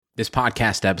This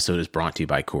podcast episode is brought to you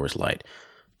by Coors Light.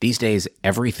 These days,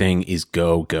 everything is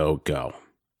go, go, go.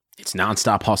 It's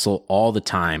nonstop hustle all the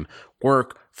time.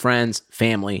 Work, friends,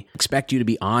 family expect you to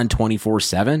be on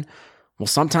 24/7. Well,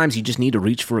 sometimes you just need to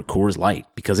reach for a Coors Light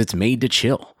because it's made to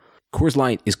chill. Coors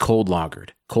Light is cold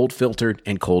lagered, cold filtered,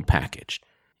 and cold packaged.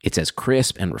 It's as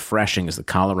crisp and refreshing as the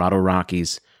Colorado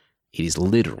Rockies. It is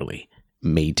literally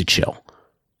made to chill.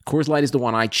 Coors Light is the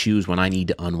one I choose when I need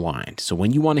to unwind. So when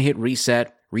you want to hit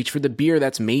reset, reach for the beer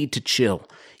that's made to chill.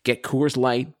 Get Coors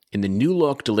Light in the new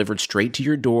look delivered straight to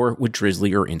your door with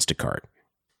Drizzly or Instacart.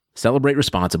 Celebrate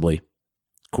responsibly.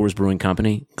 Coors Brewing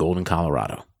Company, Golden,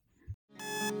 Colorado.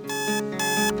 Cannot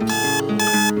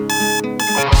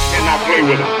play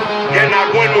with him.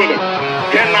 Cannot win with him.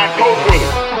 Cannot coach with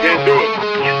him. Can't do it.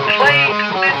 You play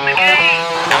to win the game.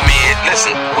 I mean,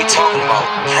 listen, we talking about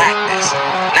practice.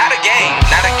 Not a game,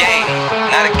 not a game,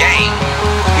 not a game.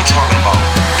 We talking about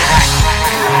practice.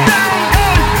 Down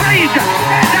goes Frazier.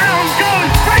 Down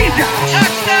goes Frazier.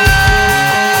 Touchdown!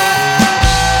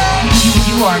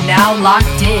 You are now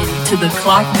locked in to the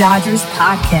Clock Dodgers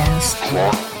podcast.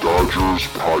 Clock Dodgers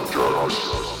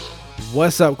Podcast.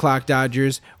 What's up, Clock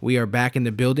Dodgers? We are back in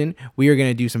the building. We are going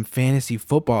to do some fantasy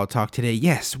football talk today.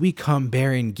 Yes, we come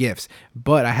bearing gifts,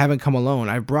 but I haven't come alone.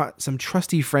 I brought some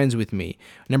trusty friends with me.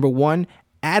 Number one,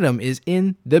 Adam is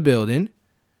in the building.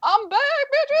 I'm back,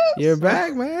 bitches. You're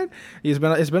back, man. It's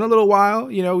been a little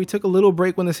while. You know, we took a little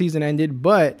break when the season ended,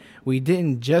 but we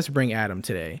didn't just bring Adam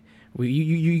today.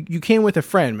 You came with a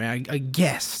friend, man, a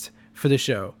guest for the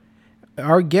show.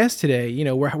 Our guest today, you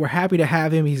know, we're happy to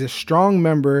have him. He's a strong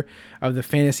member of the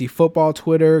fantasy football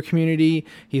Twitter community.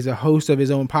 He's a host of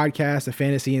his own podcast, the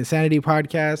Fantasy Insanity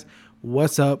Podcast.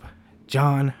 What's up,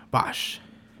 John Bosch?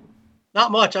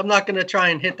 Not much. I'm not going to try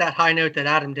and hit that high note that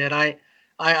Adam did.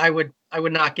 I would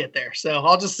not get there. So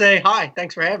I'll just say hi.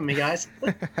 Thanks for having me, guys.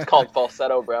 It's called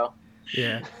falsetto, bro.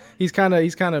 Yeah, he's kind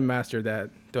of mastered that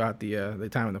throughout the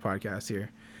time of the podcast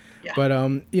here. Yeah. But,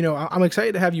 you know, I'm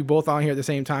excited to have you both on here at the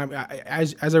same time.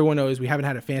 As everyone knows, we haven't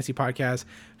had a fantasy podcast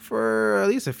for at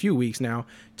least a few weeks now.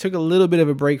 Took a little bit of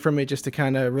a break from it just to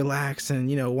kind of relax and,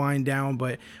 you know, wind down.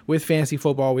 But with fantasy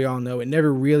football, we all know it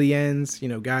never really ends. You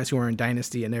know, guys who are in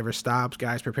Dynasty, it never stops.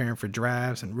 Guys preparing for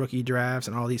drafts and rookie drafts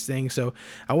and all these things. So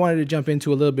I wanted to jump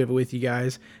into a little bit with you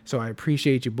guys. So I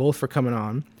appreciate you both for coming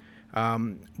on.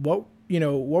 What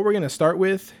we're going to start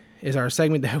with is our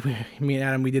segment that me and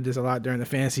Adam, we did this a lot during the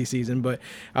fantasy season, but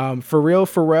For Real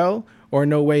Pharrell or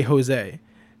No Way Jose.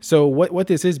 So what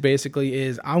this is basically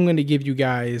is I'm going to give you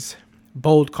guys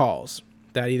bold calls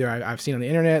that either I've seen on the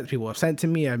internet, people have sent to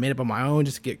me, I've made up on my own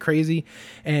just to get crazy.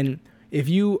 And if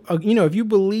you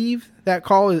believe that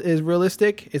call is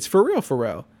realistic, it's For Real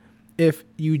Pharrell. If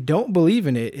you don't believe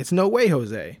in it, it's No Way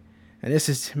Jose. And this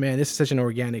is such an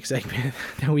organic segment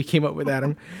that we came up with,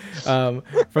 Adam,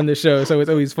 from the show. So it's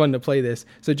always fun to play this.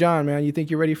 So, John, man, you think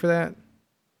you're ready for that?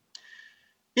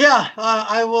 Yeah,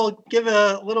 I will give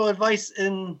a little advice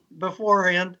in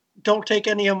beforehand. Don't take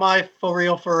any of my For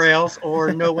Real Pharrells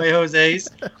or No Way Jose's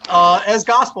as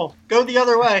gospel. Go the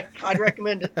other way. I'd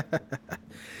recommend it.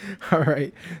 All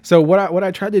right. So what I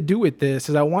tried to do with this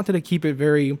is I wanted to keep it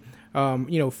very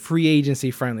free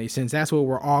agency friendly, since that's what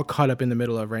we're all caught up in the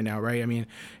middle of right now, right? I mean,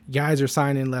 guys are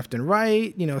signing left and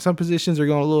right. You know, some positions are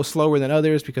going a little slower than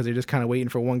others because they're just kind of waiting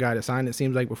for one guy to sign, it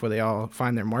seems like, before they all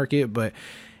find their market. But,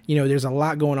 you know, there's a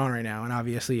lot going on right now, and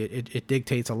obviously it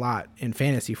dictates a lot in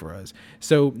fantasy for us.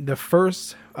 So the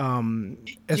first, do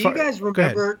you guys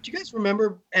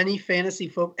remember any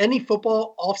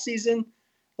football off season,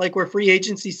 like where free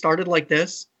agency started like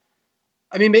this?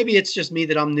 I mean, maybe it's just me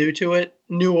that I'm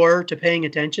newer to paying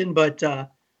attention, but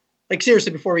like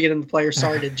seriously, before we get into the players,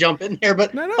 sorry to jump in there,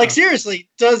 but like seriously,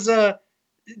 does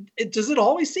it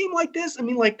always seem like this? I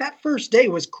mean, like that first day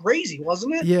was crazy,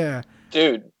 wasn't it? Yeah,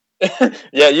 dude.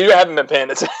 Yeah, you haven't been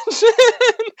paying attention.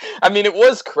 I mean, it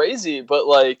was crazy, but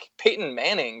like Peyton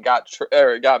Manning got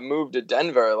moved to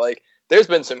Denver. Like, there's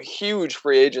been some huge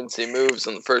free agency moves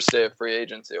on the first day of free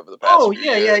agency over the past. few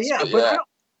years. But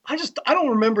I don't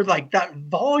remember like that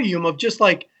volume of just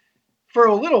like, for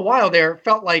a little while there, it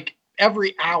felt like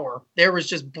every hour there was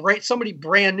just somebody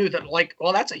brand new that like,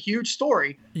 well, that's a huge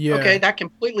story. Yeah. Okay, that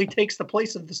completely takes the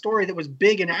place of the story that was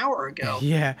big an hour ago.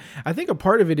 Yeah, I think a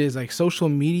part of it is like social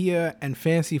media and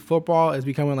fantasy football is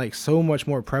becoming like so much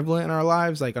more prevalent in our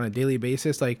lives, like on a daily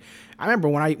basis. Like I remember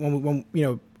when you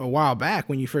know, a while back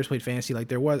when you first played fantasy, like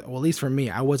there was, well, at least for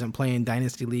me, I wasn't playing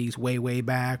dynasty leagues way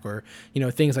back, or, you know,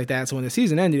 things like that. So when the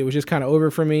season ended, it was just kind of over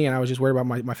for me, and I was just worried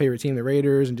about my favorite team, the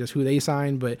Raiders, and just who they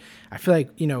signed. But I feel like,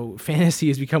 you know, fantasy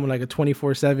is becoming like a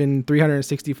 24/7,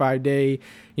 365 day,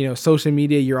 social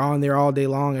media. You're on there all day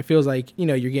long. It feels like,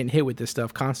 you're getting hit with this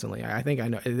stuff constantly. I think I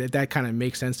know that kind of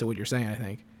makes sense to what you're saying, I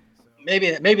think.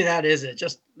 Maybe that is it.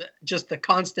 Just the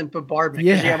constant bombardment.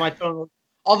 Yeah. My phone,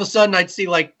 all of a sudden I'd see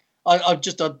like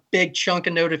just a big chunk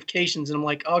of notifications, and I'm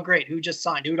like, oh great, who just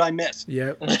signed? Who'd I miss?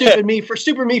 Yep. Stupid me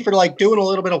for like doing a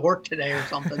little bit of work today or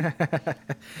something.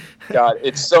 God,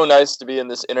 it's so nice to be in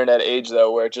this internet age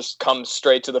though, where it just comes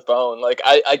straight to the phone. Like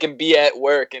I can be at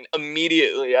work and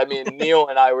immediately, Neil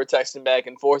and I were texting back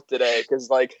and forth today because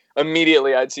like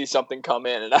immediately I'd see something come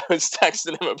in and I was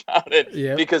texting him about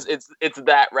it because it's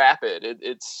that rapid.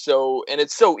 It's so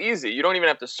easy. You don't even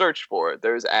have to search for it.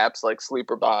 There's apps like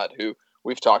SleeperBot who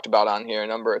we've talked about on here a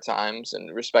number of times in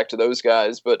respect to those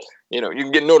guys, but you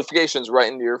can get notifications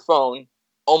right into your phone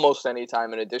almost any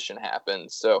time an edition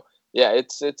happens. So yeah,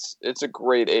 it's a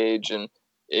great age, and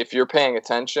if you're paying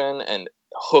attention and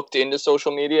hooked into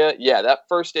social media, that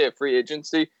first day of free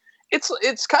agency,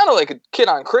 it's kind of like a kid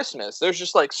on Christmas. There's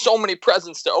just like so many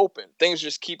presents to open. Things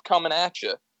just keep coming at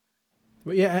you.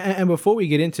 Yeah, and before we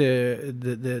get into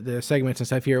the segments and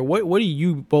stuff here, what do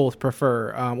you both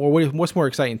prefer, or what's more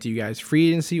exciting to you guys, free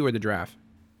agency or the draft?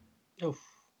 Oof.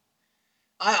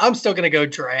 I'm still gonna go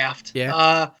draft.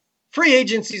 Yeah. Free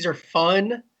agencies are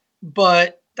fun,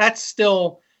 but that's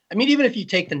still. Even if you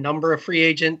take the number of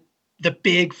the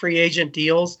big free agent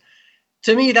deals,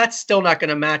 to me that's still not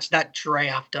gonna match that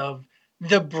draft of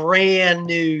the brand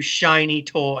new shiny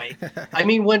toy.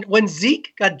 When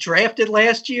Zeke got drafted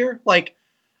last year, like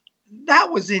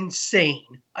that was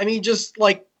insane. Just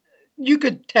like you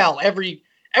could tell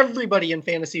everybody in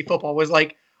fantasy football was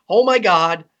like, oh my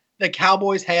God, the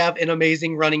Cowboys have an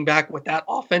amazing running back with that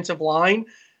offensive line.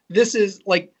 This is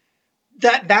like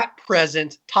that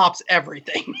present tops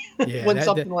everything. Yeah, when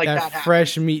something like that happens.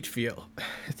 Fresh meat feel.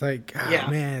 It's like,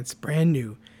 man, it's brand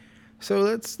new. So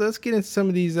let's get into some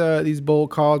of these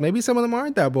bold calls. Maybe some of them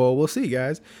aren't that bold. We'll see,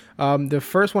 guys. The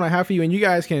first one I have for you, and you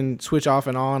guys can switch off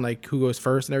and on, like who goes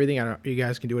first and everything. You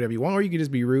guys can do whatever you want, or you can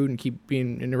just be rude and keep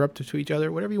being interrupted to each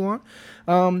other, whatever you want.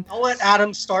 I'll let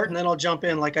Adam start, and then I'll jump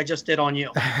in like I just did on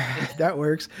you. That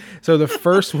works. So the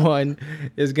first one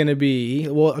is going to be,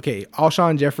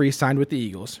 Alshon Jeffrey signed with the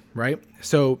Eagles, right?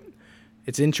 So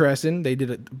it's interesting. They did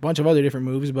a bunch of other different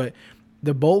moves, but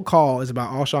the bold call is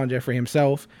about Alshon Jeffrey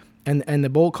himself. And the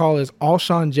bold call is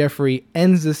Alshon Jeffrey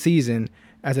ends the season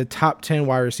as a top 10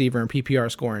 wide receiver in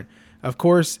PPR scoring. Of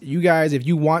course, you guys, if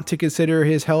you want to consider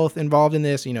his health involved in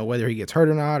this, whether he gets hurt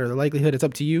or not, or the likelihood, it's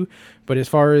up to you. But as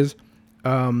far as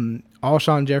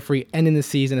Alshon Jeffrey ending the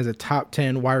season as a top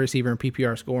 10 wide receiver in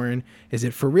PPR scoring, is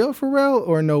it for real,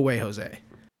 or no way, Jose?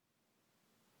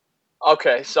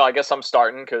 Okay, so I guess I'm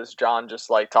starting because John just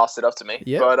tossed it up to me.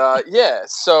 Yep. But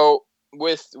so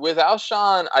with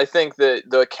Alshon, I think that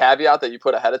the caveat that you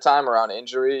put ahead of time around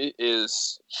injury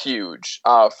is huge.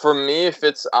 For me, if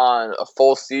it's on a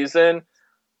full season,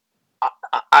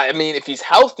 if he's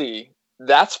healthy,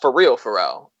 that's for real.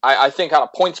 I think on a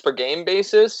points per game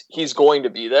basis, he's going to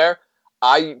be there.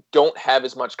 I don't have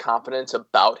as much confidence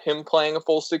about him playing a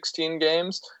full 16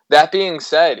 games. That being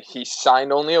said, he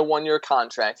signed only a 1-year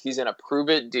contract. He's in a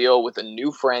prove-it deal with a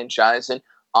new franchise, and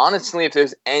honestly, if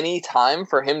there's any time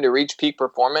for him to reach peak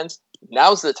performance,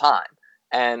 now's the time.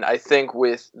 And I think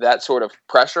with that sort of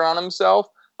pressure on himself,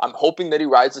 I'm hoping that he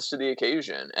rises to the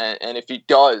occasion. And if he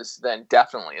does, then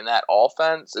definitely in that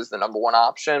offense is the number one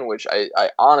option, which I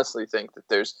honestly think that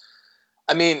there's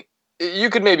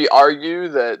you could maybe argue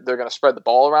that they're going to spread the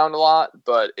ball around a lot,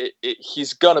 but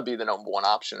he's going to be the number one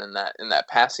option in that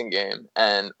passing game.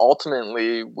 And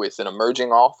ultimately, with an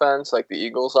emerging offense like the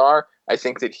Eagles are, I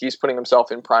think that he's putting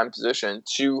himself in prime position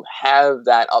to have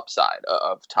that upside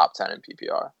of top 10 in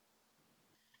PPR.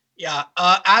 Yeah,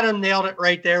 Adam nailed it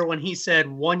right there when he said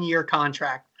 1-year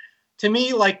contract. To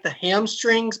me, the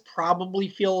hamstrings probably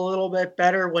feel a little bit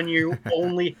better when you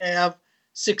only have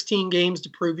 16 games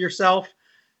to prove yourself.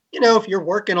 If you're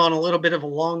working on a little bit of a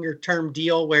longer term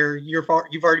deal where you've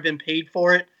already been paid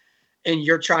for it and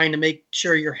you're trying to make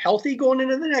sure you're healthy going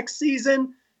into the next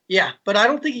season. Yeah, but I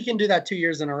don't think he can do that 2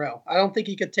 years in a row. I don't think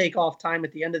he could take off time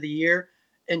at the end of the year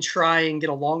and try and get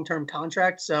a long-term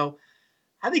contract. So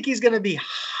I think he's going to be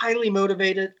highly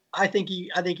motivated. I think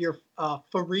you're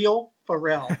for real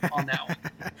on that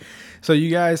one. So you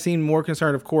guys seem more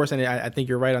concerned, of course, and I think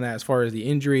you're right on that as far as the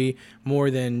injury, more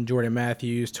than Jordan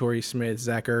Matthews, Torrey Smith,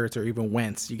 Zach Ertz, or even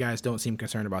Wentz. You guys don't seem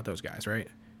concerned about those guys, right?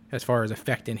 As far as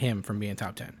affecting him from being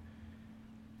top 10.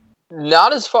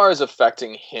 Not as far as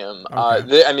affecting him.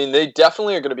 Okay. They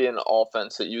definitely are going to be an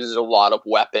offense that uses a lot of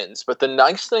weapons. But the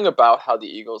nice thing about how the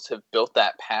Eagles have built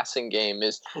that passing game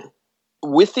is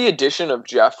with the addition of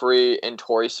Jeffrey and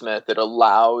Torrey Smith, it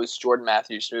allows Jordan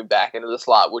Matthews to move back into the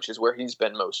slot, which is where he's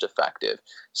been most effective.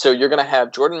 So you're going to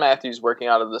have Jordan Matthews working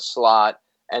out of the slot,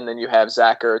 and then you have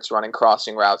Zach Ertz running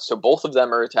crossing routes. So both of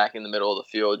them are attacking the middle of the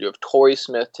field. You have Torrey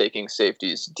Smith taking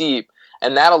safeties deep,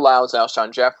 and that allows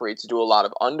Alshon Jeffrey to do a lot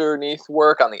of underneath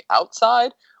work on the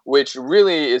outside, which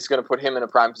really is going to put him in a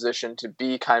prime position to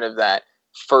be kind of that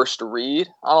first read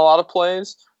on a lot of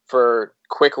plays for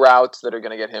quick routes that are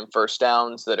going to get him first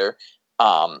downs that are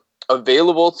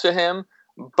available to him.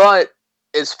 But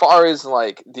as far as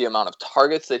like the amount of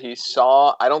targets that he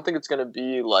saw, I don't think it's going to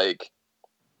be like,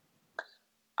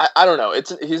 I don't know.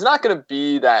 He's not going to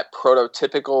be that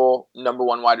prototypical number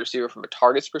one wide receiver from a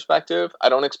targets perspective. I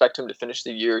don't expect him to finish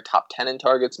the year top 10 in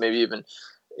targets. Maybe even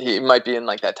he might be in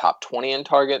like that top 20 in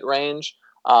target range.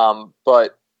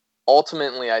 But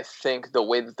ultimately, I think the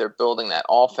way that they're building that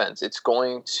offense, it's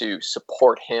going to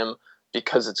support him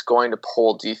because it's going to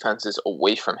pull defenses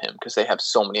away from him because they have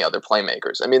so many other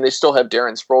playmakers. I mean, they still have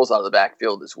Darren Sproles out of the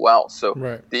backfield as well. So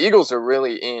The Eagles are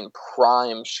really in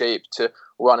prime shape to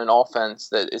run an offense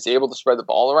that is able to spread the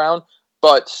ball around,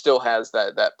 but still has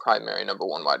that primary number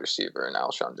one wide receiver in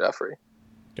Alshon Jeffrey.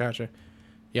 Gotcha.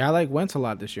 Yeah, I like Wentz a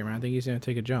lot this year, man. I think he's going to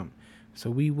take a jump. So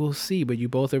we will see, but you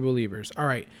both are believers. All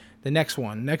right, the next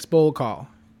bold call.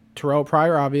 Terrell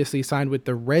Pryor obviously signed with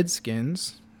the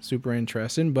Redskins. Super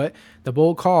interesting, but the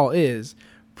bold call is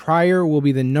Pryor will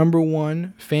be the number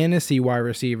one fantasy wide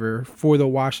receiver for the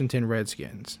Washington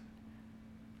Redskins.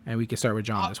 And we can start with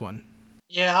John this one.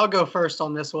 Yeah, I'll go first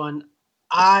on this one.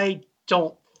 I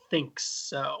don't think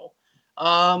so.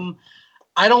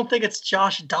 I don't think it's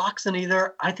Josh Doxson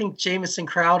either. I think Jamison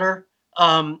Crowder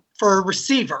for a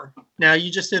receiver. Now,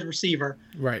 you just did receiver.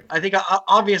 Right. I think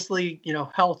obviously,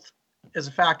 health is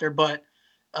a factor, but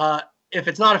if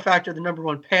it's not a factor, the number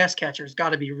one pass catcher has got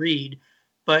to be Reed.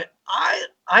 But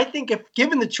I think if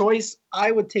given the choice,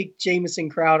 I would take Jamison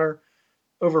Crowder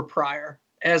over Pryor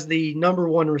as the number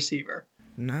one receiver.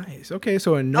 Nice. Okay,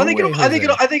 so I think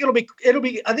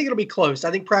it'll be close.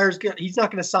 I think he's not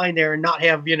going to sign there and not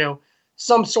have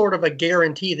some sort of a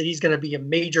guarantee that he's going to be a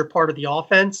major part of the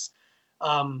offense.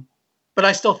 But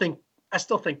I still think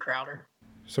Crowder.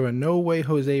 So a no way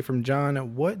Jose from John.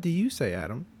 What do you say,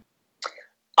 Adam?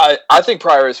 I think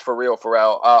Pryor is for real.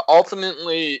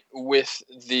 Ultimately, with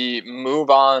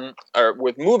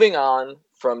moving on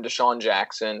from Deshaun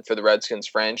Jackson for the Redskins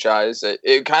franchise,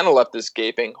 it kind of left this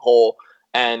gaping hole,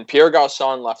 and Pierre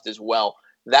Garçon left as well.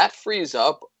 That frees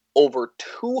up over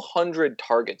 200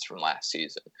 targets from last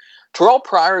season. Terrell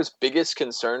Pryor's biggest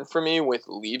concern for me with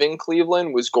leaving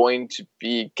Cleveland was going to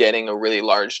be getting a really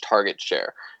large target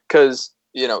share because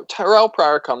Terrell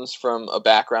Pryor comes from a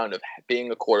background of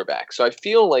being a quarterback. So I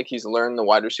feel like he's learned the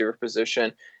wide receiver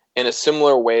position in a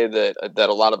similar way that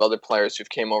a lot of other players who've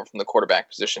came over from the quarterback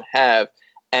position have.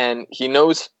 And he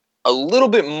knows a little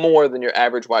bit more than your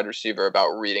average wide receiver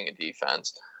about reading a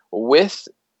defense. With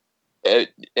an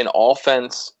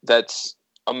offense that's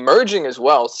emerging as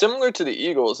well, similar to the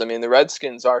Eagles. I mean, the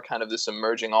Redskins are kind of this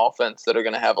emerging offense that are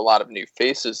going to have a lot of new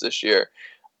faces this year.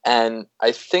 And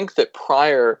I think that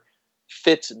Pryor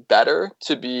fits better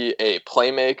to be a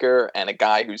playmaker and a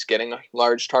guy who's getting a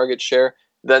large target share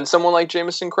than someone like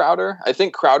Jamison Crowder. I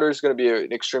think Crowder is going to be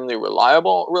an extremely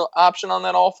reliable option on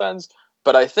that offense,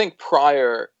 but I think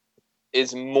Pryor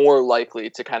is more likely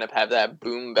to kind of have that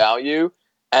boom value.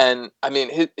 And I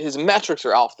mean, his metrics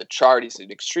are off the chart. He's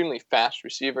an extremely fast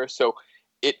receiver. So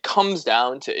it comes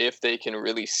down to if they can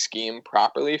really scheme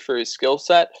properly for his skill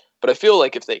set. But I feel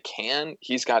like if they can,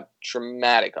 he's got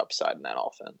dramatic upside in that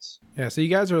offense. Yeah, so you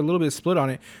guys are a little bit split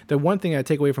on it. The one thing I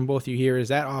take away from both of you here is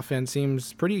that offense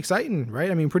seems pretty exciting,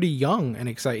 right? I mean, pretty young and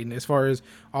exciting as far as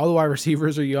all the wide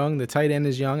receivers are young. The tight end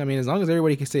is young. I mean, as long as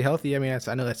everybody can stay healthy, I mean,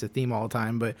 I know that's the theme all the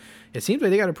time, but it seems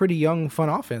like they got a pretty young, fun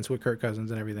offense with Kirk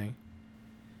Cousins and everything.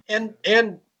 And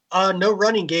no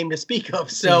running game to speak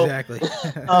of. So exactly.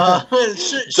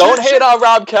 Don't hate on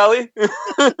Rob Kelly.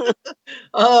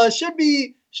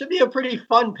 Should be a pretty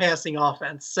fun passing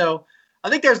offense. So I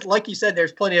think there's, like you said,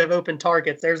 there's plenty of open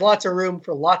targets. There's lots of room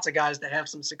for lots of guys to have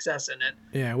some success in it.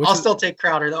 Yeah, I'll still take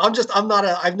Crowder though.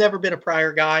 I've never been a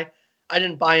Pryor guy. I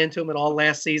didn't buy into him at all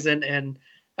last season, and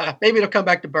maybe it'll come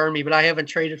back to burn me, but I haven't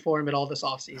traded for him at all this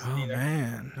offseason either.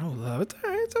 Man, no love. It's all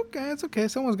right. It's okay.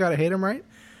 Someone's got to hate him, right?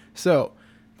 So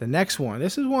the next one.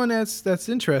 This is one that's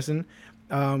interesting.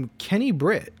 Kenny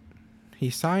Britt. He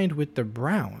signed with the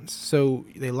Browns. So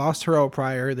they lost Terrell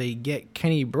Pryor. They get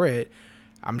Kenny Britt.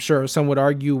 I'm sure some would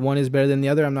argue one is better than the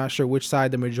other. I'm not sure which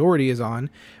side the majority is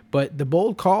on. But the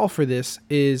bold call for this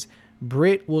is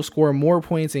Britt will score more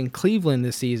points in Cleveland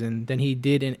this season than he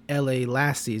did in LA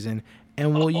last season.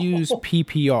 and we'll use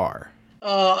PPR.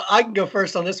 I can go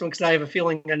first on this one because I have a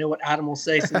feeling I know what Adam will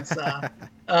say since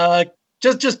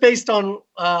just based on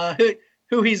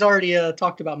who he's already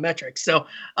talked about metrics. So,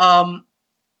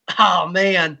 oh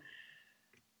man,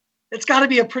 it's got to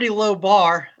be a pretty low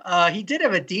bar. He did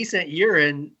have a decent year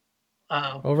in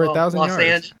over 1,000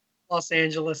 yards. Los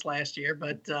Angeles last year,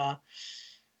 but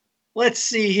let's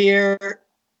see here.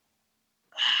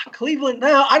 Cleveland,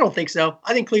 no, I don't think so.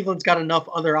 I think Cleveland's got enough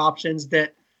other options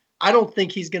that I don't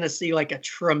think he's going to see like a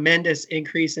tremendous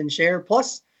increase in share.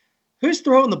 Plus, who's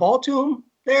throwing the ball to him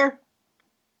there?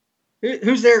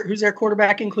 Who's their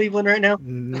quarterback in Cleveland right now?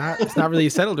 It's not really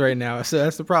settled right now, so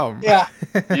that's the problem. Yeah.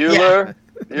 Bueller.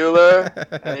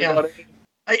 Yeah.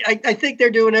 I think they're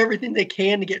doing everything they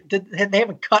can to get. They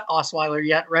haven't cut Osweiler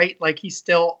yet, right? Like he's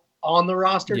still on the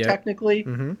roster technically.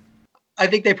 Mm-hmm. I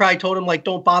think they probably told him like,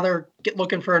 don't bother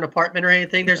looking for an apartment or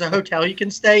anything. There's a hotel you can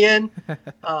stay in.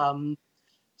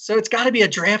 So it's got to be a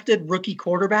drafted rookie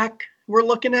quarterback we're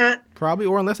looking at. Probably,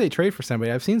 or unless they trade for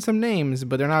somebody. I've seen some names,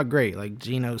 but they're not great, like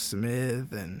Geno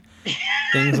Smith and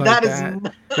things like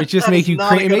that. It just makes you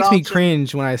it makes me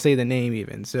cringe when I say the name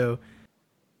even. So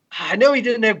I know he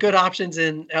didn't have good options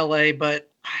in LA,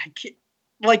 but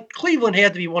Cleveland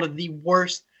had to be one of the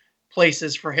worst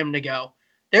places for him to go.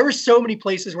 There were so many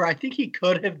places where I think he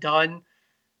could have done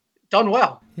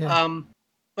well,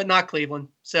 but not Cleveland.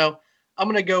 So I'm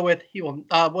going to go with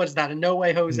what is that? A No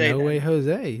Way Jose. No Way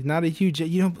Jose. Not a Hugh.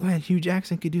 Hugh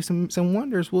Jackson could do some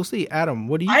wonders. We'll see. Adam,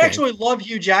 what do you think? I actually love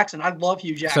Hugh Jackson. I love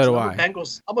Hugh Jackson. So do I'm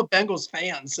a Bengals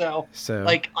fan. So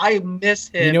I miss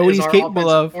him. You know what he's capable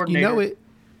of. You know it.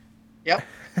 Yep.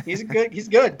 He's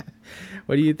good.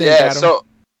 What do you think, Adam? So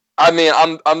I mean,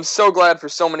 I'm so glad for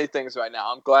so many things right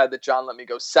now. I'm glad that John let me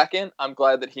go second. I'm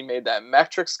glad that he made that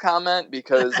metrics comment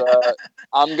because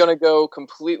I'm going to go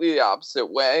completely the opposite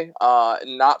way.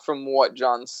 Not from what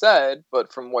John said,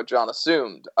 but from what John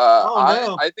assumed.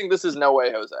 I think this is No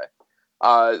Way Jose.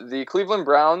 The Cleveland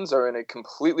Browns are in a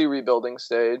completely rebuilding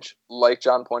stage. Like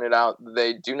John pointed out,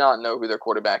 they do not know who their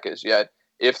quarterback is yet.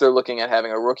 If they're looking at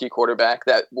having a rookie quarterback,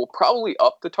 that will probably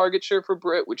up the target share for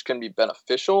Britt, which can be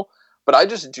beneficial. But I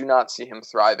just do not see him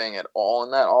thriving at all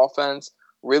in that offense,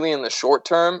 really in the short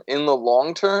term. In the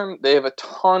long term, they have a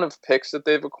ton of picks that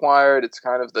they've acquired. It's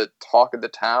kind of the talk of the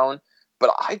town.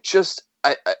 But I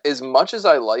as much as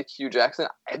I like Hugh Jackson,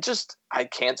 I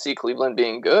can't see Cleveland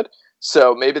being good.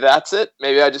 So maybe that's it.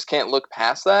 Maybe I just can't look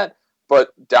past that. But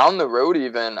down the road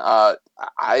even, I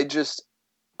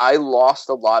lost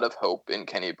a lot of hope in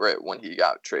Kenny Britt when he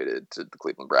got traded to the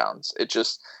Cleveland Browns.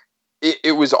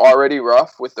 It was already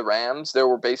rough with the Rams. There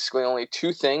were basically only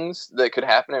two things that could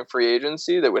happen in free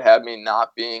agency that would have me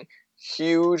not being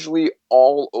hugely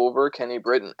all over Kenny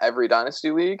Britt in every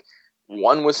dynasty league.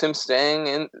 One was him staying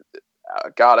in,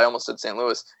 I almost said St.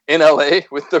 Louis, in LA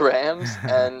with the Rams,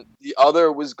 and the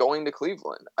other was going to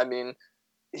Cleveland. I mean,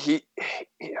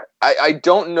 I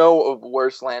don't know of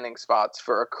worse landing spots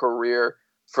for a career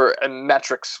for a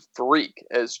metrics freak,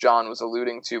 as John was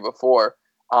alluding to before.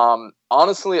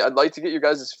 Honestly, I'd like to get your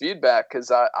guys' feedback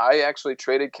because I actually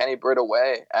traded Kenny Britt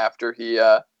away after he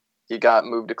got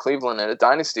moved to Cleveland in a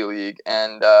dynasty league,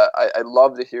 and I'd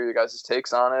love to hear your guys'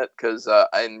 takes on it because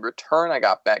in return I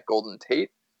got back Golden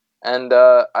Tate, and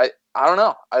I don't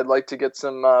know. I'd like to get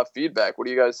some feedback. What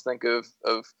do you guys think of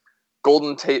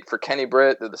Golden Tate for Kenny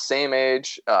Britt? They're the same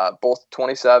age, both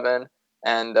 27,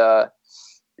 and I'd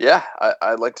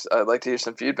like to hear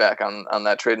some feedback on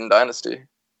that trade in dynasty.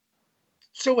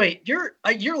 So wait, you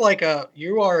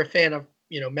are a fan of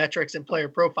metrics and player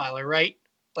profiler, right?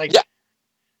 Yeah.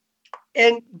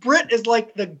 And Britt is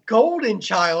like the golden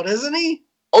child, isn't he?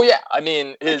 Oh yeah, I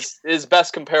mean his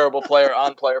best comparable player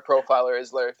on Player Profiler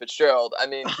is Larry Fitzgerald. I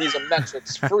mean he's a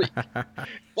metrics freak.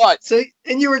 But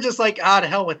and you were just like, to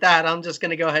hell with that. I'm just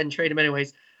going to go ahead and trade him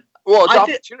anyways. Well, it's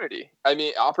opportunity. I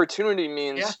mean, opportunity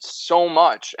means so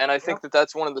much. And I think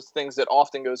that's one of the things that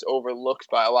often goes overlooked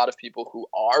by a lot of people who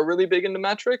are really big into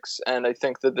metrics. And I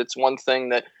think that it's one thing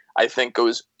that I think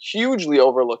goes hugely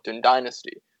overlooked in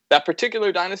Dynasty. That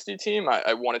particular Dynasty team,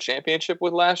 I won a championship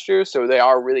with last year. So they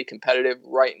are really competitive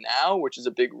right now, which is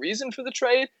a big reason for the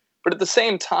trade. But at the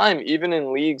same time, even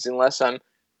in leagues, unless I'm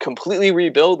completely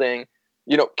rebuilding,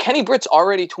 Kenny Britt's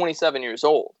already 27 years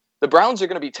old. The Browns are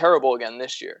going to be terrible again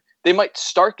this year. They might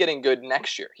start getting good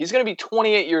next year. He's going to be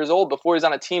 28 years old before he's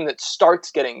on a team that starts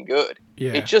getting good.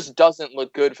 Yeah. It just doesn't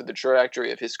look good for the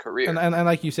trajectory of his career. And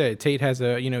like you said, Tate has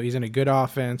he's in a good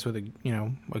offense with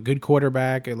a good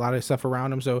quarterback, a lot of stuff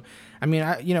around him. So, I mean,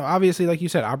 obviously, like you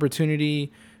said,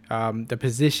 opportunity, the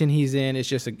position he's in,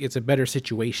 it's a better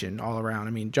situation all around. I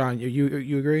mean, John,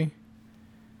 you agree?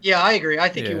 Yeah, I agree. I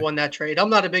think Yeah. you won that trade. I'm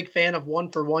not a big fan of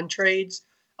 1-for-1 trades,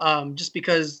 just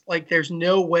because like there's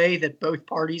no way that both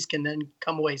parties can then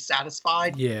come away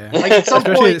satisfied. Yeah. Like at some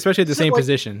point, especially at the so, same like,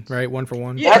 position, right? 1 for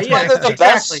 1. Yeah, That's why they're the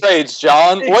exactly. best trades,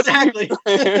 John. Exactly.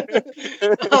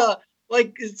 What?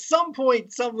 Like at some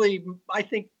point, somebody, I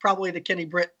think probably the Kenny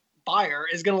Britt buyer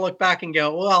is going to look back and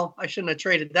go, well, I shouldn't have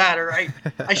traded that, or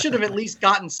I should have at least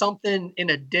gotten something in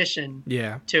addition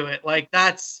Yeah. to it. Like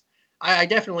that's, I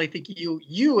definitely think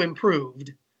you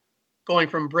improved going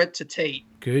from Britt to Tate.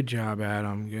 Good job,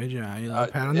 Adam. Good job. You know,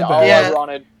 pat on the Yeah,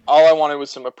 back. all I wanted was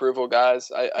some approval,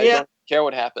 guys. I Yeah. don't care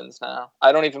what happens now.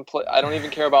 I don't even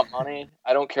care about money.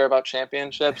 I don't care about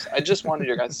championships. I just wanted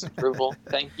your guys' approval.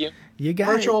 Thank you. You got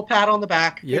Virtual pat on the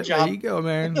back. it. Yep, Good job. there you go,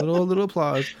 man. Little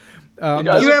applause.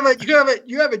 guys-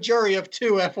 You have a jury of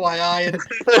 2, FYI, and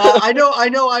I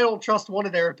know I don't trust one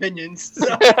of their opinions. So.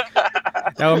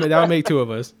 That'll make 2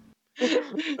 of us.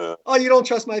 Oh, you don't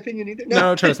trust my opinion either?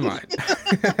 No, trust mine.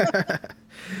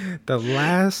 The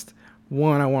last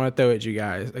one I want to throw at you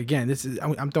guys. Again,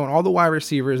 I'm throwing all the wide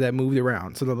receivers that moved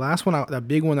around. So the last one, the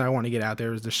big one that I want to get out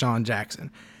there is Deshaun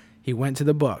Jackson. He went to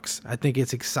the Bucs. I think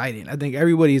it's exciting. I think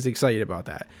everybody's excited about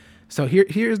that. So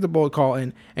here's the bold call,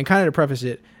 and kind of to preface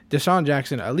it, Deshaun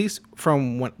Jackson, at least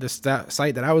from the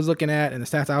site that I was looking at and the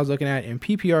stats I was looking at in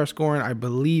PPR scoring, I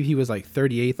believe he was like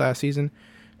 38th last season,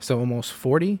 so almost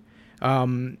 40.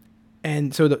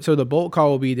 And so the bold call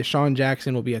will be Deshaun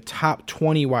Jackson will be a top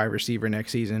 20 wide receiver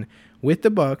next season with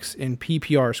the Bucs in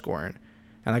PPR scoring.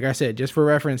 And like I said, just for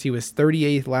reference, he was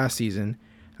 38th last season.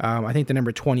 I think the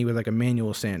number 20 was like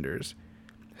Emmanuel Sanders.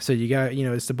 So you got,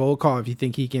 it's the bold call if you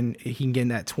think he can get in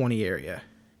that 20 area.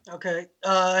 Okay.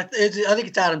 I think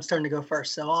it's Adam's turn to go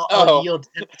first, so I'll yield to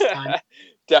him this time.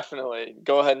 Definitely.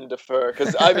 Go ahead and defer.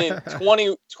 Because,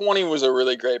 20 was a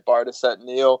really great bar to set,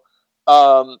 Neil.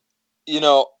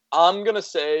 I'm going to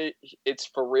say it's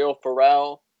for real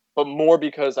Pharrell, but more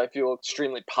because I feel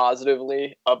extremely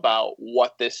positively about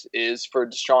what this is for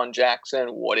Deshaun Jackson,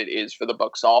 what it is for the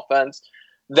Bucs offense.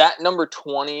 That number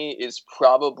 20 is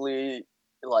probably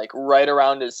like right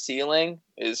around his ceiling,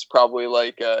 is probably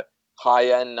like a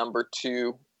high-end number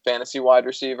 2 fantasy wide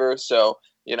receiver. So,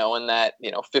 in that,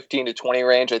 15 to 20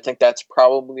 range, I think that's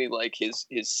probably like his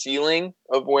ceiling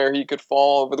of where he could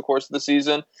fall over the course of the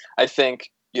season. I think,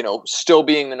 still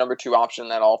being the number 2 option in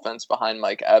that offense behind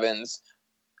Mike Evans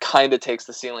kind of takes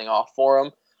the ceiling off for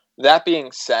him. That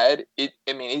being said,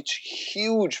 it's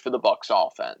huge for the Bucs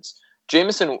offense.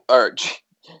 Jameis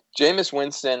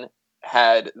Winston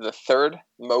had the 3rd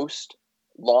most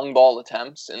long ball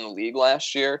attempts in the league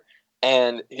last year,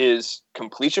 and his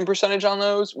completion percentage on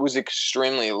those was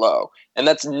extremely low. And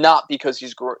that's not because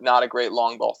he's not a great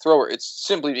long ball thrower. It's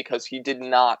simply because he did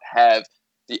not have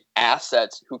the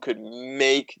assets who could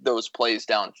make those plays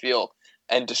downfield.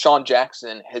 And Deshaun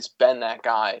Jackson has been that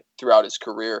guy throughout his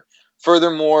career.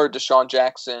 Furthermore, Deshaun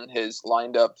Jackson has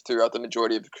lined up throughout the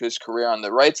majority of his career on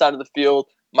the right side of the field.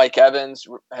 Mike Evans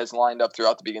has lined up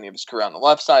throughout the beginning of his career on the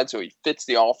left side, so he fits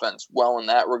the offense well in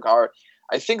that regard.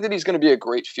 I think that he's going to be a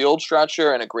great field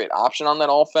stretcher and a great option on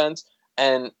that offense.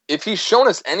 And if he's shown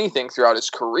us anything throughout his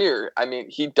career,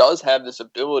 he does have this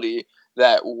ability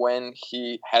that when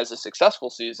he has a successful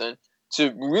season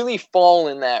to really fall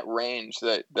in that range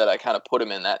that I kind of put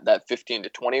him in, that 15 to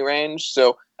 20 range.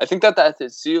 So I think that that's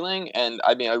his ceiling. And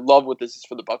I love what this is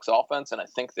for the Bucs offense. And I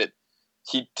think that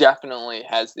he definitely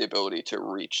has the ability to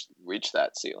reach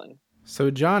that ceiling.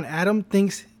 So John, Adam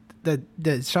thinks that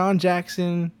Deshaun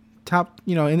Jackson top,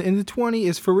 in the 20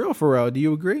 is for real. Do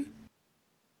you agree?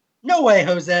 No way,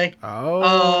 Jose.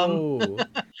 Oh.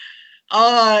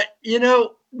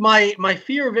 My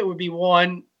fear of it would be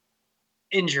one,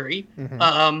 injury,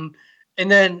 Mm-hmm.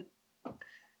 and then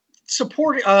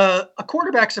a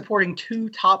quarterback supporting 2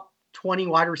 top 20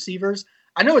 wide receivers.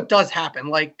 I know it does happen,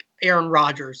 like Aaron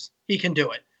Rodgers. He can do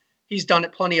it. He's done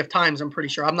it plenty of times, I'm pretty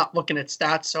sure. I'm not looking at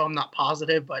stats, so I'm not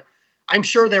positive, but I'm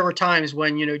sure there were times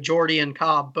when, Jordy and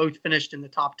Cobb both finished in the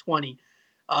top 20.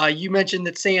 You mentioned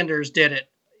that Sanders did it,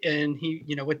 and he,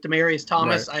 with Demaryius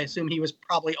Thomas, right. I assume he was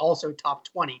probably also top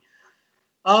 20.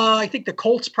 I think the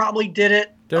Colts probably did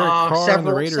it Derek Carr and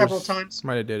the Raiders several times.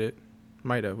 Might have did it.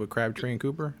 Might have with Crabtree and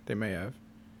Cooper. They may have.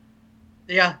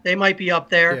 Yeah, they might be up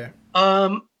there.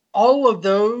 Yeah. All of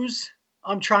those,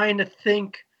 I'm trying to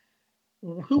think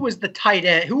who was the tight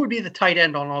end. Who would be the tight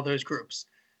end on all those groups?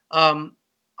 I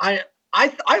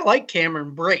like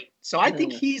Cameron Brate, so I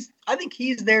think he's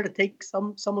there to take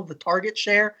some of the target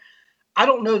share. I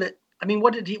don't know that.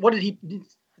 What did he?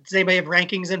 Does anybody have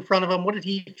rankings in front of him? What did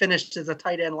he finish as a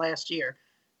tight end last year?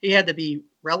 He had to be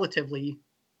relatively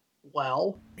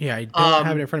well. Yeah, I don't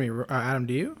have it in front of me. Adam,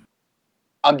 do you?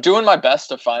 I'm doing my best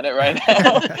to find it right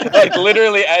now. Like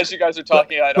literally, as you guys are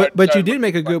talking, but you did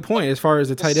make a good point as far as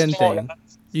the tight end thing.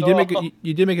 You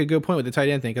did make a good point with the tight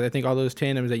end thing because I think all those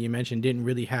tandems that you mentioned didn't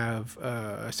really have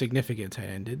a significant tight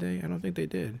end, did they? I don't think they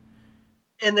did.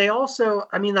 And they also,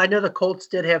 I mean, I know the Colts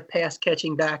did have pass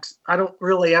catching backs. I don't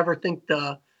really ever think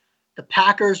the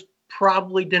Packers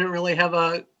probably didn't really have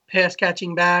a pass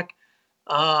catching back.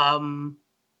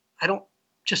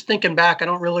 Just thinking back, I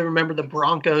don't really remember the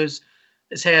Broncos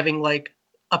as having like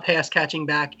a pass catching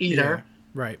back either. Yeah,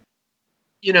 right.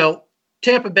 You know,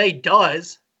 Tampa Bay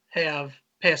does have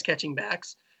pass catching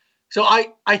backs. So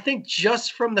I think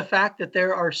just from the fact that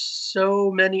there are so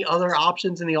many other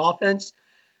options in the offense,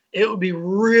 it would be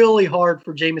really hard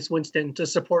for Jameis Winston to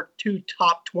support 2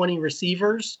 top 20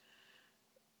 receivers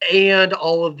and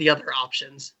all of the other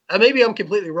options. Maybe I'm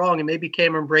completely wrong, and maybe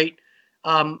Cameron Brate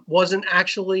wasn't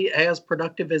actually as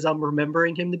productive as I'm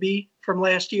remembering him to be from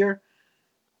last year.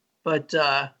 But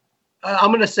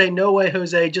I'm going to say no way,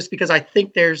 Jose, just because I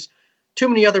think there's too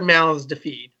many other mouths to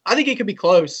feed. I think he could be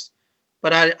close,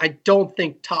 but I don't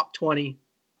think top 20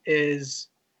 is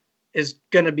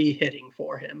going to be hitting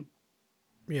for him.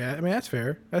 Yeah, I mean, that's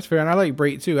fair. That's fair. And I like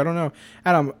Brate too. I don't know.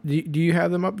 Adam, do you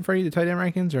have them up in front of you, the tight end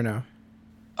rankings, or no?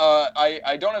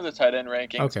 I don't have the tight end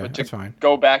rankings. Okay, but that's fine.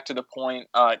 Go back to the point,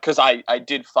 because I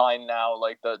did find now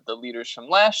like the leaders from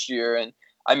last year, and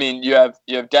I mean you have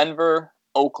Denver,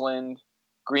 Oakland,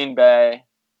 Green Bay.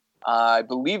 I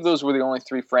believe those were the only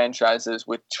 3 franchises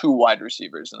with 2 wide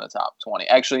receivers in the top 20.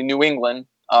 Actually, New England.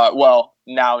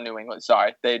 Now New England.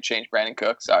 Sorry, they had changed Brandon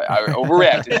Cooks. I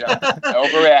overreacted, John. I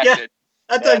overreacted. Yeah,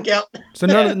 that doesn't count. So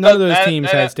none of those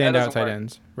teams had standout tight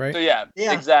ends, right? So yeah,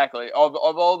 exactly. Of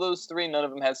all those 3, none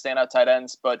of them had standout tight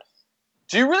ends. But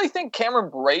do you really think Cameron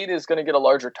Brate is going to get a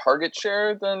larger target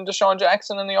share than Deshaun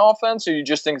Jackson in the offense, or you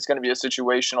just think it's going to be a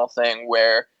situational thing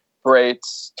where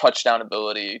Brate's touchdown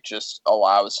ability just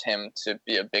allows him to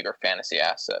be a bigger fantasy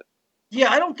asset? Yeah,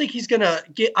 I don't think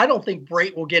I don't think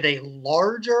Brate will get a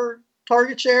larger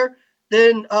target share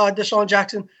than Deshaun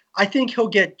Jackson. I think he'll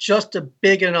get just a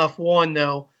big enough one,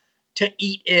 though, to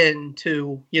eat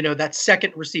into, that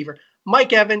second receiver.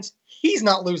 Mike Evans, he's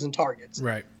not losing targets.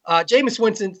 Right. Jameis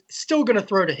Winston's still going to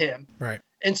throw to him. Right.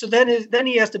 And so then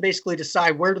he has to basically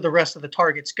decide where do the rest of the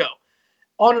targets go.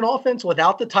 On an offense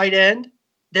without the tight end,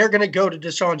 they're going to go to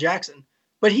Deshaun Jackson.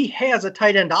 But he has a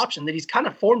tight end option that he's kind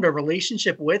of formed a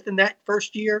relationship with in that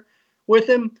first year with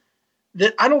him,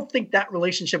 that I don't think that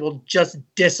relationship will just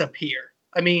disappear.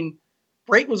 I mean,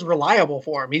 Brate was reliable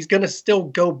for him. He's going to still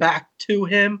go back to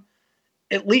him,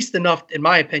 at least enough, in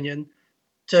my opinion,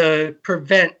 to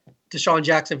prevent Deshaun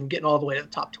Jackson from getting all the way to the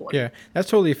top 20. Yeah, that's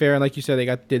totally fair. And like you said,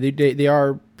 they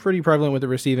are pretty prevalent with the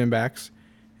receiving backs.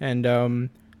 And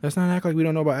let's not act like we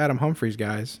don't know about Adam Humphries,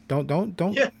 guys. Don't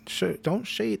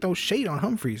shade on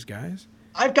Humphries, guys.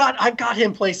 I've got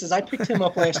him places. I picked him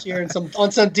up last year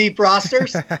on some deep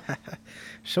rosters.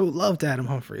 Show love to Adam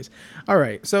Humphries. All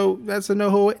right, so that's a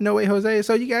no way, Jose.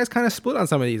 So you guys kind of split on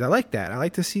some of these. I like that. I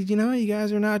like to see, you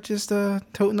guys are not just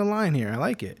toting the line here. I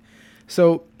like it.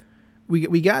 So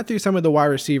we got through some of the wide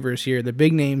receivers here, the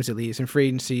big names at least, in free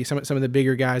agency, some of the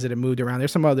bigger guys that have moved around.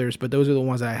 There's some others, but those are the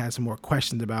ones that I had some more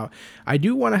questions about. I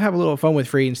do want to have a little fun with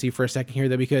free agency for a second here,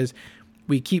 though, because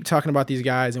we keep talking about these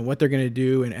guys and what they're going to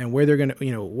do and where they're going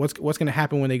to, what's going to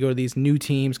happen when they go to these new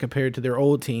teams compared to their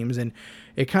old teams. And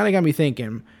it kind of got me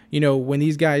thinking, when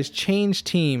these guys change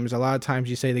teams, a lot of times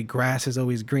you say the grass is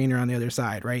always greener on the other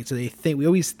side, right? So we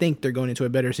always think they're going into a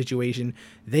better situation.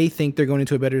 They think they're going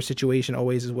into a better situation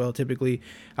always as well, typically.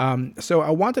 So I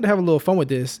wanted to have a little fun with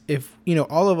this. If,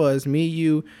 all of us, me,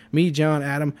 you, me, John,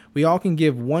 Adam, we all can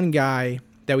give one guy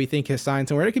that we think has signed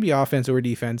somewhere. It could be offense or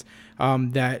defense,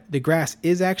 that the grass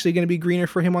is actually going to be greener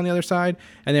for him on the other side,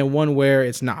 and then one where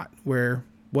it's not, where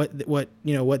what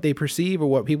they perceive or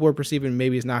what people are perceiving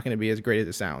maybe is not going to be as great as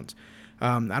it sounds.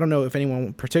 I don't know if anyone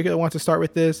in particular wants to start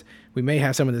with this. We may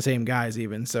have some of the same guys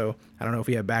even, so I don't know if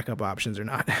we have backup options or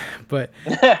not. But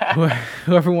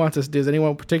whoever wants us, does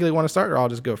anyone particularly want to start, or I'll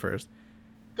just go first?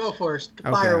 Go first.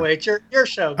 Fire away. It's your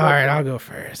show. All right, I'll go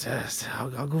first.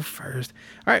 I'll go first.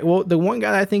 All right, well, the one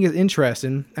guy that I think is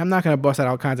interesting, I'm not going to bust out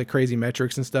all kinds of crazy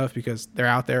metrics and stuff because they're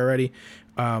out there already.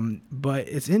 But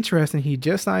it's interesting. He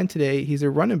just signed today. He's a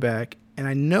running back, and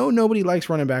I know nobody likes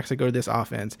running backs that go to this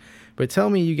offense, but tell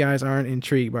me you guys aren't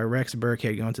intrigued by Rex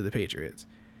Burkhead going to the Patriots.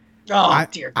 Oh,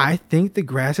 dear God. I think the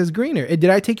grass is greener. Did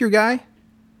I take your guy?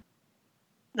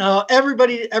 No,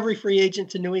 every free agent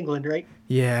to New England, right?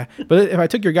 Yeah, but if I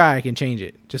took your guy, I can change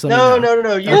it. Just let No. me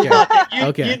know. You Okay. did not.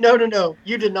 Okay. No.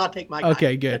 You did not take my guy.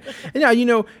 Okay, good. And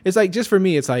now, it's like, just for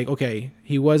me, it's like, okay,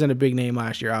 he wasn't a big name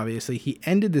last year, obviously. He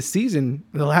ended the season,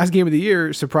 the last game of the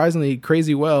year, surprisingly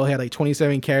crazy well. He had like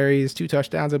 27 carries, 2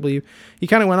 touchdowns, I believe. He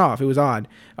kind of went off. It was odd.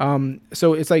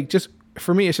 So it's like, just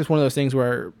for me, it's just one of those things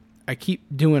where I keep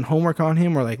doing homework on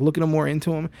him or like looking more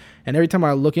into him. And every time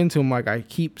I look into him, like I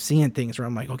keep seeing things where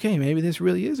I'm like, okay, maybe this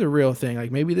really is a real thing.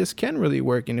 Like maybe this can really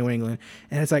work in New England.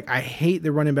 And it's like, I hate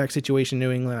the running back situation in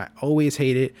New England. I always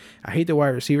hate it. I hate the wide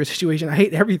receiver situation. I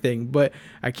hate everything, but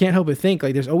I can't help but think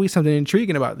like there's always something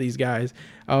intriguing about these guys.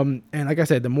 And like I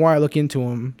said, the more I look into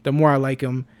them, the more I like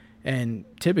them. And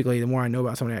typically, the more I know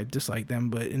about somebody, I dislike them.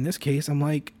 But in this case, I'm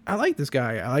like, I like this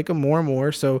guy. I like him more and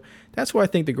more. So that's what I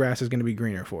think the grass is going to be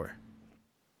greener for.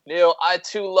 Neil, I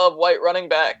too love white running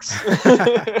backs.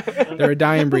 They're a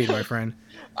dying breed, my friend.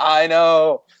 I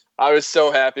know. I was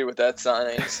so happy with that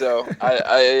signing. So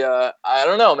I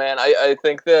don't know, man. I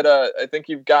think that I think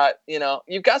you've got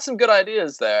some good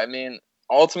ideas there. I mean,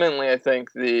 ultimately, I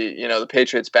think the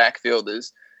Patriots backfield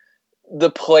is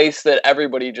the place that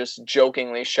everybody just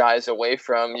jokingly shies away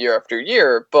from year after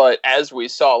year. But as we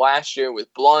saw last year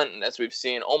with Blunt, and as we've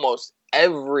seen almost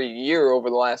every year over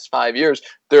the last 5 years,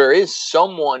 there is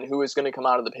someone who is going to come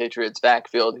out of the Patriots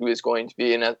backfield who is going to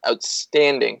be an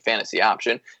outstanding fantasy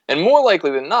option. And more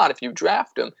likely than not, if you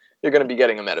draft him, you're going to be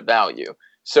getting him at a value.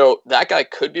 So that guy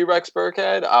could be Rex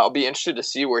Burkhead. I'll be interested to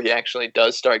see where he actually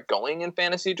does start going in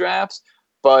fantasy drafts.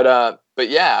 But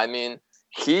yeah, I mean,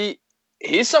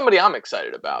 he's somebody I'm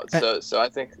excited about. So I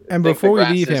think. And before we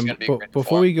leave him,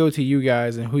 before we go to you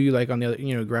guys and who you like on the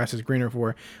other, grass is greener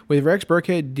for, with Rex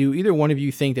Burkhead, do either one of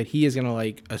you think that he is going to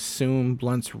like assume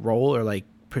Blunt's role or like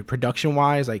production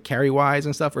wise, like carry wise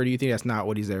and stuff, or do you think that's not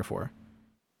what he's there for?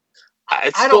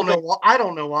 I don't know. I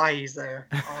don't know why he's there.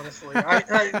 Honestly,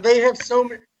 they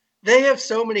have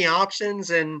so many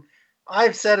options, and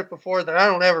I've said it before that I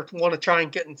don't ever want to try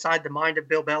and get inside the mind of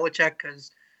Bill Belichick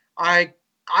because I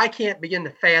can't begin to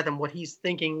fathom what he's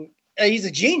thinking. He's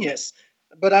a genius,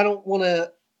 but I don't want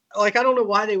to, I don't know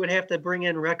why they would have to bring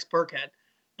in Rex Burkhead.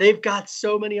 They've got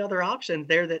so many other options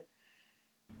there that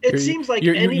seems like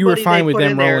you were fine with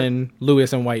them rolling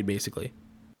Lewis and White, basically.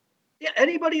 Yeah,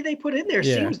 anybody they put in there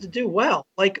seems to do well.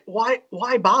 Like, why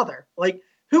bother? Like,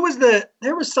 there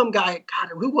was some guy,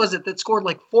 God, who was it that scored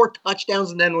like 4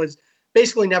 touchdowns and then was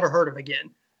basically never heard of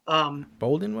again?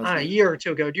 Bolden was a year or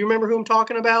two ago. Do you remember who I'm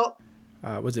talking about?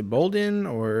 Was it Bolden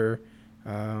or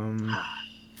trying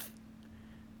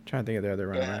to think of the other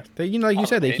runner? They, like you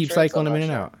said, they keep cycling them in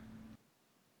and out.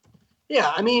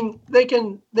 Yeah, I mean they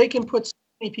can put so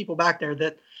many people back there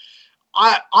that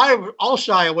I'll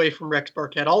shy away from Rex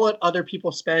Burkhead. I'll let other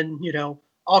people spend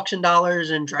auction dollars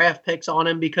and draft picks on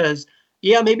him because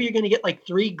maybe you're going to get like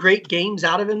 3 great games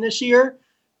out of him this year.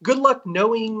 Good luck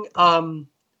knowing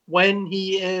when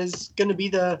he's going to be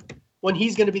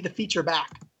the feature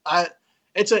back.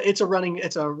 It's a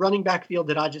running back field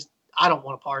that I don't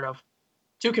want a part of.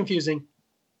 Too confusing.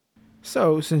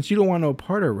 So, since you don't want no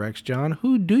part of Rex, John,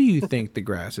 who do you think the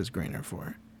grass is greener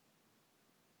for?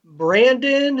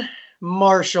 Brandon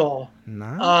Marshall.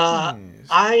 Nice.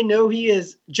 I know he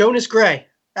is Jonas Gray.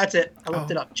 That's it. I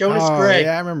looked it up. Jonas Gray.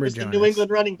 Yeah, I remember Jonas. The New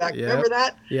England running back. Yep. Remember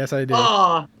that? Yes, I do.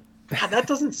 God, that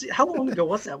doesn't see. How long ago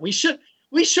was that? We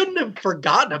shouldn't have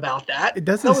forgotten about that. It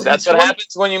doesn't. That's what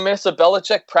happens when you miss a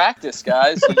Belichick practice,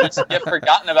 guys. You just get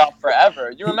forgotten about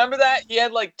forever. You remember that? He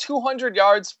had like 200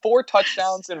 yards, 4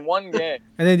 touchdowns in one game.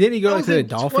 And then didn't he go to the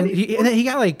Dolphins? He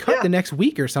got like cut the next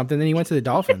week or something. Then he went to the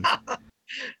Dolphins.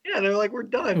 Yeah, they're like, we're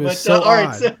done. It was so odd. All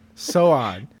right, so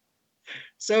odd.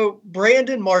 So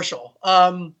Brandon Marshall,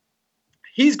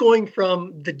 he's going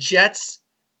from the Jets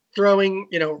throwing,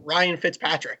 Ryan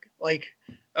Fitzpatrick. Like,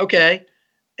 okay.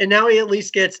 And now he at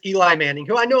least gets Eli Manning,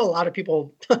 who I know a lot of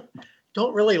people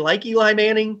don't really like Eli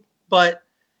Manning, but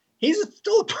he's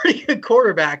still a pretty good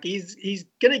quarterback. He's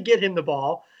going to get him the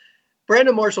ball.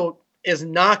 Brandon Marshall is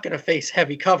not going to face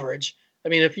heavy coverage. I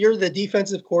mean, if you're the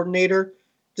defensive coordinator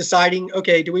deciding,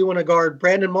 okay, do we want to guard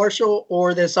Brandon Marshall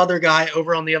or this other guy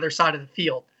over on the other side of the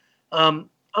field? I'm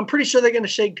pretty sure they're going to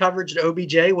shade coverage to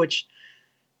OBJ, which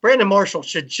Brandon Marshall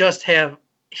should have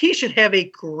a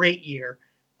great year.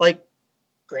 Like,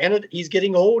 granted, he's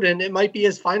getting old and it might be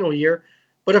his final year,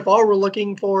 but if all we're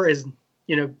looking for is,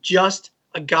 just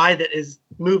a guy that is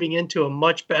moving into a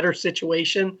much better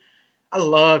situation, I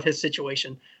love his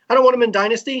situation. I don't want him in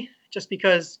Dynasty just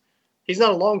because he's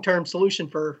not a long-term solution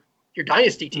for your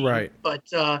Dynasty team. Right. But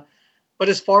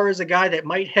as far as a guy that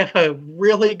might have a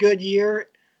really good year,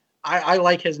 I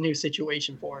like his new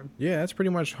situation for him. Yeah, that's pretty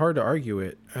much hard to argue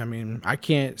it. I mean, I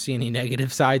can't see any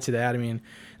negative side to that. I mean,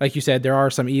 like you said, there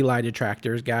are some Eli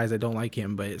detractors, guys that don't like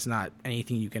him, but it's not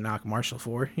anything you can knock Marshall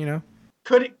for, you know?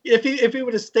 If he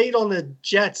would have stayed on the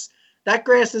Jets, that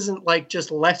grass isn't like just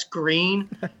less green.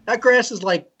 That grass is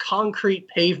like concrete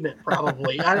pavement,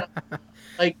 probably.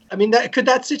 Could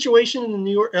that situation in the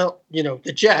New York,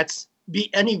 the Jets,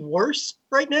 be any worse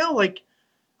right now? Like,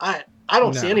 I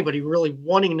don't see anybody really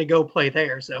wanting to go play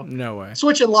there. So no way.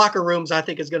 Switching locker rooms, I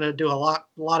think, is going to do a lot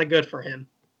of good for him.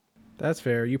 That's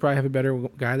fair. You probably have a better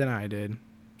guy than I did.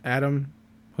 Adam,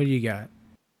 who do you got?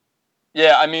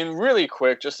 Yeah, I mean, really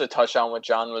quick, just to touch on what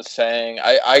John was saying,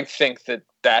 I think that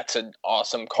that's an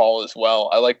awesome call as well.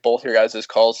 I like both your guys'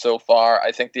 calls so far.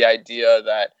 I think the idea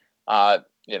that,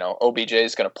 OBJ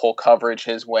is going to pull coverage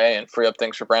his way and free up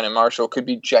things for Brandon Marshall could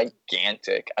be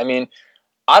gigantic. I mean,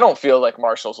 I don't feel like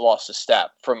Marshall's lost a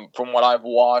step from what I've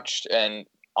watched, and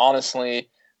honestly,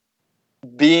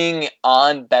 being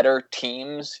on better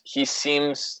teams, he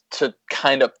seems to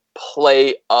kind of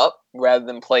play up rather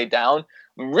than play down.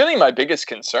 Really, my biggest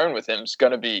concern with him is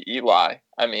going to be Eli.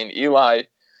 I mean, Eli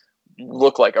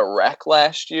looked like a wreck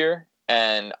last year,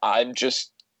 and I'm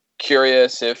just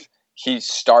curious if he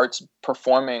starts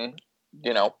performing,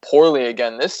 poorly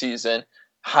again this season,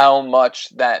 how much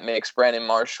that makes Brandon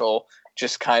Marshall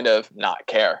just kind of not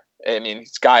care. I mean,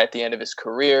 he's a guy at the end of his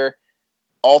career.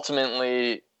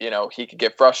 Ultimately, he could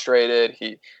get frustrated.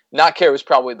 Not care was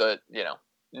probably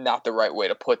not the right way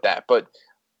to put that, but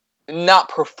not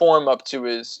perform up to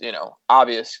his,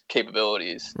 obvious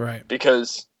capabilities. Right.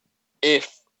 Because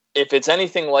if it's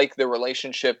anything like the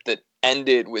relationship that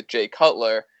ended with Jay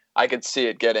Cutler, I could see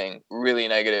it getting really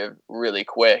negative really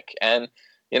quick. And,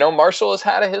 Marshall has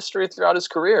had a history throughout his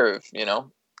career of,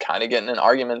 kind of getting in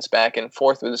arguments back and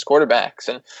forth with his quarterbacks.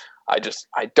 And I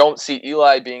don't see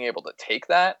Eli being able to take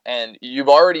that. And you've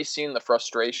already seen the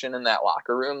frustration in that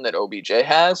locker room that OBJ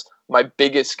has. My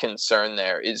biggest concern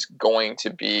there is going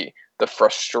to be the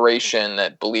frustration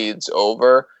that bleeds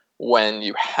over when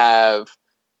you have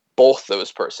both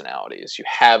those personalities. You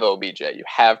have OBJ, you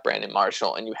have Brandon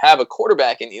Marshall, and you have a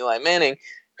quarterback in Eli Manning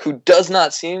who does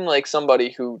not seem like somebody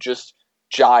who just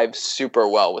jives super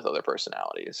well with other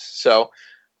personalities. So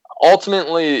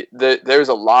ultimately, there's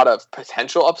a lot of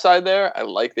potential upside there. I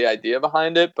like the idea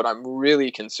behind it, but I'm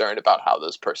really concerned about how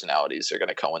those personalities are going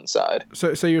to coincide.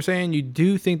 So you're saying you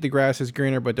do think the grass is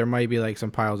greener, but there might be like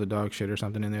some piles of dog shit or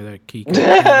something in there that keep.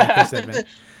 Eli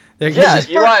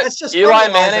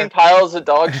Manning piles of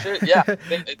dog shit. Yeah,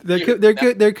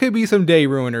 there could be some day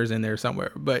ruiners in there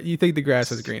somewhere, but you think the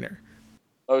grass is greener.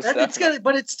 But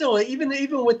it's still even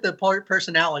with the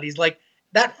personalities, like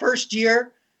that first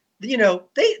year.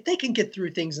 They can get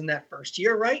through things in that first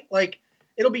year, right? Like,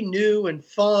 it'll be new and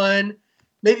fun.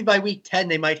 Maybe by week 10,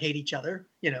 they might hate each other,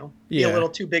 be a little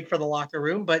too big for the locker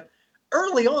room. But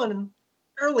early on,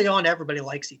 everybody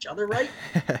likes each other, right?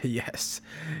 Yes.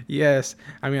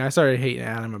 I mean, I started hating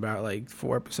Adam about like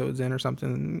 4 episodes in or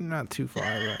something. Not too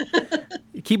far. But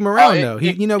you keep him around, though.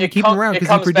 We keep him around because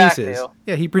he produces.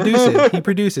 He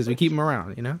produces. We keep him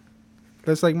around,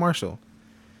 That's like Marshall.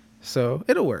 So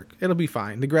it'll work. It'll be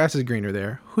fine. The grass is greener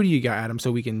there. Who do you got, Adam,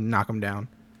 so we can knock him down?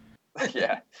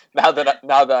 Yeah. Now that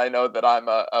I know that I'm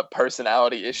a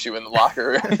personality issue in the locker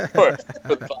room for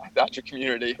the Black Dodger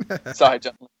community. Sorry,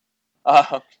 gentlemen.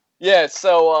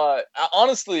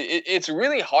 Honestly, it's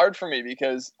really hard for me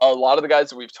because a lot of the guys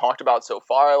that we've talked about so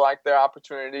far, I like their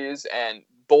opportunities, and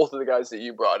both of the guys that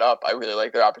you brought up, I really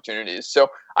like their opportunities. So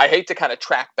I hate to kind of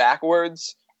track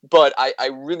backwards, but I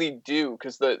really do,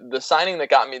 because the signing that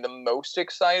got me the most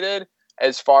excited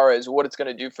as far as what it's going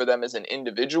to do for them as an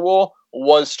individual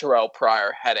was Terrell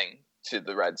Pryor heading to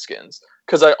the Redskins.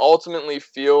 Because I ultimately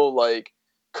feel like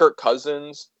Kirk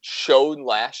Cousins showed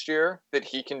last year that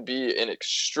he can be an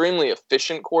extremely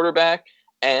efficient quarterback,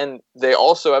 and they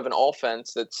also have an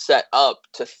offense that's set up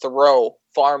to throw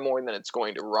far more than it's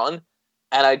going to run.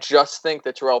 And I just think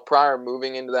that Terrell Pryor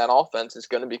moving into that offense is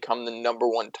going to become the number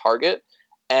one target.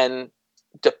 And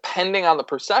depending on the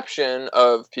perception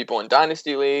of people in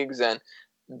dynasty leagues and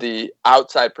the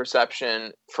outside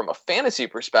perception from a fantasy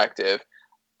perspective,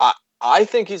 I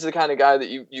think he's the kind of guy that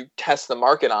you test the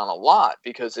market on a lot,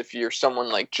 because if you're someone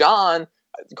like John,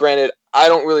 granted, I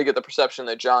don't really get the perception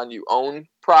that, John, you own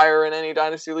Pryor in any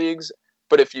dynasty leagues,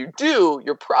 but if you do,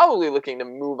 you're probably looking to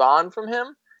move on from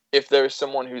him if there's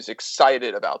someone who's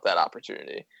excited about that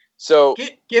opportunity. So,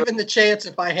 given the chance,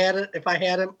 if I had him,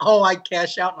 I'd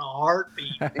cash out in a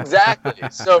heartbeat. Exactly.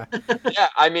 So, yeah,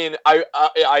 I mean, I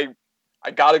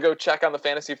I got to go check on the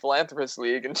Fantasy Philanthropist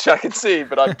League and check and see,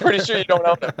 but I'm pretty sure you don't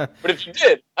own them. But if you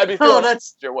did, I'd be throwing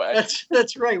your way.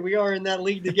 That's right. We are in that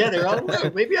league together. I don't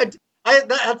know. Maybe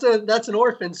that's an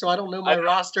orphan, so I don't know my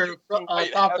roster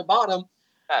top to bottom.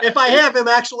 If I have him,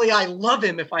 actually, I love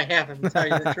him if I have him, to tell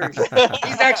you the truth.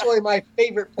 He's actually my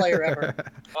favorite player ever.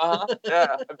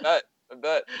 Yeah, I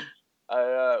bet.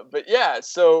 But yeah,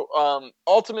 so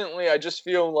ultimately, I just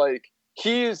feel like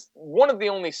he's one of the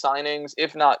only signings,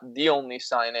 if not the only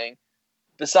signing,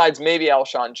 besides maybe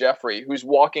Alshon Jeffrey, who's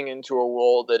walking into a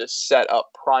role that is set up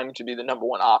primed to be the number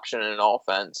one option in an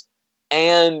offense.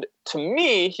 And to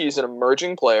me, he's an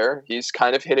emerging player. He's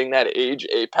kind of hitting that age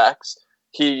apex.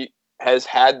 He has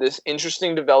had this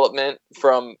interesting development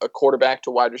from a quarterback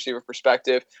to wide receiver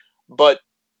perspective. But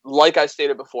like I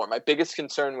stated before, my biggest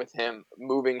concern with him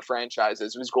moving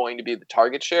franchises was going to be the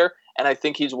target share. And I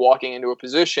think he's walking into a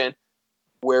position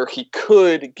where he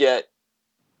could get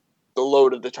the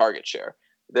load of the target share.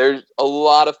 There's a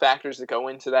lot of factors that go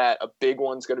into that. A big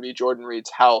one's going to be Jordan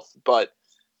Reed's health. But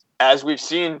as we've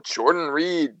seen, Jordan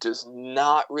Reed does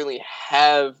not really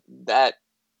have that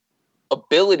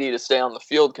ability to stay on the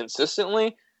field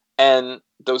consistently. And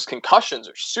those concussions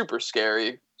are super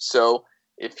scary. So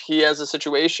if he has a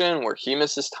situation where he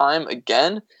misses time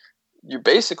again, you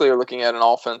basically are looking at an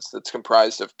offense that's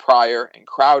comprised of Pryor and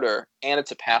Crowder, and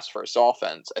it's a pass-first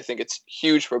offense. I think it's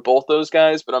huge for both those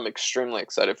guys, but I'm extremely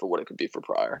excited for what it could be for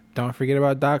Pryor. Don't forget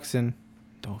about Doxson.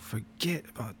 You're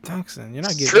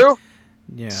not getting true.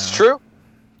 Yeah, it's true.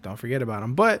 Don't forget about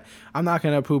him. But I'm not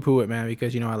going to poo-poo it, man,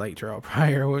 because, I like Terrell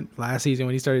Pryor. Last season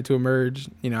when he started to emerge,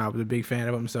 I was a big fan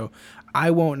of him. So I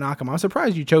won't knock him. I'm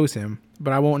surprised you chose him,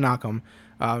 but I won't knock him.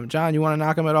 John, you want to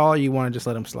knock him at all, or you want to just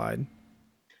let him slide?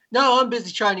 No, I'm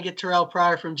busy trying to get Terrell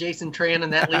Pryor from Jason Tran in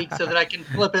that league so that I can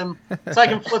flip him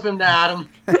to Adam.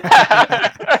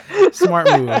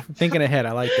 Smart move. Thinking ahead.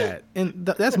 I like that. And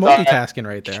that's multitasking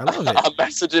right there. I love it. I'm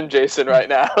messaging Jason right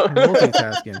now.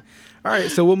 Multitasking. All right,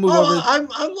 so we'll move over.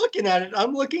 I'm looking at it.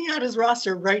 I'm looking at his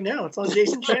roster right now. It's on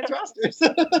Jason Tran's roster.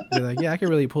 You're like, yeah, I can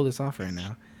really pull this off right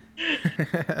now.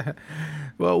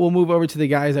 Well, we'll move over to the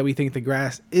guys that we think the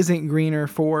grass isn't greener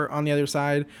for on the other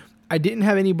side. I didn't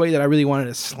have anybody that I really wanted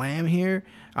to slam here.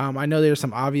 I know there's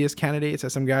some obvious candidates that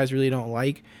some guys really don't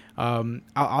like.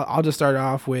 I'll just start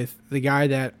off with the guy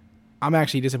that I'm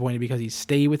actually disappointed because he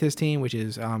stayed with his team, which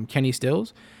is Kenny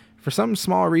Stills. For some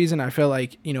small reason, I feel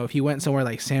like, if he went somewhere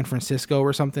like San Francisco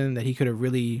or something, that he could have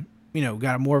really,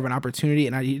 got more of an opportunity.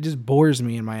 And it just bores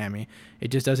me in Miami.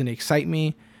 It just doesn't excite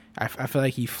me. I feel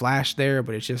like he flashed there,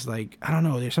 but it's just like, I don't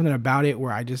know. There's something about it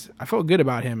where I felt good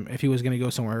about him if he was going to go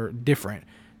somewhere different.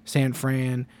 San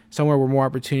Fran, somewhere where more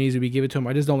opportunities would be given to him.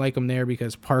 I just don't like him there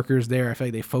because Parker's there. I feel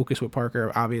like they focus with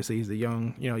Parker. Obviously, he's the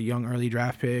young early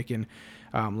draft pick, and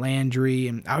Landry.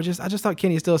 And I just thought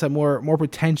Kenny Stills had more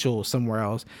potential somewhere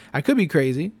else. I could be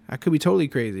crazy. I could be totally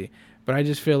crazy. But I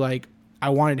just feel like I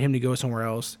wanted him to go somewhere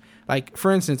else. Like,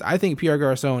 for instance, I think Pierre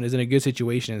Garçon is in a good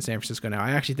situation in San Francisco now.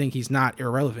 I actually think he's not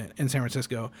irrelevant in San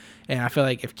Francisco. And I feel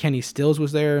like if Kenny Stills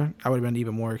was there, I would have been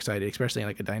even more excited, especially in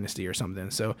like a dynasty or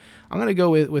something. So I'm going to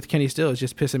go with Kenny Stills,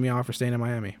 just pissing me off for staying in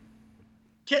Miami.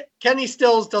 Kenny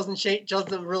Stills doesn't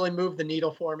really move the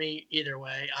needle for me either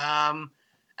way.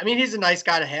 He's a nice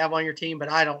guy to have on your team, but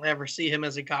I don't ever see him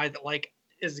as a guy that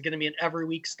is going to be an every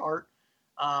week start.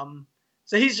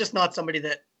 So he's just not somebody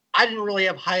that I didn't really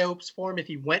have high hopes for him if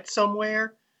he went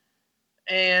somewhere.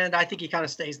 And I think he kind of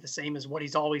stays the same as what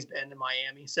he's always been in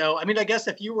Miami. So, I guess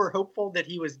if you were hopeful that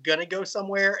he was going to go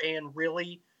somewhere and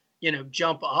really,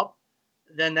 jump up,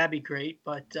 then that'd be great.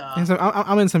 But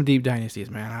I'm in some deep dynasties,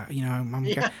 man.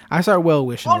 I start well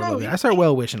wishing a little bit. I start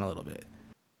well wishing a little bit.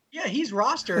 Yeah, he's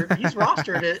rostered. He's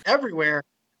rostered everywhere.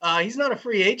 He's not a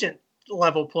free agent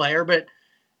level player, but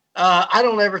I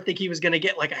don't ever think he was going to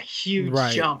get like a huge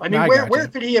jump. Where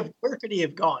could he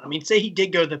have gone? Say he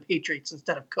did go to the Patriots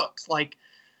instead of Cooks. Like,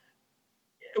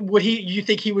 you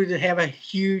think he would have a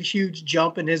huge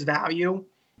jump in his value?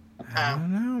 I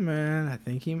don't know, man.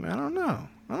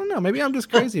 I don't know. Maybe I'm just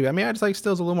crazy. I just like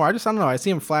Stills a little more. I don't know. I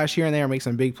see him flash here and there, make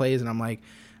some big plays, and I'm like,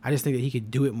 I just think that he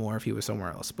could do it more if he was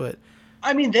somewhere else. But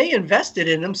they invested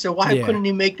in him, so why couldn't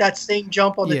he make that same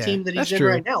jump on the team that he's in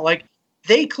right now? Like,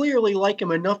 they clearly like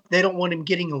him enough. They don't want him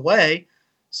getting away.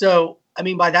 So,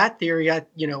 by that theory,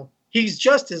 he's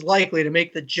just as likely to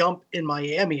make the jump in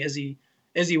Miami as he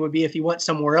would be if he went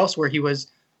somewhere else where he was,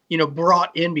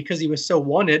 brought in because he was so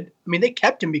wanted. They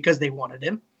kept him because they wanted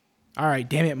him. All right,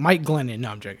 damn it, Mike Glennon.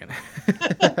 No, I'm joking.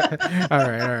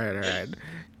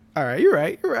 All right. You're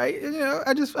right.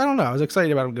 I don't know. I was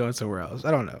excited about him going somewhere else.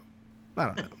 I don't know.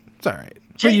 It's all right.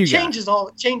 Change is all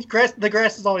change. Grass. The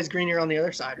grass is always greener on the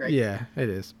other side, right? Yeah, it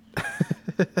is.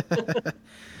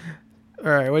 All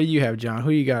right, what do you have, John?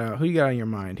 Who you got? Who you got on your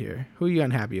mind here? Who are you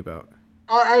unhappy about?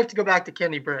 I have to go back to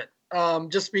Kenny Britt,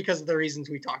 just because of the reasons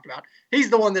we talked about. He's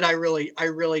the one that I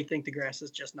really think the grass is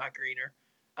just not greener.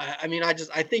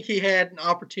 I think he had an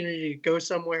opportunity to go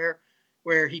somewhere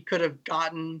where he could have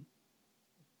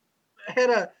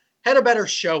had a better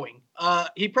showing.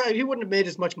 He wouldn't have made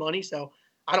as much money, so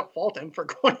I don't fault him for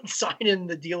going and signing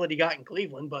the deal that he got in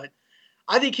Cleveland. But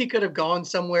I think he could have gone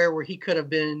somewhere where he could have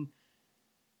been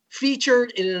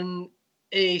featured in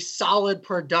a solid,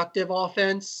 productive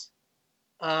offense,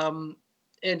 and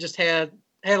just had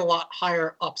a lot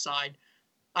higher upside.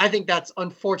 I think that's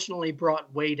unfortunately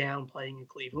brought way down playing in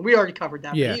Cleveland. We already covered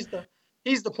that. Yeah. But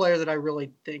he's the player that I really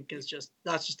think is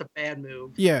that's just a bad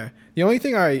move. Yeah. The only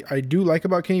thing I do like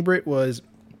about Kenny Britt was,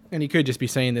 and he could just be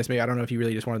saying this, maybe I don't know if he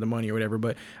really just wanted the money or whatever,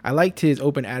 but I liked his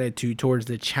open attitude towards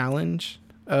the challenge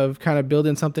of kind of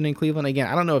building something in Cleveland. Again,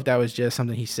 I don't know if that was just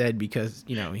something he said because,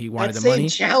 he wanted the money. That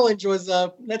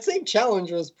same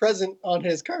challenge was present on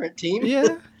his current team.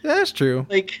 Yeah, that's true.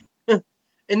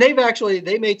 And they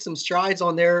made some strides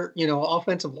on their,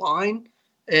 offensive line,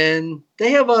 and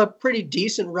they have a pretty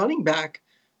decent running back.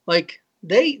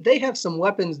 They have some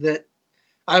weapons that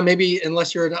maybe,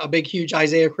 unless you're a big, huge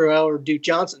Isaiah Crowell or Duke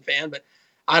Johnson fan, but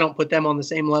I don't put them on the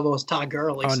same level as Todd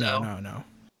Gurley. Oh, no.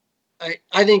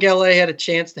 I think LA had a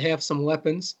chance to have some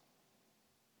weapons.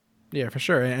 Yeah, for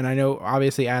sure. And I know,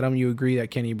 obviously, Adam, you agree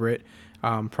that Kenny Britt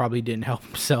probably didn't help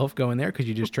himself going there because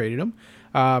you just traded him.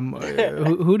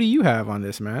 Who do you have on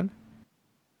this, man?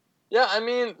 Yeah,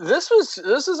 this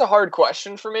is a hard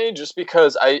question for me just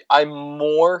because I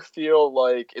more feel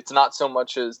like it's not so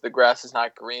much as the grass is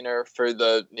not greener for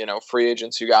the, free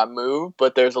agents who got moved,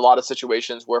 but there's a lot of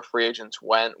situations where free agents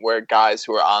went where guys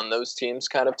who are on those teams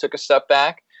kind of took a step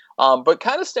back. But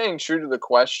kind of staying true to the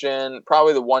question,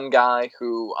 probably the one guy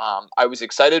who I was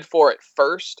excited for at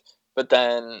first, but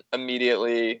then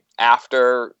immediately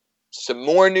after some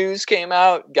more news came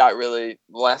out, got really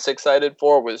less excited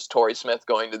for, was Torrey Smith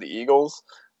going to the Eagles.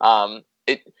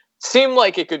 It seemed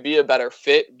like it could be a better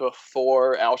fit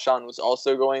before Alshon was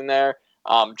also going there,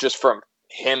 just from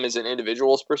him as an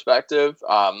individual's perspective.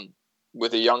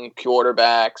 With a young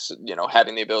quarterback,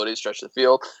 having the ability to stretch the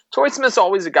field. Torrey Smith's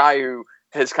always a guy who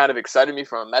has kind of excited me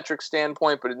from a metric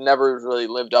standpoint, but it never really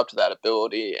lived up to that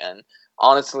ability. And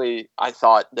honestly, I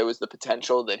thought there was the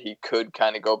potential that he could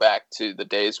kind of go back to the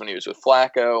days when he was with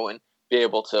Flacco and be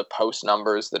able to post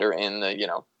numbers that are in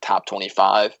the, top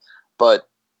 25. But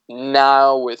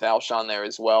now with Alshon there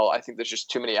as well, I think there's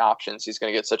just too many options. He's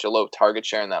going to get such a low target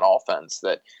share in that offense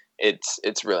that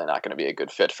it's really not going to be a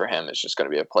good fit for him. It's just going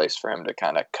to be a place for him to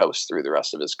kind of coast through the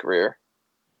rest of his career.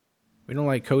 We don't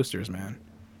like coasters, man.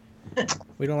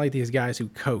 We don't like these guys who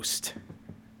coast.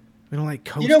 We don't like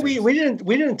coasters. We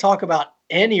didn't talk about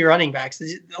any running backs.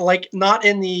 We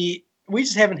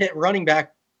just haven't hit running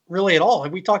back really at all.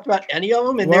 Have we talked about any of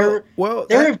them? And there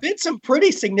have been some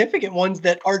pretty significant ones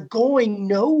that are going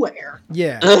nowhere.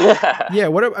 Yeah. Yeah.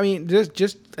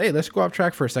 Just hey, let's go off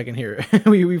track for a second here.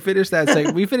 we finished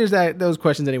that. We finished those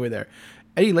questions anyway there.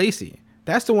 Eddie Lacy.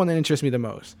 That's the one that interests me the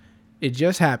most. It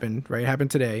just happened, right? It happened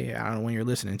today. I don't know when you're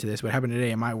listening to this, but it happened today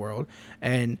in my world.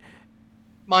 And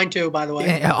mine too, by the way.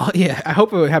 Yeah. I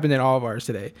hope it happened in all of ours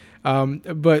today.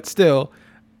 But still,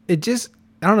 I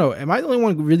don't know. Am I the only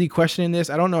one really questioning this?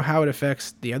 I don't know how it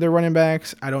affects the other running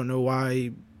backs. I don't know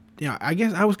why. I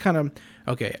guess I was kind of,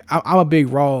 okay, I'm a big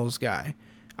Rawls guy.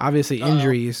 Obviously,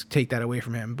 injuries take that away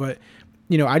from him. But,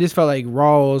 I just felt like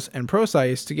Rawls and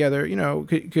Procise together,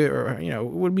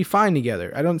 would be fine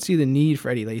together. I don't see the need for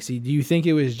Eddie Lacy. Do you think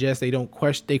it was just they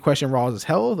question Rawls'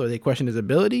 health or they question his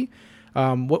ability?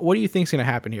 What do you think is going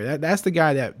to happen here? That's the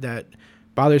guy that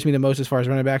bothers me the most as far as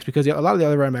running backs, because a lot of the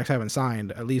other running backs haven't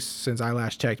signed, at least since I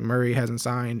last checked. Murray hasn't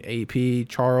signed, AP,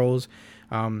 Charles.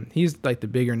 He's like the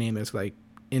bigger name that's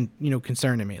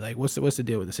concerning me. Like, what's the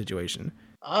deal with the situation?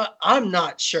 I'm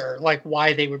not sure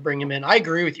why they would bring him in. I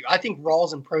agree with you. I think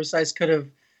Rawls and Procise could have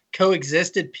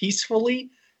coexisted peacefully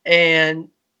and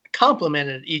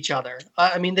complemented each other.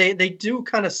 They do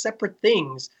kind of separate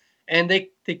things, and they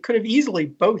could have easily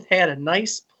both had a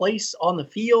nice place on the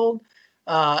field.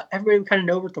 Everybody would kind of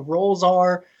know what the roles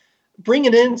are.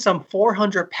 Bringing in some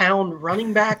 400-pound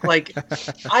running back, I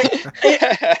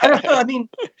don't know.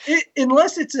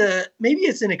 Unless maybe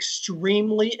it's an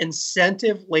extremely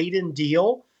incentive-laden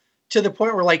deal to the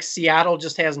point where Seattle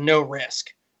just has no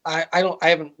risk. I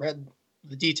haven't read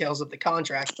the details of the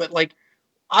contract, but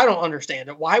I don't understand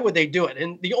it. Why would they do it?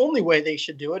 And the only way they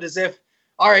should do it is if,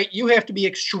 all right, you have to be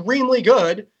extremely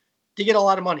good to get a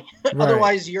lot of money. Right.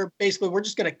 Otherwise, we're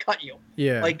just going to cut you.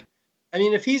 Yeah. Like, I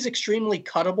mean, if he's extremely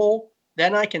cuttable,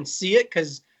 then I can see it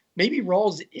because maybe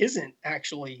Rawls isn't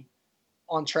actually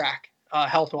on track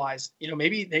health-wise. You know,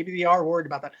 maybe they are worried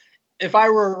about that. If I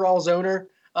were a Rawls owner,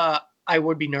 I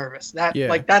would be nervous.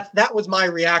 That was my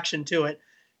reaction to it.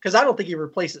 Because I don't think he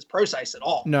replaces Procise at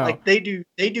all. No, like they do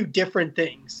different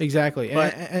things. Exactly,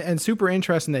 but, and super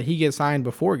interesting that he gets signed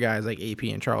before guys like AP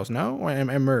and Charles. No,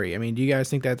 and Murray. I mean, do you guys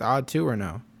think that's odd too, or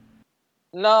no?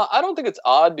 No, I don't think it's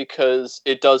odd because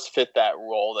it does fit that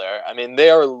role there. I mean, they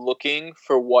are looking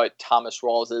for what Thomas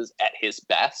Rawls is at his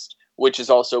best, which is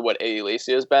also what Eddie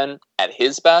Lacy has been at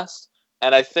his best.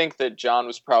 And I think that John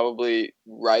was probably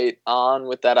right on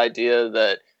with that idea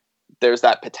that there's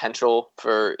that potential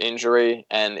for injury,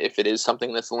 and if it is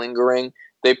something that's lingering,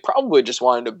 they probably just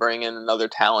wanted to bring in another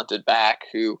talented back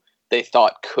who they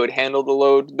thought could handle the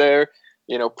load there.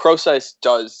 You know, Procise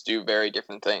does do very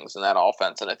different things in that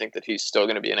offense, and I think that he's still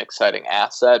going to be an exciting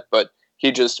asset, but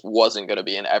he just wasn't going to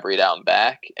be an every down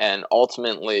back, and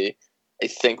ultimately I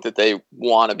think that they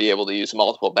want to be able to use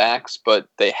multiple backs, but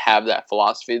they have that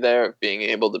philosophy there of being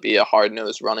able to be a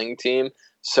hard-nosed running team.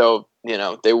 So, you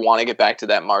know, they want to get back to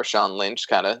that Marshawn Lynch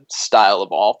kind of style of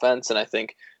offense. And I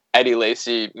think Eddie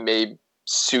Lacy may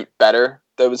suit better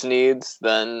those needs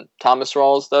than Thomas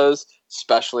Rawls does,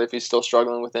 especially if he's still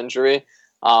struggling with injury.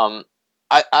 I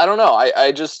don't know.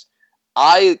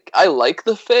 I like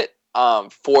the fit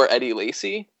for Eddie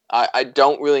Lacy. I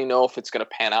don't really know if it's going to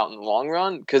pan out in the long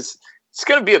run because it's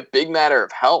going to be a big matter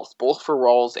of health, both for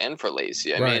Rawls and for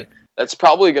Lacy. I mean, that's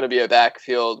probably going to be a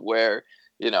backfield where,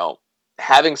 you know,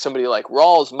 having somebody like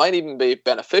Rawls might even be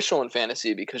beneficial in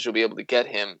fantasy because you'll be able to get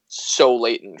him so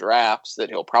late in drafts that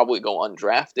he'll probably go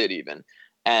undrafted even.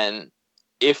 And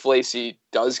if Lacy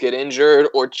does get injured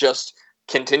or just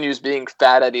continues being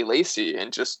fat Eddie Lacy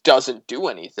and just doesn't do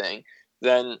anything,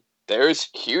 then there's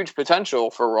huge potential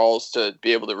for Rawls to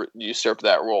be able to usurp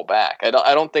that role back. I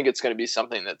don't think it's going to be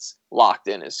something that's locked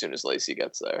in as soon as Lacy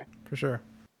gets there. For sure.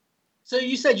 So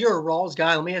you said you're a Rawls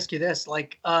guy. Let me ask you this: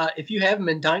 like, if you have him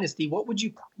in Dynasty, what would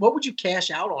you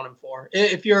cash out on him for?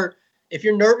 If you're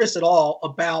nervous at all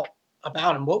about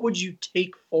him, what would you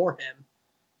take for him?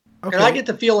 Okay. And I get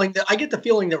the feeling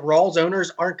that Rawls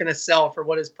owners aren't going to sell for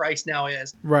what his price now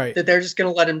is. Right. That they're just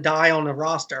going to let him die on the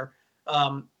roster.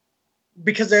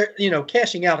 Because they're, you know,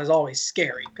 cashing out is always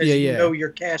scary because you know you're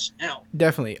cashing out.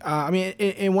 Definitely. I mean,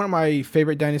 in one of my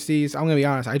favorite dynasties, I'm going to be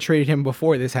honest, I traded him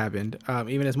before this happened.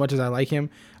 Even as much as I like him,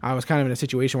 I was kind of in a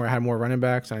situation where I had more running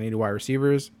backs and I needed wide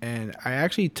receivers. And I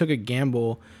actually took a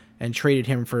gamble and traded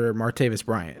him for Martavis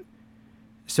Bryant.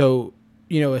 So,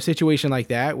 you know, a situation like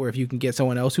that where if you can get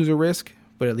someone else who's a risk,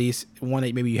 but at least one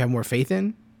that maybe you have more faith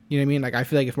in, you know what I mean? Like, I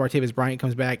feel like if Martavis Bryant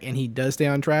comes back and he does stay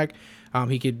on track,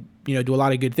 he could, you know, do a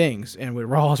lot of good things. And with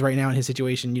Rawls right now in his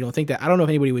situation, you don't think that. I don't know if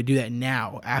anybody would do that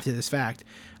now after this fact,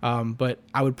 but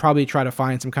I would probably try to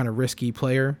find some kind of risky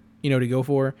player, you know, to go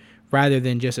for rather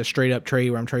than just a straight up trade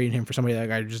where I'm trading him for somebody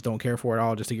that I just don't care for at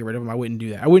all just to get rid of him. I wouldn't do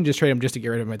that. I wouldn't just trade him just to get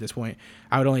rid of him at this point.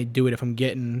 I would only do it if I'm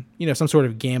getting, you know, some sort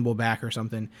of gamble back or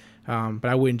something. But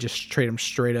I wouldn't just trade him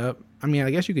straight up. I mean,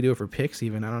 I guess you could do it for picks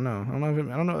even. I don't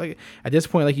know. Like at this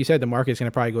point, like you said, the market's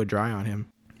going to probably go dry on him.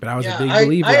 But I was a big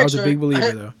believer. I was a big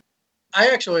believer, though. I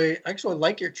actually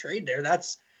like your trade there.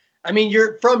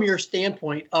 You're from your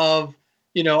standpoint of,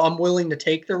 you know, I'm willing to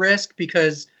take the risk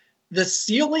because the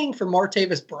ceiling for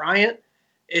Martavis Bryant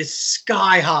is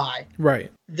sky high.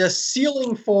 Right. The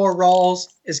ceiling for Rawls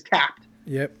is capped.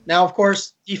 Yep. Now, of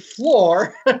course, the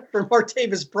floor for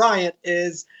Martavis Bryant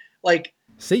is like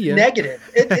negative.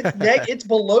 It's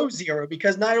below zero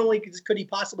because not only could he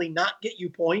possibly not get you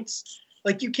points,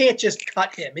 like you can't just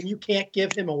cut him and you can't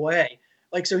give him away.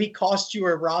 Like, so he costs you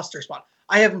a roster spot.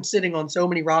 I have him sitting on so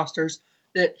many rosters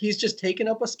that he's just taken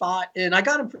up a spot. And I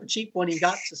got him for cheap when he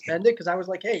got suspended because I was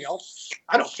like, hey,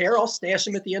 I don't care. I'll stash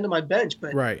him at the end of my bench.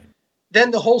 But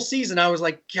then the whole season I was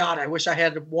like, God, I wish I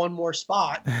had one more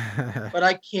spot, but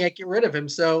I can't get rid of him.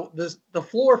 So the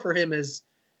floor for him is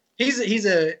he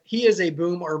is a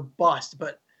boom or bust.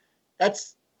 But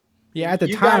that's at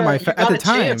the time I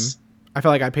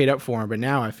felt like I paid up for him, but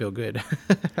now I feel good.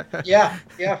 yeah,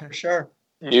 for sure.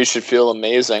 You should feel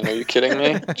amazing. Are you kidding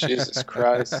me? Jesus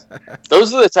Christ.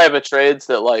 Those are the type of trades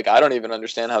that, like, I don't even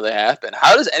understand how they happen.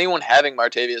 How does anyone having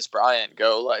Martavis Bryant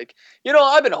go, like, you know,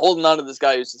 I've been holding on to this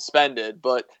guy who's suspended,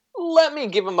 but let me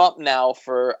give him up now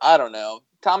for, I don't know,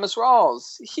 Thomas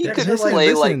Rawls. He could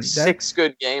play 6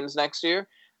 good games next year.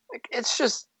 Like, it's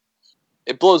just,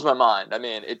 it blows my mind. I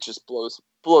mean, it just blows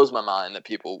blows my mind that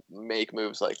people make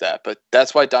moves like that. But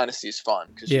that's why Dynasty is fun,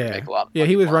 because you can make a lot of money.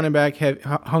 He was running back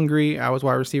hungry. I was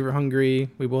wide receiver hungry.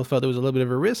 We both felt there was a little bit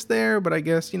of a risk there, but I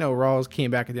guess, Rawls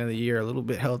came back at the end of the year a little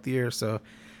bit healthier, so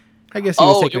I guess he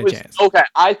was taking a chance. Okay,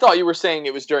 I thought you were saying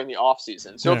it was during the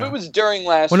offseason. So if it was during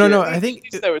last year... No. I think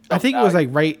it was like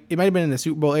it might have been in the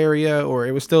Super Bowl area, or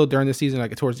it was still during the season,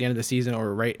 like towards the end of the season,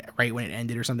 or right when it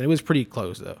ended or something. It was pretty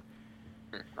close, though.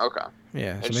 Okay.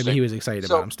 Yeah, so maybe he was excited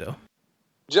about him still.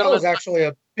 That was actually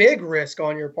a big risk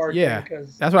on your part. Yeah,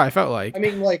 because that's what I felt like. I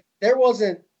mean, like, there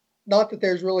wasn't, not that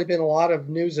there's really been a lot of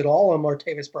news at all on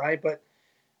Martavis Bryant, but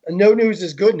no news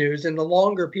is good news, and the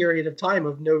longer period of time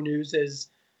of no news is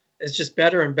just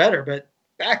better and better. But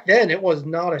back then, it was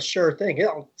not a sure thing.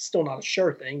 It's still not a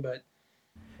sure thing, but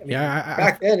I mean,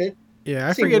 back then it. Yeah,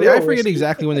 I forget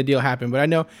exactly when the deal happened, but I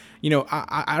know,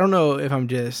 I don't know if I'm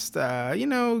just,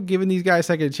 giving these guys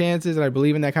second chances, and I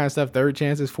believe in that kind of stuff, third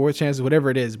chances, fourth chances, whatever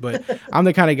it is, but I'm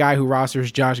the kind of guy who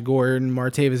rosters Josh Gordon,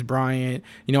 Martavis Bryant,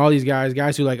 all these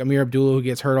guys who like Amir Abdullah, who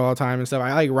gets hurt all the time and stuff.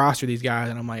 I like roster these guys,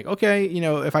 and I'm like, okay,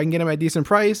 if I can get them at a decent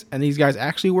price, and these guys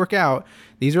actually work out,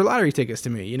 these are lottery tickets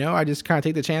to me, I just kind of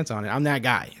take the chance on it. I'm that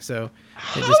guy, so.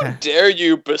 How dare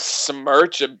you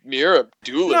besmirch Amir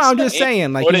Abdullah? No, I'm just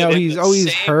saying, like, he's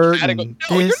always hurt. No,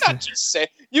 you're not just saying.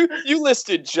 You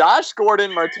listed Josh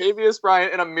Gordon, Martavis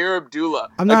Bryant, and Amir Abdullah.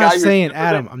 I'm not saying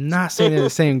Adam. I'm not saying they're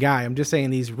the same guy. I'm just saying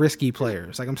these risky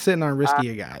players. Like, I'm sitting on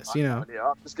riskier guys. I'm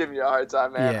just giving you a hard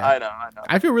time, man. Yeah. I know.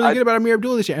 I feel really good about Amir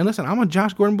Abdullah this year. And listen, I'm a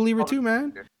Josh Gordon believer too,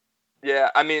 man. Yeah,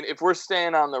 I mean, if we're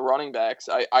staying on the running backs,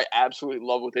 I absolutely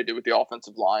love what they did with the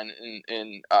offensive line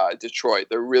in Detroit.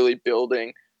 They're really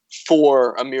building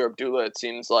for Amir Abdullah, it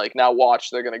seems like. Now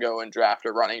watch, they're going to go and draft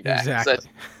a running back. Exactly. That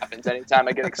happens anytime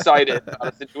I get excited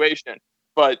about a situation.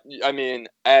 But, I mean,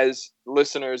 as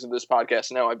listeners of this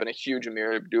podcast know, I've been a huge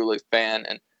Amir Abdullah fan,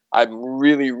 and I'm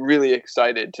really, really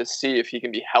excited to see if he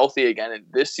can be healthy again in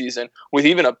this season with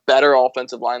even a better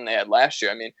offensive line than they had last year.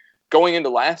 I mean, going into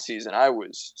last season, I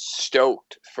was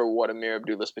stoked for what Amir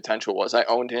Abdullah's potential was. I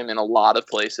owned him in a lot of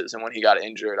places, and when he got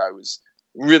injured, I was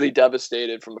really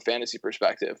devastated from a fantasy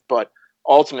perspective. But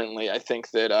ultimately, I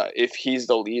think that if he's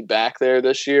the lead back there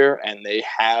this year and they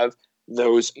have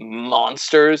those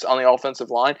monsters on the offensive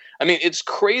line, I mean, it's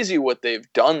crazy what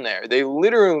they've done there. They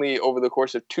literally, over the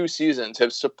course of 2 seasons,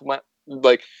 have supplanted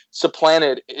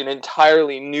an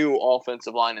entirely new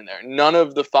offensive line in there. None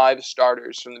of the 5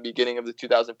 starters from the beginning of the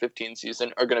 2015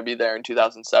 season are going to be there in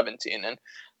 2017. And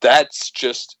that's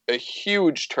just a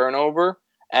huge turnover.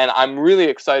 And I'm really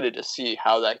excited to see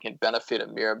how that can benefit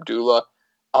Amir Abdullah.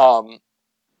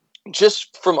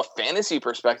 Just from a fantasy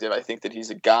perspective, I think that he's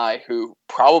a guy who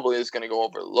probably is going to go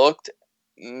overlooked.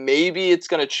 Maybe it's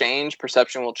going to change.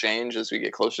 Perception will change as we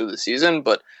get closer to the season,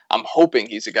 but I'm hoping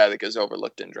he's a guy that gets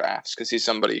overlooked in drafts because he's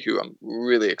somebody who I'm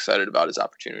really excited about his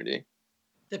opportunity.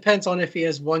 Depends on if he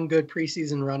has one good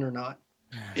preseason run or not.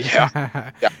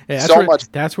 Yeah.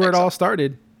 That's where it all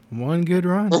started. One good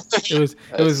run. It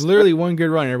was literally one good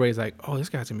run. Everybody's like, oh, this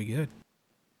guy's going to be good.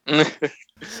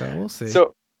 So we'll see.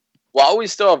 So while we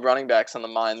still have running backs on the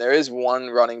mind, there is one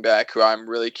running back who I'm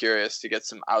really curious to get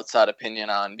some outside opinion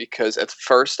on, because at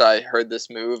first I heard this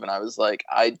move and I was like,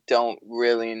 I don't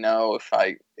really know if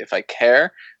I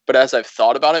care. But as I've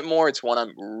thought about it more, it's one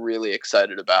I'm really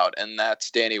excited about, and that's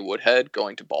Danny Woodhead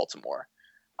going to Baltimore.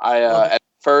 At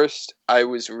first I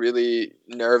was really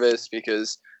nervous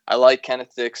because I like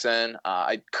Kenneth Dixon.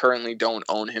 I currently don't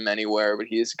own him anywhere, but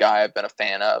he's a guy I've been a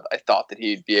fan of. I thought that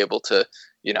he'd be able to,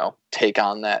 take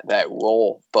on that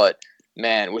role. But,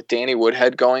 man, with Danny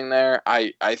Woodhead going there,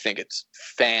 I think it's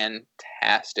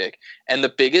fantastic. And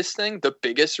the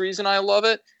biggest reason I love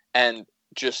it, and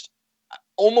just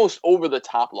almost over the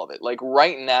top love it, like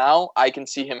right now, I can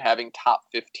see him having top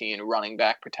 15 running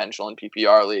back potential in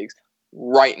PPR leagues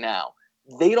right now.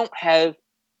 They don't have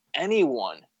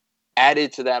anyone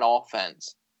added to that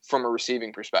offense from a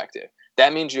receiving perspective.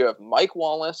 That means you have Mike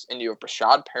Wallace and you have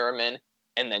Brashad Perriman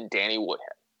and then Danny Woodhead.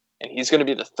 And he's going to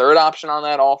be the third option on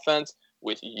that offense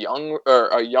with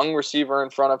a young receiver in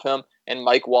front of him, and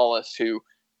Mike Wallace, who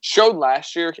showed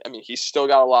last year. I mean, he's still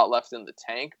got a lot left in the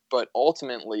tank, but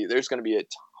ultimately there's going to be a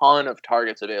ton of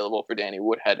targets available for Danny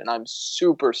Woodhead. And I'm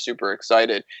super, super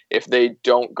excited if they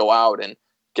don't go out and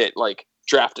get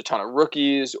draft a ton of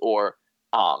rookies or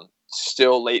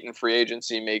still late in free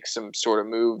agency make some sort of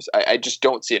moves. I just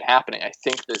don't see it happening. I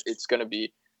think that it's going to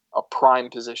be a prime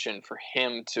position for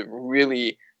him to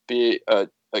really be a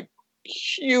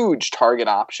huge target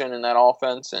option in that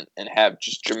offense and have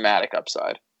just dramatic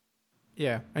upside.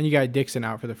 Yeah, and you got Dixon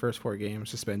out for the first 4 games,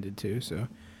 suspended too. So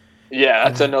yeah,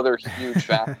 that's another huge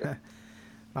factor.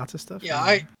 Lots of stuff.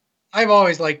 Yeah, I've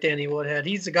always liked Danny Woodhead.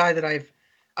 He's the guy that I've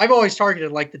always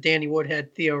targeted, like the Danny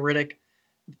Woodhead, Theo Riddick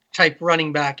type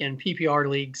running back in PPR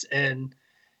leagues, and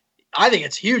I think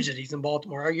it's huge that he's in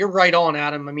Baltimore. You're right on,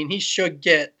 Adam. I mean, he should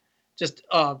get just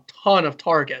a ton of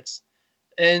targets,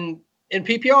 and in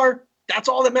PPR, that's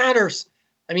all that matters.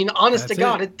 I mean, honest to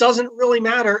God, it doesn't really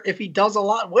matter if he does a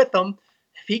lot with them.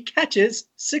 If he catches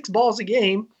 6 balls a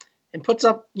game and puts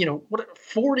up,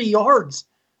 40 yards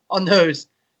on those,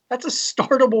 that's a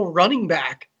startable running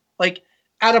back. Like,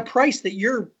 at a price that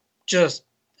you're just,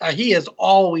 he is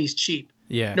always cheap.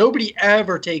 Yeah. Nobody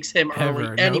ever takes him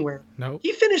early anywhere. Nope.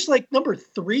 He finished like number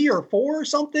 3 or 4 or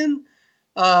something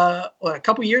a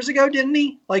couple years ago, didn't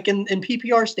he? Like in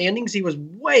PPR standings, he was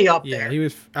way up there. Yeah, he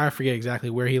was. I forget exactly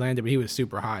where he landed, but he was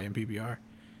super high in PPR.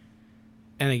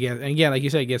 And again, like you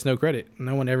said, he gets no credit.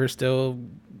 No one ever still,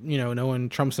 no one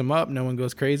trumps him up. No one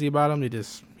goes crazy about him. He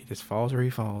just falls where he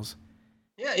falls.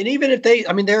 Yeah, and even if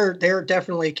they're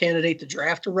definitely a candidate to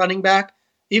draft a running back.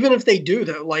 Even if they do,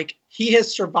 though, like he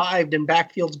has survived in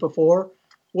backfields before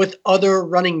with other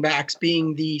running backs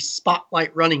being the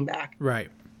spotlight running back. Right.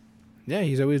 Yeah,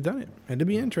 he's always done it. And to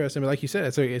be interesting, but like you said,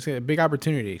 it's a big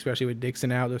opportunity, especially with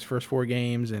Dixon out those first 4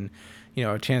 games and,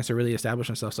 a chance to really establish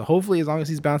himself. So hopefully, as long as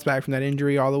he's bounced back from that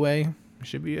injury all the way, it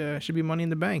should be money in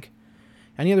the bank.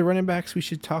 Any other running backs we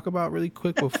should talk about really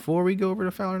quick before we go over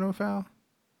to foul or no foul?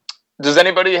 Does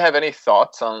anybody have any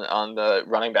thoughts on the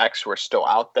running backs who are still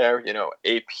out there?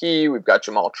 AP, we've got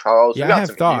Jamal Charles. Yeah, I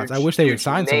have thoughts. I wish they would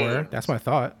sign somewhere. That's my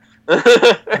thought.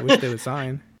 I wish they would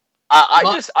sign.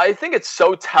 I think it's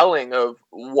so telling of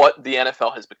what the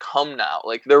NFL has become now.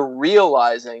 Like, they're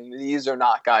realizing these are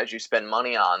not guys you spend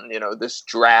money on. This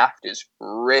draft is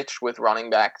rich with running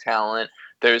back talent.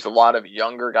 There's a lot of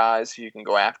younger guys who you can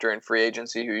go after in free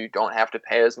agency who you don't have to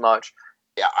pay as much.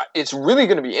 Yeah, it's really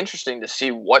going to be interesting to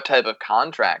see what type of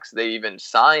contracts they even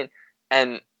sign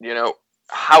and,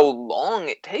 how long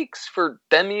it takes for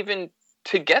them even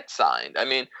to get signed. I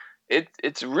mean,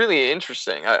 it's really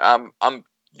interesting. I'm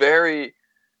very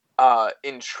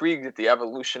intrigued at the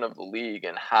evolution of the league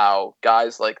and how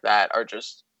guys like that are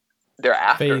just, they're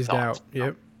afterthoughts. Phased out.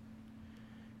 Yep.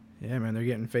 Yeah, man, they're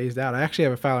getting phased out. I actually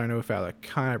have a foul or no foul that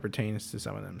kind of pertains to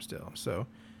some of them still. So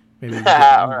maybe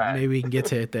we can get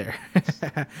to it there.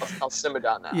 I'll simmer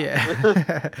down now.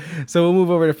 Yeah. So we'll move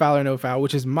over to foul or no foul,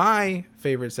 which is my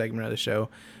favorite segment of the show.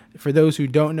 For those who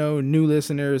don't know, new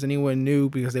listeners, anyone new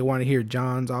because they want to hear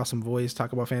John's awesome voice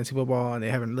talk about fantasy football and they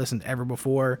haven't listened ever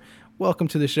before, welcome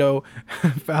to the show.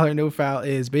 Foul or no foul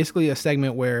is basically a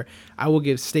segment where I will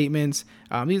give statements.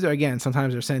 These are, again,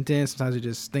 sometimes they're sent in, sometimes they're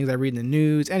just things I read in the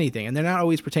news, anything. And they're not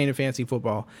always pertaining to fantasy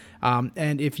football.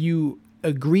 And if you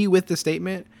agree with the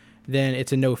statement, then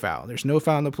it's a no foul. There's no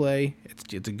foul in the play.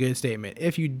 It's a good statement.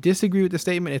 If you disagree with the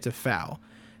statement, it's a foul.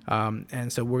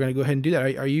 And so we're gonna go ahead and do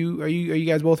that. Are you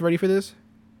guys both ready for this?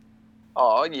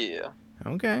 Oh yeah.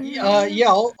 Okay. Yeah.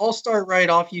 I'll start right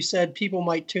off. You said people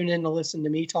might tune in to listen to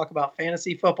me talk about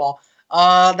fantasy football.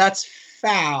 That's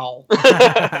foul.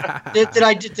 did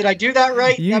I do that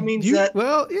right? That means that.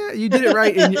 Well, yeah, you did it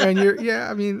right, and you're yeah.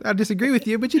 I mean, I disagree with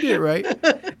you, but you did it right.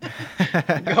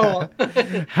 Go on.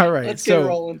 All right. Let's get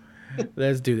rolling.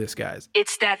 Let's do this, guys.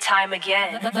 It's that time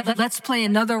again. Let's play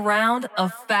another round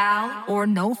of foul or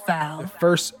no foul.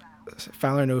 First,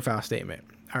 foul or no foul statement.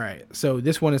 All right. So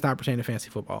this one is not pertaining to fantasy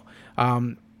football.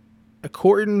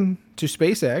 According to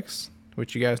SpaceX,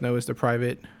 which you guys know is the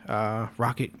private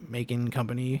rocket-making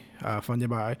company funded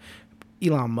by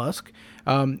Elon Musk,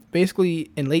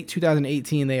 basically in late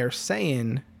 2018, they are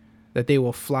saying that they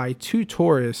will fly 2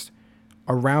 tourists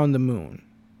around the moon.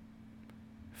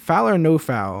 Foul or no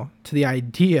foul to the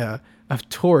idea of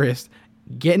tourists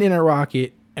getting in a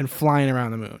rocket and flying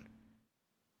around the moon?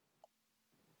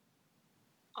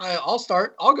 I'll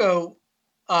start. I'll go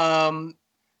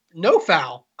no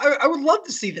foul. I would love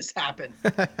to see this happen.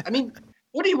 I mean,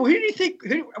 who do you think?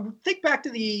 Think back to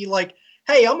the, like,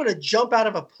 hey, I'm going to jump out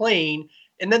of a plane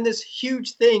and then this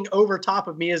huge thing over top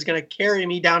of me is going to carry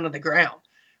me down to the ground.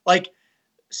 Like,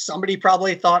 somebody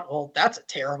probably thought, well, that's a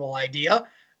terrible idea.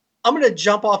 I'm going to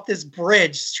jump off this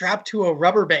bridge strapped to a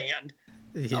rubber band.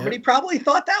 Yeah. Somebody probably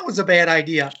thought that was a bad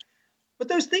idea. But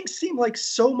those things seem like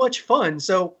so much fun.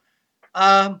 So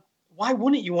why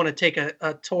wouldn't you want to take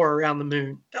a tour around the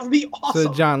moon? That would be awesome.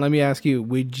 So, John, let me ask you,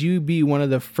 would you be one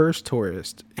of the first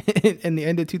tourists in the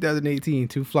end of 2018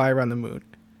 to fly around the moon?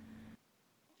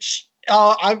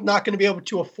 I'm not going to be able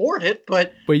to afford it,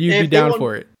 but you'd be down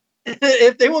for it.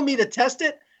 If they want me to test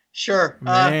it, sure.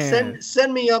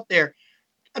 Send me up there.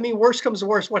 I mean, worst comes to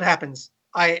worst, what happens?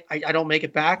 I don't make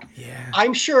it back. Yeah.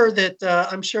 I'm sure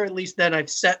at least then I've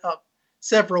set up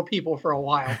several people for a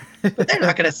while, but they're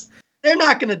not they're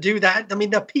not going to do that. I mean,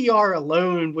 the PR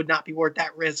alone would not be worth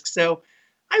that risk. So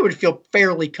I would feel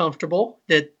fairly comfortable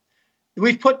that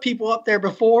we've put people up there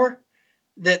before,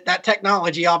 that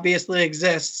technology obviously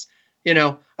exists. You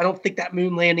know, I don't think that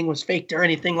moon landing was faked or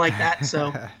anything like that.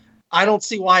 So I don't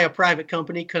see why a private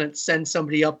company couldn't send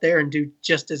somebody up there and do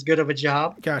just as good of a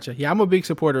job. Gotcha. Yeah, I'm a big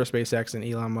supporter of SpaceX and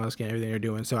Elon Musk and everything they're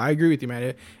doing. So I agree with you,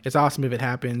 man. It's awesome if it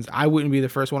happens. I wouldn't be the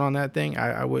first one on that thing.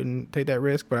 I wouldn't take that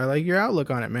risk, but I like your outlook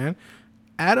on it, man.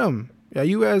 Adam, are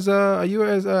you as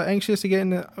anxious to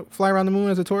get fly around the moon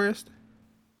as a tourist?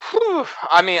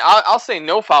 I mean, I'll say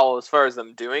no foul as far as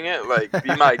them doing it. Like,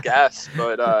 be my guest.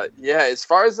 But yeah, as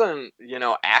far as them,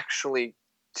 actually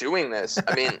doing this,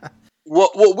 I mean,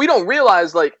 what we don't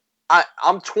realize, like,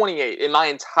 I'm 28. In my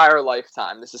entire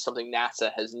lifetime, this is something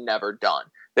NASA has never done.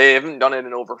 They haven't done it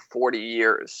in over 40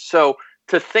 years. So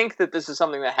to think that this is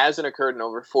something that hasn't occurred in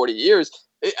over 40 years,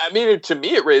 to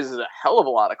me, it raises a hell of a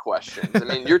lot of questions. I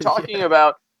mean, you're talking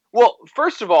about. Well,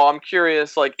 first of all, I'm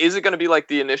curious, like, is it going to be like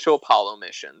the initial Apollo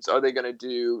missions? Are they going to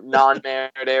do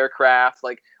non-manned aircraft?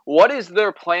 Like, what is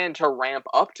their plan to ramp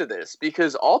up to this?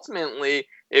 Because ultimately,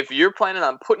 if you're planning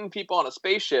on putting people on a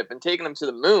spaceship and taking them to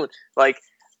the moon, like,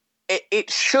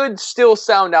 it should still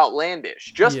sound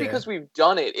outlandish. Just because we've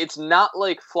done it, it's not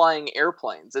like flying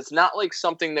airplanes. It's not like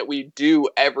something that we do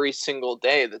every single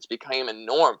day that's become a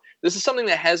norm. This is something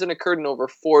that hasn't occurred in over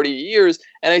 40 years.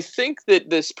 And I think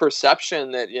that this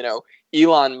perception that,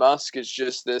 Elon Musk is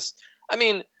just this, I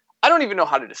mean, I don't even know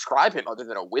how to describe him other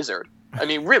than a wizard. I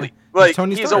mean, really, like,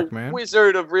 he's Stark, a man.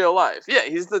 Wizard of real life. Yeah,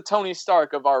 he's the Tony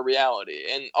Stark of our reality.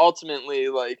 And ultimately,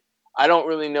 like, I don't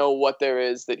really know what there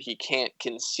is that he can't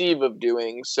conceive of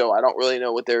doing, so I don't really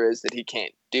know what there is that he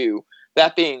can't do.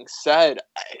 That being said,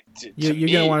 you're going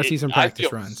to want to see some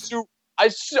practice runs.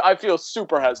 I feel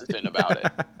super hesitant about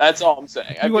it. That's all I'm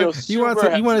saying. You want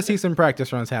to see some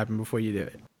practice runs happen before you do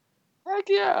it. Heck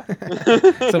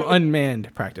yeah. Some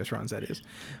unmanned practice runs, that is.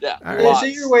 Yeah. Right. So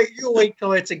you'll wait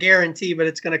till it's a guarantee, but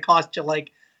it's going to cost you,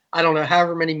 like, I don't know,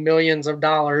 however many millions of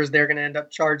dollars they're going to end up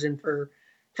charging for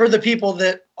the people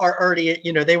that are already,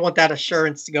 they want that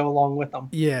assurance to go along with them.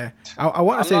 Yeah, I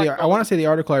want to say the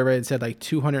article I read said like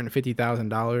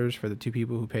 $250,000 for the two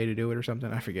people who pay to do it or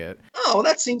something. I forget. Oh, well,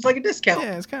 that seems like a discount.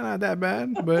 Yeah, it's kind of not that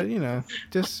bad, but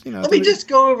Let me just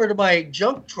go over to my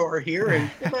junk drawer here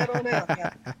and pull that on out.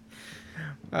 Yeah.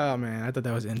 Oh man, I thought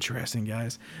that was interesting,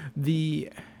 guys. The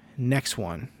next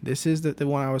one. This is the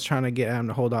one I was trying to get Adam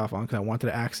to hold off on because I wanted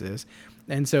to ask this,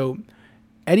 and so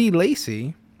Eddie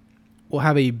Lacy will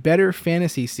have a better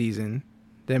fantasy season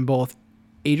than both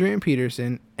Adrian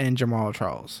Peterson and Jamal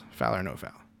Charles. Foul or no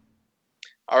foul?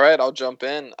 All right, I'll jump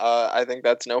in. I think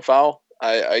that's no foul.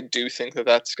 I do think that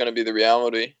that's going to be the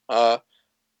reality.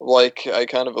 Like I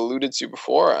kind of alluded to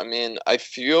before, I mean, I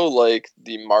feel like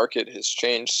the market has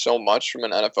changed so much from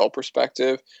an NFL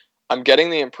perspective. I'm getting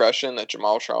the impression that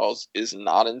Jamal Charles is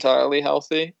not entirely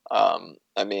healthy.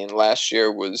 I mean, last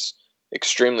year was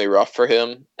extremely rough for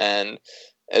him, and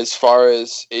as far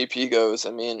as AP goes,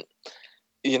 I mean,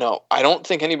 I don't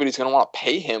think anybody's going to want to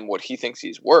pay him what he thinks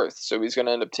he's worth. So he's going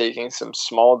to end up taking some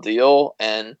small deal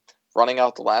and running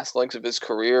out the last legs of his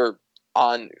career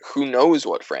on who knows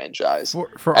what franchise.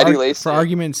 For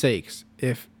argument's sakes,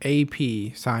 if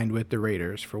AP signed with the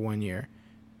Raiders for 1 year,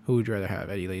 who would you rather have,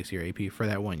 Eddie Lacy or AP for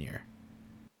that 1 year?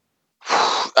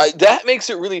 That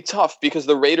makes it really tough because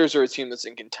the Raiders are a team that's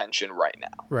in contention right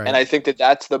now. Right. And I think that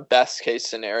that's the best case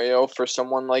scenario for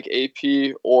someone like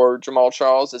AP or Jamal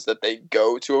Charles is that they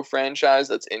go to a franchise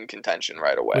that's in contention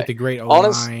right away. With the great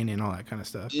O-line and all that kind of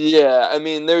stuff. Yeah, I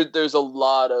mean there's a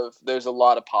lot of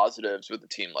positives with a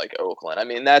team like Oakland. I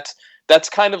mean that's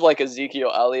kind of like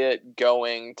Ezekiel Elliott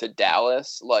going to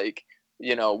Dallas, like, we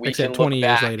Except can 20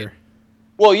 years later.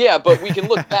 Well, yeah, but we can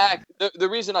look back. The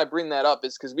reason I bring that up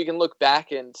is because we can look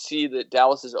back and see that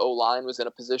Dallas's O-line was in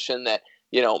a position that,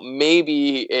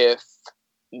 maybe if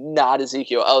not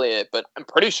Ezekiel Elliott, but I'm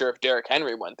pretty sure if Derrick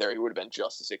Henry went there, he would have been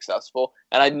just as successful.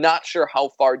 And I'm not sure how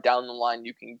far down the line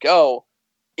you can go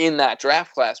in that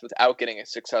draft class without getting a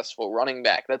successful running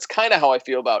back. That's kind of how I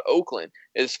feel about Oakland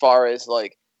as far as,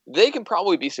 like, they can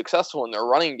probably be successful in their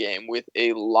running game with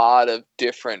a lot of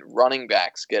different running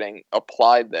backs getting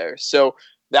applied there. So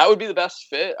that would be the best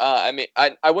fit.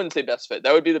 I wouldn't say best fit.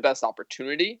 That would be the best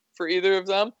opportunity for either of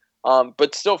them.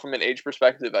 But still, from an age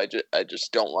perspective, I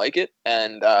just don't like it.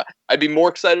 And I'd be more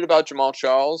excited about Jamal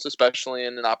Charles, especially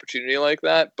in an opportunity like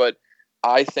that. But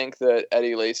I think that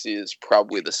Eddie Lacy is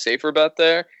probably the safer bet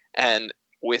there. And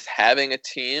with having a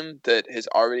team that has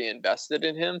already invested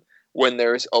in him, when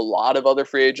there's a lot of other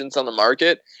free agents on the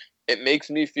market, it makes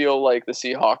me feel like the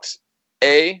Seahawks,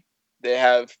 they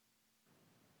have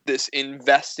this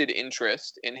invested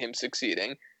interest in him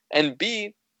succeeding. And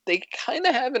B, they kind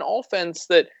of have an offense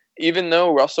that, even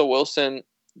though Russell Wilson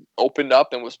opened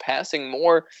up and was passing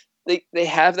more, they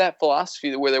have that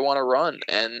philosophy where they want to run.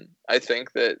 And I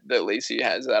think that Lacy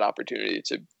has that opportunity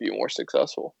to be more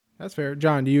successful. That's fair.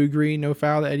 John, do you agree, no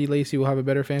foul, that Eddie Lacy will have a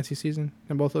better fantasy season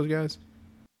than both those guys?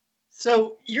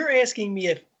 So you're asking me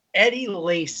if Eddie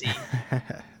Lacy,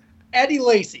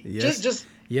 yes. just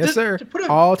sir. To put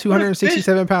all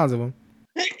 267 pounds of them.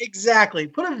 Exactly.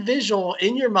 Put a visual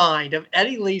in your mind of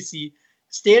Eddie Lacy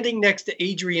standing next to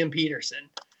Adrian Peterson.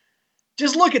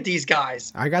 Just look at these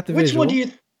guys. I got the visual.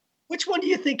 Which one do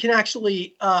you think can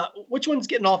actually? Which one's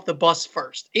getting off the bus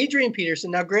first? Adrian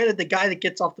Peterson. Now, granted, the guy that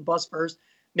gets off the bus first,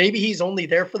 maybe he's only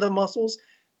there for the muscles,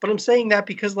 but I'm saying that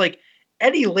because like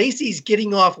Eddie Lacy's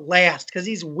getting off last because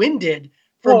he's winded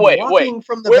from walking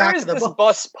from the back of the bus. Where is this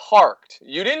bus parked?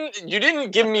 You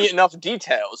didn't give me enough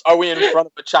details. Are we in front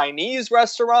of a Chinese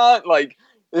restaurant? Like,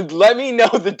 let me know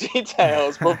the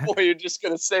details before you're just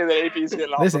gonna say that AP's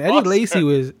getting off. Listen, the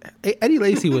bus. Eddie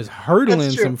Lacy was hurdling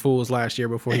some fools last year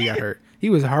before he got hurt. He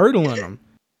was hurdling them.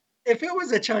 If it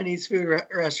was a Chinese food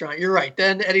restaurant, you're right.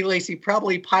 Then Eddie Lacy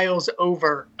probably piles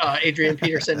over Adrian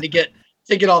Peterson to get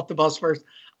off the bus first.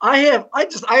 I have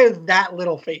that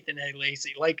little faith in Eddie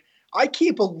Lacy. Like, I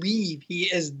can't believe he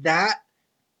is that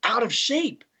out of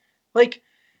shape. Like,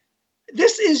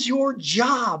 this is your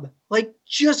job. Like,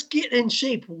 just get in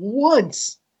shape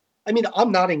once. I mean,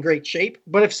 I'm not in great shape,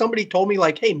 but if somebody told me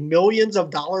like, hey, millions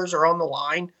of dollars are on the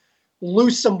line,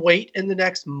 lose some weight in the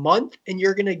next month and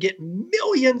you're going to get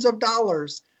millions of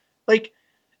dollars, like,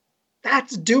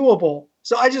 that's doable.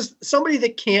 So somebody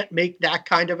that can't make that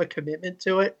kind of a commitment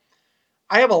to it,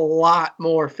 I have a lot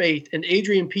more faith in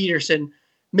Adrian Peterson.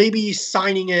 Maybe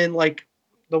signing in, like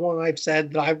the one I've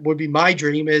said that would be my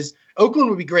dream is Oakland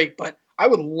would be great, but I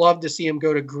would love to see him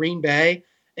go to Green Bay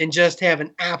and just have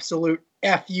an absolute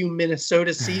FU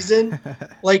Minnesota season.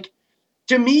 Like,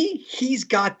 to me, he's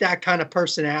got that kind of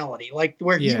personality, like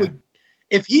where he would,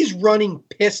 if he's running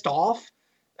pissed off,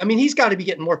 I mean, he's got to be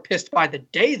getting more pissed by the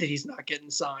day that he's not getting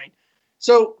signed.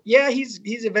 So yeah, he's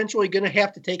eventually going to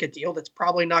have to take a deal that's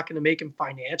probably not going to make him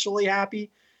financially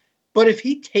happy. But if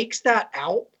he takes that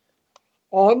out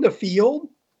on the field,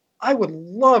 I would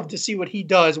love to see what he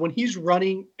does when he's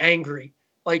running angry.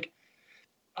 Like,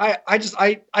 I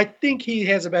think he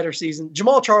has a better season.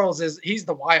 Jamal Charles he's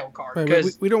the wild card. Right,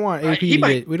 we don't want AP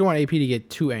to get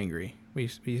too angry.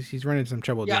 He's running some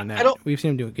trouble doing that. We've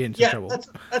seen him get into trouble.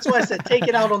 That's why I said take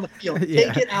it out on the field.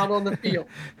 Take it out on the field.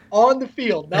 On the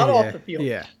field, not off the field.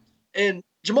 Yeah. And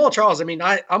Jamal Charles, I mean,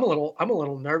 I'm a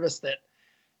little nervous that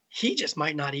he just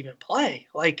might not even play.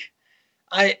 Like,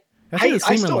 that's what it's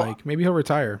seeming like. Maybe he'll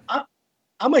retire.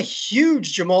 I'm a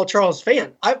huge Jamal Charles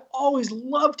fan. I've always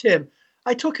loved him.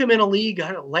 I took him in a league,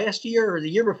 I don't know, last year or the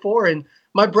year before, and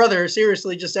my brother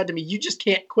seriously just said to me, "You just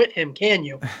can't quit him, can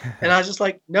you?" And I was just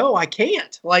like, "No, I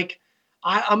can't." Like,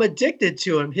 I'm addicted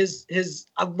to him.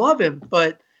 I love him,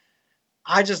 but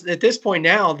I just, at this point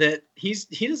now that he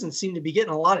doesn't seem to be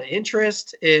getting a lot of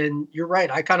interest. And you're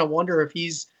right. I kind of wonder if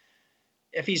he's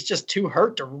just too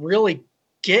hurt to really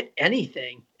get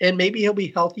anything. And maybe he'll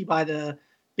be healthy by the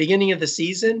beginning of the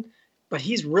season, but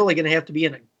he's really going to have to be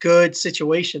in a good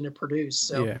situation to produce.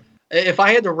 So if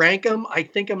I had to rank him, I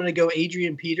think I'm going to go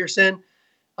Adrian Peterson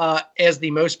as the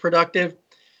most productive.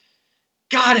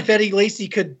 God, if Eddie Lacy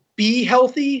could be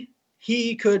healthy,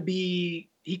 he could be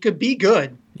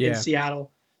good in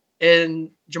Seattle.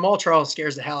 And Jamal Charles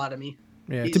scares the hell out of me.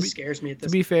 Yeah, he scares me at this.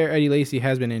 To be fair, Eddie Lacy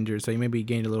has been injured, so he maybe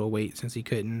gained a little weight since he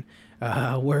couldn't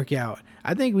work out.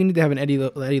 I think we need to have an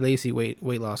Eddie Lacy weight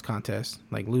loss contest,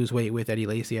 like lose weight with Eddie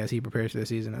Lacy as he prepares for the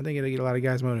season. I think it'll get a lot of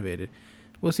guys motivated.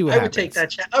 We'll see what happens.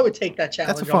 I would take that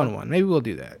challenge. That's a fun one. Maybe we'll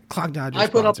do that. Clock Dodger. I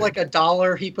put up like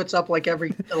 $1. He puts up like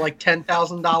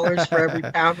 $10,000 for every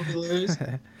pound we lose.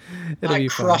 It'll be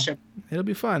crush him. It'll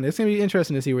be fun. It's gonna be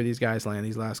interesting to see where these guys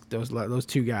land. Those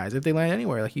two guys. If they land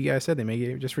anywhere, like you guys said, they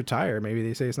may just retire. Maybe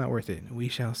they say it's not worth it. We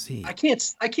shall see. I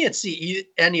can't see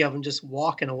any of them just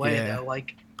walking away though.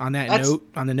 Like on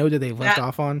the note that they left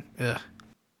off on. Ugh.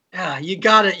 Yeah, you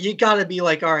gotta be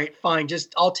like, all right, fine.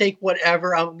 I'll take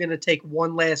whatever. I'm gonna take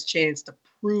one last chance to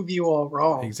prove you all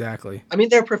wrong. Exactly. I mean,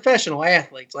 they're professional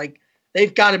athletes. Like,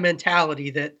 they've got a mentality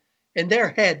that in their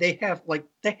head they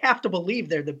have to believe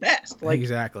they're the best. Like,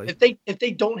 exactly. If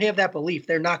they don't have that belief,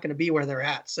 they're not going to be where they're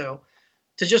at. So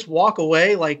to just walk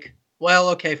away, like, well,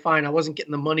 okay, fine. I wasn't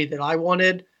getting the money that I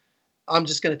wanted. I'm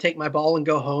just going to take my ball and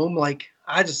go home. Like,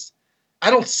 I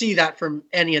don't see that from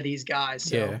any of these guys.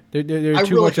 So yeah, they're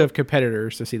too much of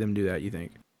competitors to see them do that, you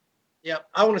think? Yeah,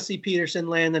 I want to see Peterson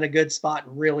land in a good spot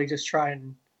and really just try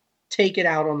and take it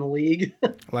out on the league.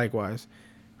 Likewise.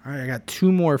 All right, I got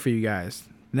 2 more for you guys.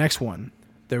 Next one.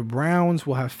 The Browns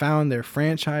will have found their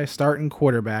franchise starting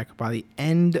quarterback by the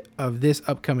end of this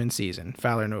upcoming season.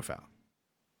 Foul or no foul?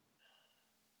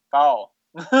 Foul.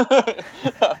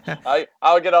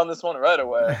 I'll get on this one right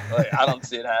away. Like, I don't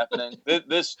see it happening.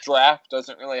 This draft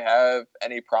doesn't really have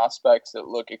any prospects that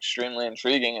look extremely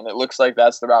intriguing, and it looks like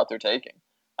that's the route they're taking.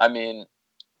 I mean,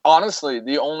 honestly,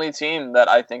 the only team that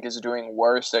I think is doing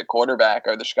worse at quarterback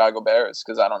are the Chicago Bears,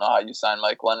 because I don't know how you sign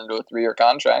Mike Glennon to a 3-year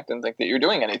contract and think that you're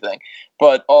doing anything.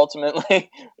 But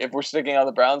ultimately, if we're sticking on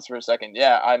the Browns for a second,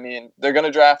 yeah, I mean, they're going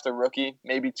to draft a rookie,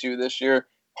 maybe 2 this year,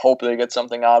 hope they get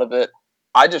something out of it.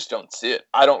 I just don't see it.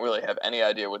 I don't really have any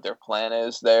idea what their plan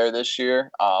is there this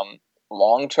year.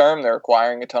 Long term, they're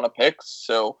acquiring a ton of picks,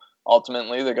 so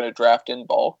ultimately they're going to draft in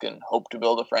bulk and hope to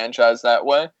build a franchise that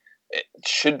way. It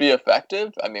should be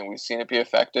effective. I mean, we've seen it be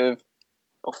effective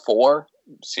before.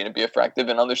 We've seen it be effective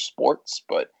in other sports,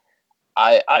 but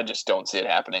I just don't see it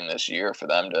happening this year for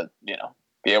them to,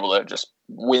 be able to just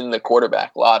win the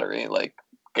quarterback lottery, like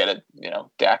get a,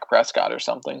 Dak Prescott or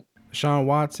something. Deshaun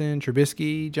Watson,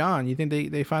 Trubisky, John, you think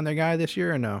they find their guy this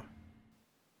year or no?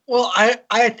 Well,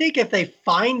 I think if they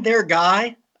find their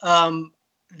guy,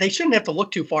 they shouldn't have to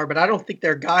look too far, but I don't think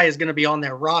their guy is going to be on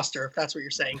their roster, if that's what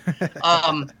you're saying.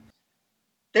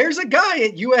 There's a guy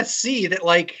at USC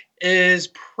that is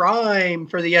prime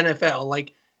for the NFL.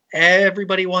 Like,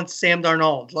 everybody wants Sam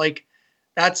Darnold. Like,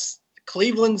 that's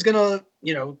Cleveland's going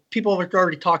to, people are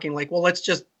already talking like, well,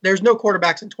 there's no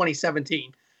quarterbacks in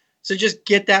 2017. So just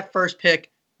get that first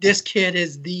pick. This kid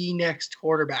is the next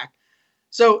quarterback.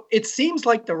 So it seems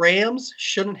like the Rams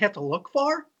shouldn't have to look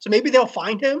far. So maybe they'll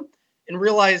find him and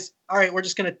realize, all right, we're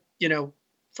just going to,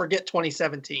 forget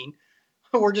 2017.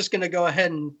 We're just going to go ahead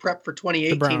and prep for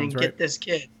 2018 Browns, and get this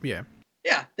kid. Yeah.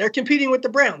 Yeah. They're competing with the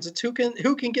Browns. It's who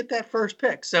can get that first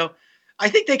pick. So I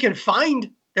think they can find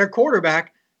their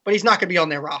quarterback, but he's not going to be on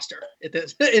their roster in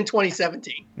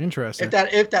 2017. Interesting.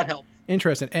 If that helps.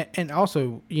 Interesting. And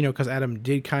also, because Adam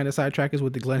did kind of sidetrack us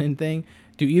with the Glennon thing.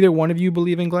 Do either one of you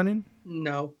believe in Glennon?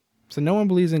 No. So no one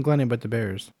believes in Glennon but the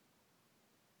Bears.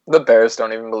 The Bears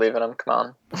don't even believe in him. Come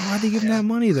on. Why are they giving that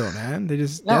money though, man? They're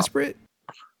just desperate.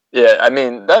 Yeah, I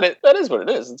mean that is what it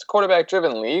is. It's a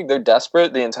quarterback-driven league. They're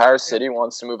desperate. The entire city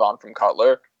wants to move on from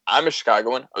Cutler. I'm a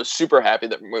Chicagoan. I was super happy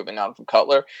that we're moving on from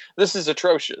Cutler. This is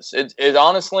atrocious. It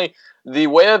honestly, the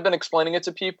way I've been explaining it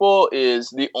to people is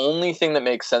the only thing that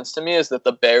makes sense to me is that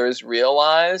the Bears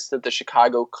realized that the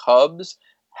Chicago Cubs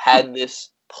had this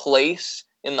place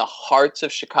in the hearts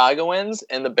of Chicagoans,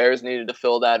 and the Bears needed to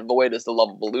fill that void as the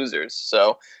lovable losers.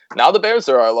 So now the Bears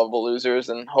are our lovable losers,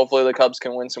 and hopefully the Cubs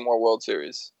can win some more World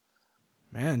Series.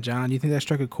 Man, John, you think that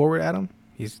struck a chord with Adam?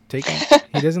 He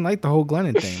doesn't like the whole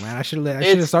Glennon thing, man. I should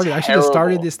have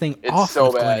started this thing off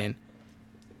with Glennon.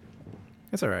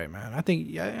 It's all right, man. I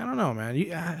think I don't know,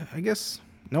 man. I guess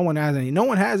no one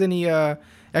has any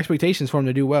expectations for him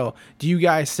to do well. Do you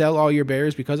guys sell all your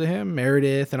Bears because of him,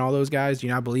 Meredith and all those guys? Do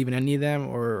you not believe in any of them,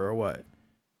 or what?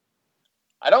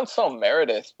 I don't sell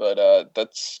Meredith, but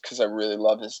that's because I really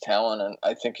love his talent, and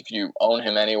I think if you own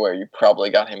him anywhere, you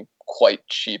probably got him quite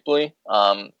cheaply.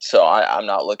 So I'm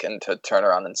not looking to turn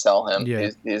around and sell him. Yeah.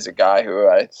 He's a guy who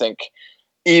I think,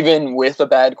 even with a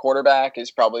bad quarterback,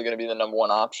 is probably going to be the number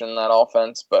one option in that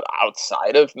offense. But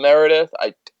outside of Meredith,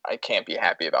 I can't be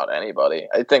happy about anybody.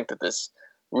 I think that this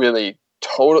really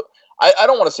I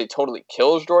don't want to say totally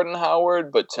kills Jordan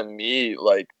Howard, but to me,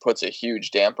 puts a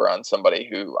huge damper on somebody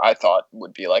who I thought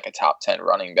would be like a top 10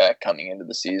 running back coming into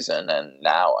the season. And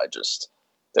now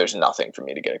there's nothing for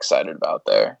me to get excited about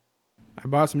there. I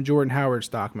bought some Jordan Howard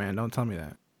stock, man. Don't tell me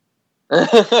that.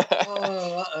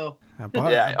 Uh-oh. I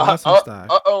bought some stock.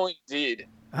 Uh-oh, indeed.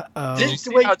 Uh-oh. Did you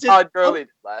see how Todd Gurley did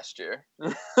last year?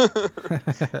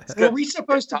 Were we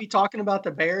supposed to be talking about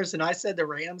the Bears and I said the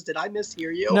Rams? Did I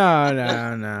mishear you? No.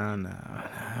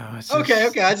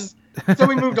 Okay. So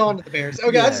we moved on to the Bears.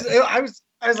 Okay, yeah. I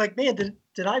was like, man,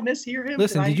 did I mishear him?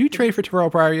 Listen, did you trade for Terrell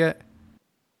Pryor yet?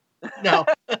 No.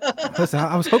 Listen,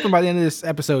 I was hoping by the end of this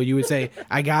episode you would say,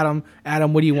 I got him.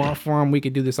 Adam, what do you want for him? We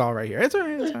could do this all right here. It's all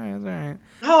right.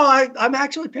 No, I'm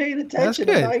actually paying attention.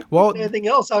 That's good. Anything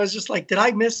else, I was just like, did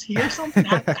I mishear something?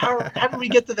 How did we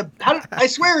get to the... I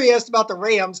swear he asked about the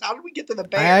Rams. How did we get to the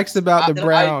Bears? I asked about the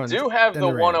Browns. I do have the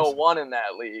 101 in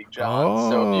that league,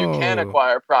 John. So you can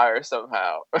acquire Pryor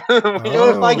somehow.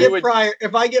 If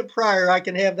I get Pryor, I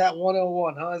can have that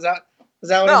 101. Huh? Is that Is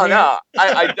that what No, it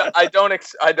means? no.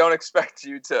 I don't expect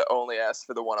you to only ask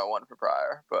for the 101 for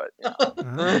Pryor, but you know.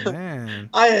 Oh, man.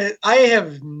 I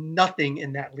have nothing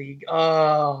in that league.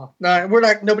 No,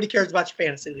 nobody cares about your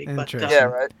fantasy league. But, Interesting. Yeah,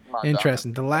 right. Come on,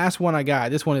 Interesting. The last one I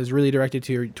got, this one is really directed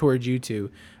towards you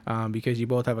two, because you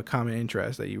both have a common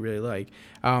interest that you really like.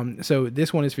 So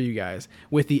this one is for you guys.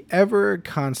 With the ever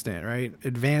constant, right,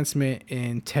 advancement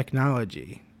in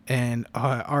technology and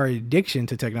our addiction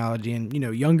to technology, and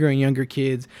younger and younger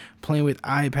kids playing with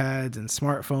iPads and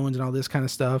smartphones and all this kind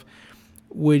of stuff,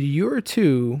 would your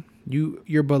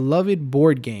beloved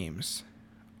board games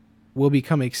will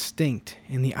become extinct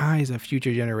in the eyes of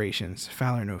future generations?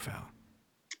 Foul or no foul?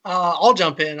 I'll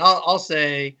jump in. I'll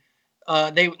say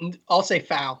I'll say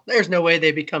foul. There's no way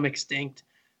they become extinct.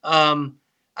 I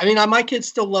mean, my kids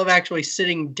still love actually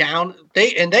sitting down.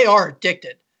 They are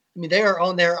addicted. I mean, they are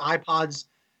on their iPods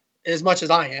as much as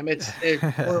I am.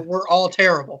 We're all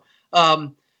terrible.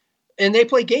 And they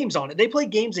play games on it. They play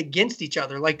games against each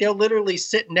other. Like they'll literally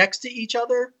sit next to each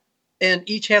other and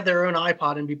each have their own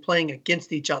iPod and be playing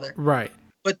against each other. Right.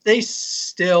 But they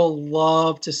still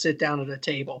love to sit down at a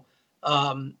table.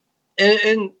 And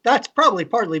that's probably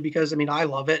partly because, I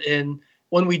love it. And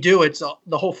when we do, it's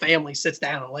the whole family sits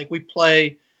down. Like we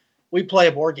play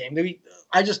a board game.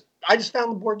 I just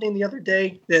found the board game the other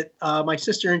day that my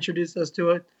sister introduced us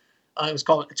to it. It's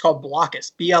called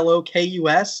Blokus,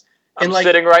 Blokus. I'm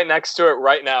sitting right next to it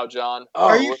right now, John.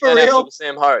 Are you for real? The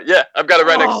same heart. Yeah, I've got it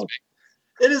right next to me.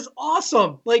 It is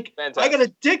awesome. Like fantastic. I got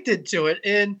addicted to it,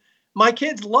 and my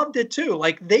kids loved it too.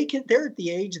 Like they're at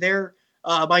the age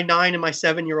my 9 and my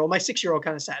 7-year-old, my 6-year-old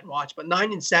kind of sat and watched, but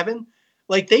 9 and 7,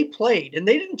 like they played, and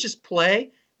they didn't just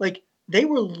play. Like they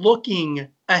were looking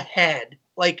ahead,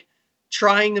 like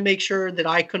trying to make sure that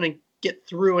I couldn't get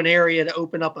through an area to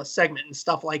open up a segment and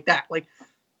stuff like that. Like,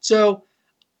 so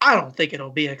I don't think it'll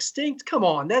be extinct. Come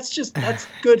on. That's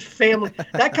good family.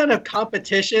 That kind of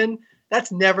competition,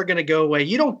 that's never going to go away.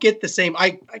 You don't get the same.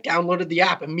 I downloaded the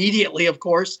app immediately, of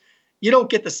course. You don't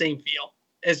get the same feel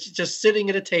as just sitting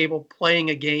at a table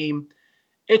playing a game.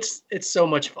 It's so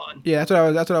much fun. Yeah,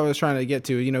 that's what I was trying to get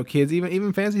to. Kids,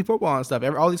 even fantasy football and stuff.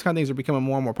 All these kind of things are becoming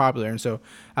more and more popular. And so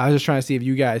I was just trying to see if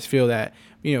you guys feel that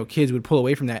kids would pull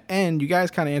away from that. And you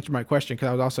guys kind of answered my question,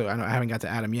 because I haven't got to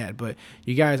Adam yet, but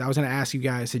I was going to ask you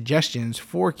guys suggestions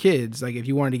for kids, like if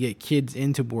you wanted to get kids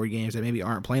into board games that maybe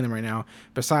aren't playing them right now,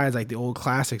 besides like the old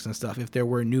classics and stuff. If there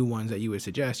were new ones that you would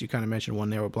suggest, you kind of mentioned one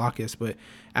there with Blokus. But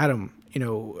Adam,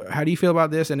 how do you feel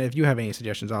about this? And if you have any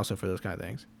suggestions also for those kind of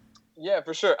things. Yeah,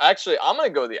 for sure. Actually, I'm going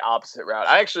to go the opposite route.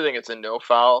 I actually think it's a no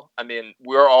foul. I mean,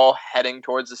 we're all heading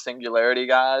towards the singularity,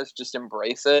 guys. Just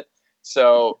embrace it.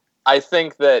 So I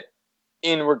think that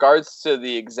in regards to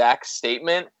the exact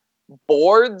statement,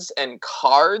 boards and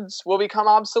cards will become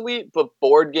obsolete, but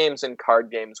board games and card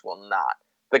games will not.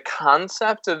 The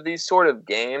concept of these sort of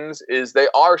games is they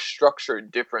are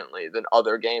structured differently than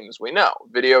other games we know.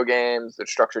 Video games, they're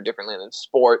structured differently than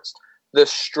sports. The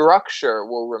structure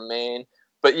will remain.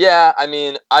 But yeah,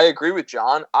 I agree with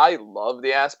John. I love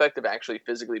the aspect of actually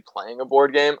physically playing a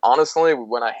board game. Honestly,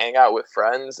 when I hang out with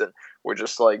friends and we're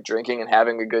just like drinking and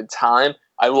having a good time,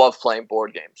 I love playing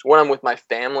board games. When I'm with my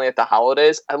family at the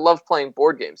holidays, I love playing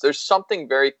board games. There's something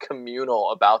very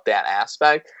communal about that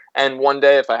aspect. And one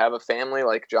day, if I have a family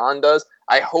like John does,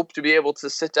 I hope to be able to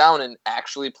sit down and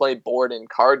actually play board and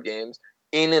card games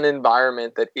in an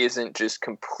environment that isn't just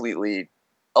completely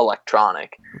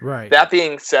electronic. Right. That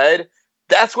being said,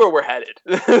 that's where we're headed.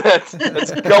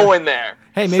 That's going there.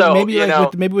 Hey, maybe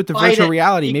with the virtual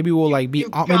reality, maybe we'll be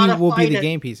the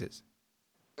game pieces.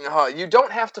 No, you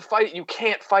don't have to fight it. You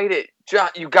can't fight it.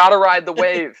 You gotta ride the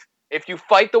wave. If you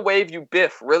fight the wave, you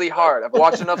biff really hard. I've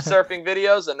watched enough surfing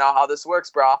videos and know how this works,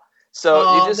 bro.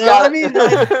 So you just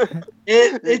gotta.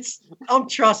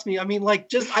 Trust me.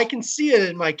 I can see it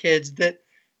in my kids that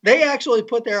they actually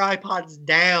put their iPods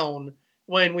down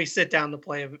when we sit down to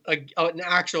play an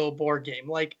actual board game.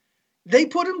 Like they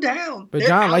put them down. But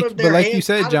John, like you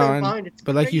said,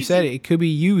 it could be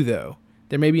you though.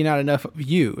 There may be not enough of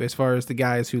you as far as the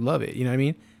guys who love it. You know what I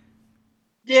mean?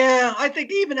 Yeah, I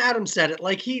think even Adam said it.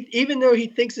 Like even though he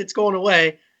thinks it's going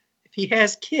away, if he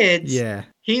has kids,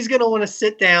 he's gonna want to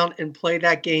sit down and play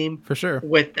that game for sure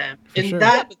with them. They're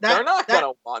not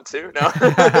gonna want to. No,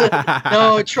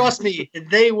 no, trust me,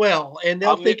 they will, and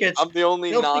they'll think it's. I'm the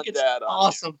only non-dad.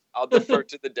 Awesome. I'll defer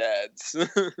to the dads.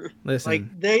 Listen,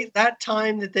 that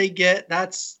time that they get,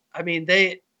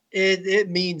 it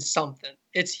means something.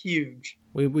 It's huge.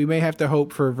 We may have to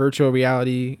hope for virtual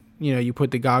reality. You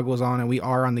put the goggles on and we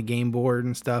are on the game board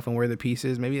and stuff, and we're the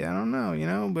pieces. Maybe, I don't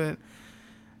know, but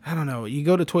I don't know. You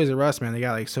go to Toys R Us, man, they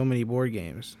got so many board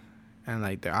games. and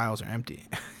like the aisles are empty.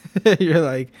 You're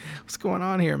like, what's going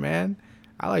on here, man?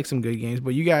 I like some good games,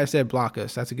 but you guys said Block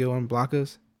Us. That's a good one. Block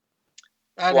Us.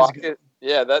 Block It.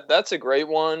 Yeah, that's a great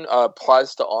one.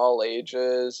 Applies to all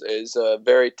ages. Is a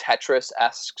very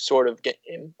Tetris-esque sort of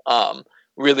game.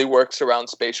 Really works around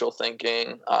spatial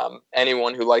thinking.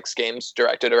 Anyone who likes games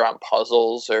directed around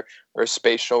puzzles or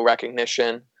spatial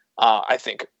recognition, I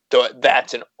think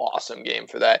that's an awesome game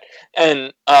for that.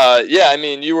 And yeah, I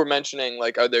mean, you were mentioning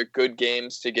like, are there good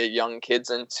games to get young kids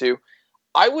into?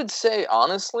 I would say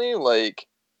honestly, like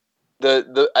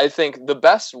I think the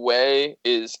best way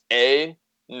is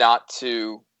not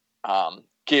to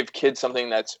give kids something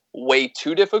that's way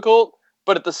too difficult,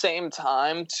 but at the same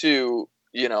time to,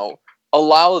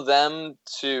 allow them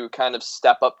to kind of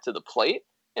step up to the plate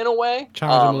in a way.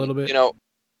 Challenge them a little bit.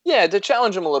 Yeah, to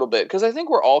challenge them a little bit, because I think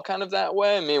we're all kind of that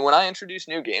way. I mean, when I introduce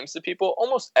new games to people,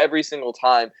 almost every single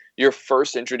time you're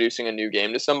first introducing a new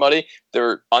game to somebody,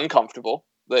 they're uncomfortable.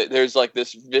 There's like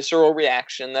this visceral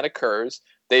reaction that occurs.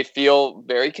 They feel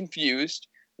very confused.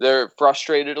 They're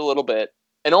frustrated a little bit.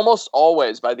 And almost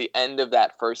always by the end of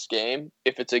that first game,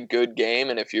 if it's a good game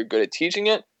and if you're good at teaching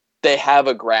it, they have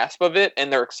a grasp of it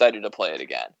and they're excited to play it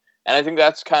again. And I think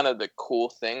that's kind of the cool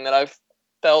thing that I've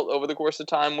felt over the course of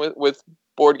time with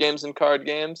board games and card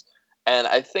games. And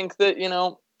I think that,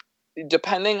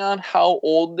 depending on how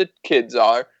old the kids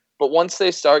are, but once they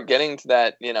start getting to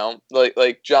that,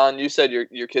 like John, you said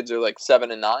your kids are like 7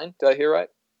 and 9. Did I hear right?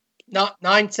 Not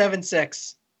 9, 7,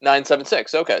 6. 9, 7,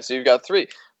 6. Okay, so you've got 3.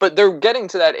 But they're getting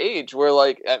to that age where,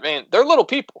 like, I mean, they're little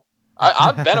people.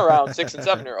 I've been around 6 and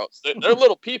 7-year-olds. They're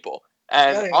little people.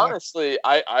 And honestly,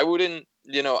 I wouldn't,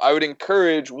 I would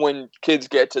encourage when kids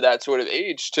get to that sort of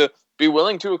age to be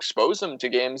willing to expose them to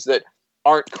games that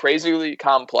aren't crazily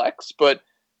complex, but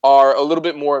are a little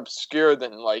bit more obscure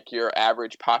than like your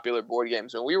average popular board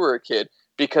games when we were a kid.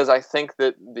 Because I think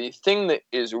that the thing that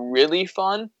is really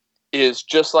fun is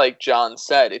just like John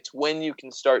said, it's when you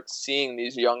can start seeing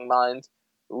these young minds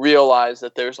realize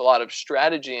that there's a lot of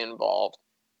strategy involved.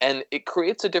 And it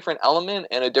creates a different element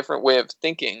and a different way of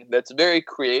thinking that's very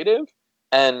creative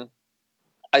and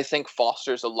I think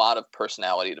fosters a lot of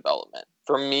personality development.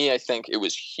 For me, I think it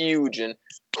was huge in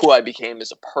who I became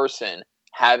as a person,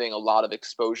 having a lot of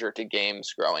exposure to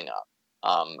games growing up.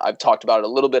 I've talked about it a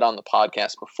little bit on the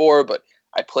podcast before, but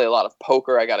I play a lot of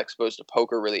poker. I got exposed to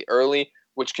poker really early,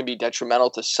 which can be detrimental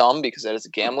to some because it has a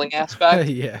gambling aspect.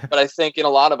 Yeah. But I think in a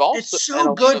lot of also... It's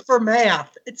so good for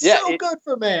math. It's so good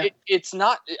for math. It's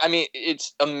not... I mean,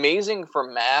 it's amazing for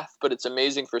math, but it's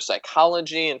amazing for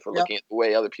psychology and for looking at the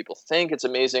way other people think. It's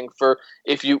amazing for...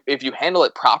 If you handle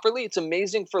it properly, it's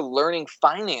amazing for learning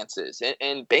finances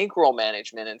and bankroll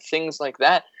management and things like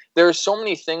that. There are so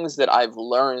many things that I've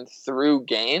learned through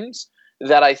games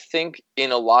that I think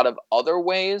in a lot of other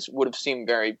ways would have seemed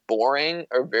very boring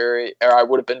or I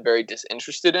would have been very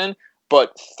disinterested in.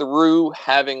 But through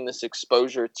having this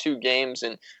exposure to games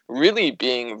and really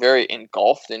being very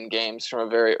engulfed in games from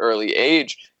a very early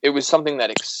age, it was something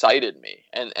that excited me.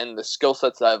 And the skill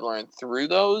sets that I've learned through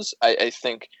those, I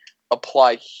think,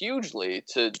 apply hugely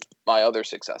to my other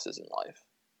successes in life.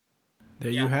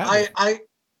 There you have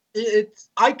it.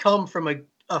 I come from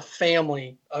a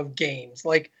family of games.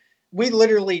 Like, we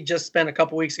literally just spent a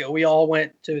couple weeks ago, we all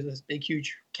went to this big,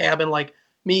 huge cabin, like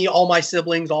me, all my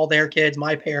siblings, all their kids,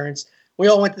 my parents. We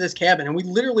all went to this cabin, and we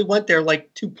literally went there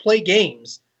like to play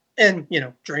games and,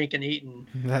 drink and eat. And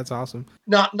that's awesome.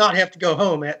 Not have to go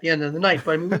home at the end of the night.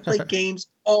 But I mean, we played games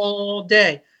all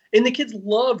day. And the kids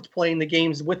loved playing the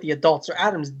games with the adults. So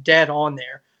Adam's dead on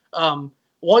there.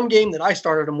 One game that I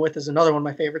started them with is another one of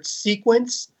my favorites,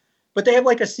 Sequence. But they have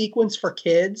like a Sequence for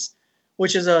kids,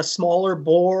 which is a smaller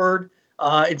board.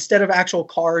 Instead of actual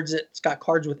cards, it's got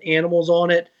cards with animals on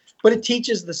it, but it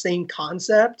teaches the same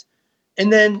concept.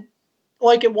 And then,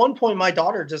 like, at one point, my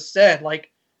daughter just said,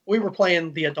 like, we were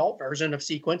playing the adult version of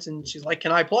Sequence, and she's like,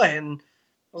 can I play? And I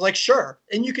was like, sure.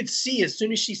 And you could see as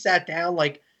soon as she sat down,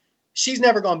 like, she's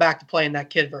never gone back to playing that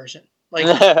kid version. Like,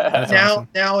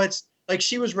 now it's like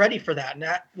she was ready for that. And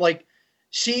that, like,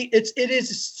 it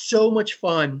is so much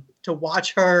fun to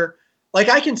watch her. Like,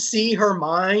 I can see her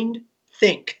mind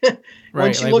think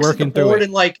when she looks at the board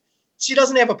and, like, she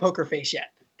doesn't have a poker face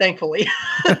yet, thankfully.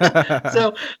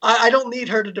 So I don't need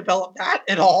her to develop that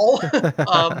at all.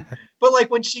 But, like,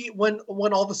 when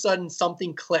all of a sudden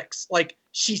something clicks, like,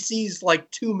 she sees, like,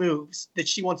 2 moves that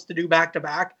she wants to do back to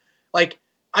back, like,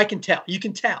 I can tell. You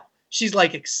can tell. She's,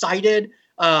 like, excited.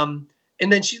 And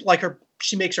then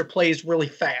she makes her plays really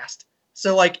fast.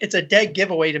 So, like, it's a dead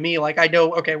giveaway to me. Like, I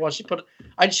know, okay, well, she put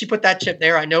that chip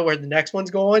there. I know where the next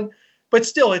one's going. But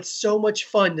still, it's so much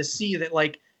fun to see that,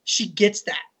 like, she gets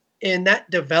that. and that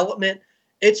development,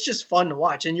 it's just fun to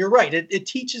watch. And you're right.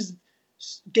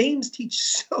 Games teach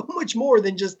so much more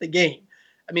than just the game.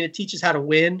 I mean, it teaches how to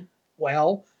win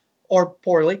well or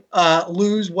poorly,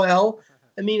 lose well.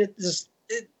 I mean,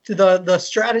 the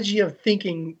strategy of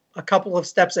thinking a couple of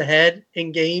steps ahead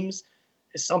in games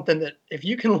is something that if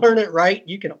you can learn it right,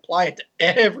 you can apply it to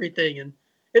everything, and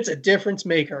it's a difference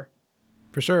maker.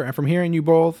 For sure. And from hearing you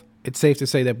both, it's safe to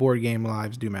say that board game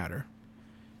lives do matter.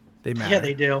 They matter. Yeah,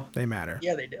 they do. They matter.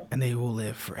 Yeah, they do. And they will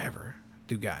live forever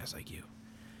through guys like you.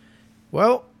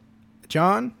 Well,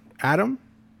 John, Adam,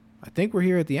 I think we're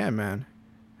here at the end, man.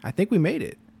 I think we made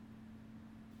it.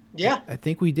 Yeah. I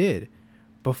think we did.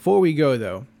 Before we go,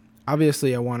 though,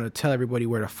 obviously I want to tell everybody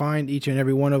where to find each and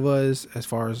every one of us as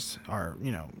far as our,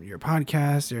 your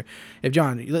podcast. Or if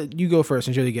John, you go first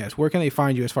and you're the guest, where can they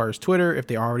find you as far as Twitter if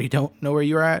they already don't know where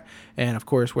you're at? And of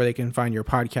course, where they can find your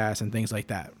podcast and things like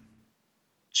that.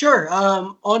 Sure.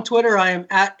 On Twitter, I am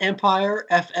at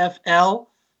EmpireFFL.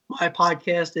 My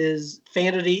podcast is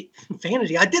Fantasy.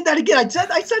 I did that again. I said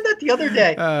that the other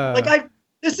day.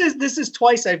 This is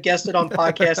twice I've guested on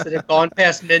podcasts that have gone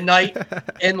past midnight,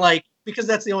 and because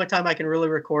that's the only time I can really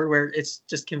record where it's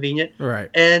just convenient. Right.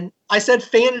 And I said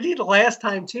Fantasy the last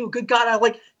time too. Good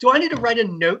God, do I need to write a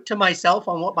note to myself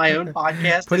on what my own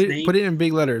podcast is named? Put it in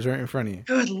big letters right in front of you.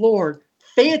 Good Lord.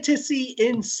 Fantasy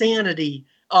Insanity.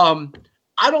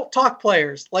 I don't talk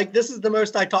players. This is the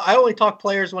most I talk. I only talk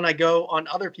players when I go on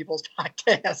other people's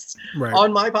podcasts. Right.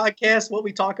 On my podcast, what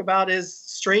we talk about is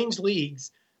strange leagues.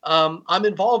 I'm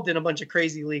involved in a bunch of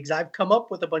crazy leagues. I've come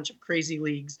up with a bunch of crazy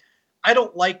leagues. I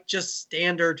don't like just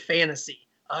standard fantasy.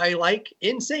 I like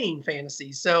insane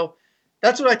fantasy. So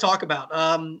that's what I talk about.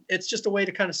 It's just a way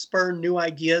to kind of spur new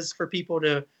ideas for people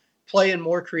to play in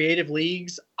more creative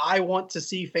leagues. I want to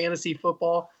see fantasy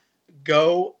football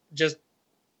go just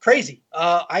crazy.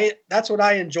 That's what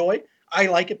I enjoy. I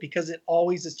like it because it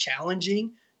always is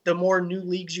challenging. The more new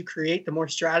leagues you create, the more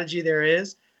strategy there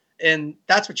is. And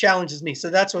that's what challenges me. So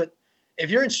that's what,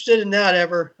 if you're interested in that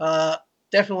ever,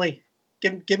 definitely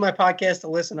give my podcast a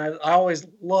listen. I always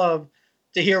love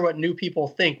to hear what new people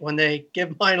think when they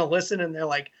give mine a listen and they're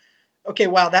like, okay,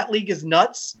 wow, that league is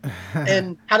nuts.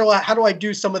 And how do I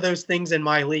do some of those things in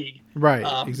my league?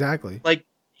 Right. Exactly.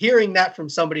 Hearing that from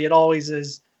somebody, it always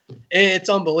is. It's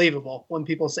unbelievable when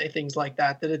people say things like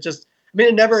that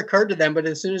it never occurred to them, but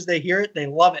as soon as they hear it, they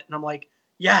love it. And I'm like,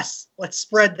 yes, let's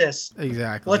spread this.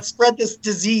 Exactly. Let's spread this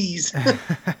disease.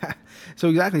 So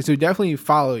exactly. So definitely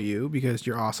follow you because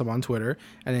you're awesome on Twitter,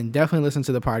 and then definitely listen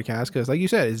to the podcast because, like you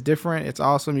said, it's different. It's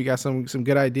awesome. You got some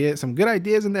good ideas,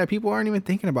 in there people aren't even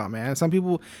thinking about, man.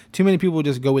 Too many people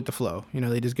just go with the flow.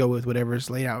 They just go with whatever's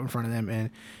laid out in front of them, and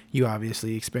you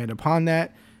obviously expand upon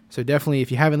that. So definitely,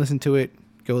 if you haven't listened to it,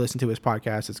 go listen to his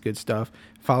podcast. It's good stuff.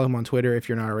 Follow him on Twitter if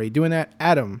you're not already doing that.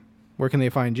 Adam, where can they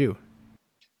find you?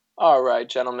 All right,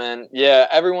 gentlemen. Yeah,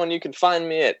 everyone, you can find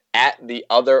me at the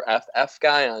other FF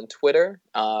guy on Twitter.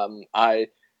 I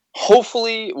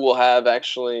hopefully will have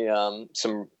actually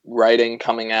some writing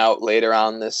coming out later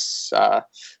on this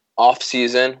off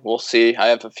season. We'll see. I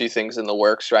have a few things in the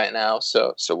works right now,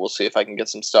 so we'll see if I can get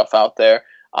some stuff out there.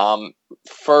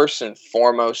 First and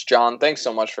foremost, John, thanks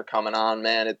so much for coming on,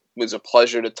 man. It was a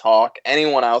pleasure to talk.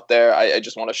 Anyone out there, I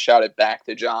just want to shout it back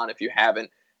to John. If you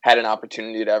haven't had an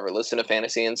opportunity to ever listen to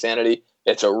Fantasy Insanity,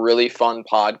 it's a really fun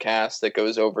podcast that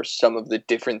goes over some of the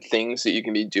different things that you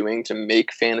can be doing to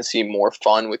make fantasy more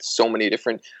fun with so many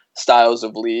different styles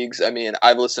of leagues. I mean,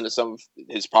 I've listened to some of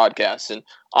his podcasts, and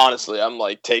honestly, I'm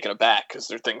taken aback because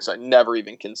they're things I never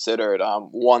even considered.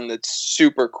 One that's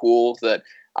super cool that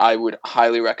I would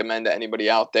highly recommend to anybody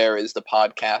out there is the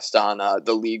podcast on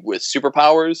the league with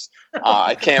superpowers.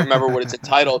 I can't remember what it's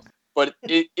entitled, but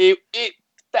it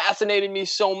fascinated me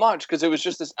so much because it was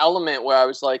just this element where I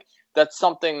was like, that's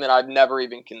something that I've never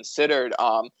even considered.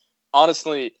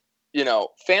 Honestly,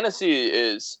 fantasy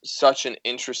is such an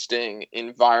interesting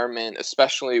environment,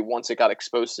 especially once it got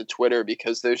exposed to Twitter,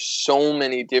 because there's so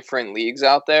many different leagues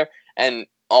out there. And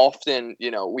often,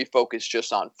 we focus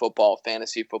just on football,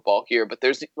 fantasy football here, but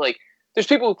there's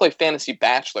people who play Fantasy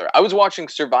Bachelor. I was watching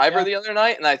Survivor the other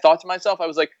night, and I thought to myself, I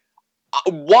was like,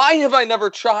 why have I never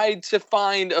tried to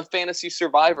find a fantasy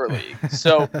Survivor league?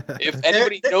 So if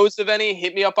anybody knows of any,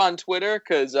 hit me up on Twitter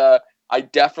because I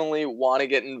definitely want to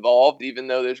get involved. Even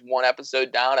though there's one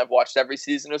episode down, I've watched every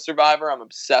season of Survivor. I'm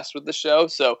obsessed with the show.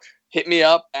 So hit me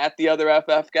up at the other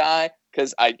FF guy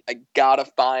because I gotta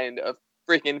find a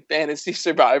freaking fantasy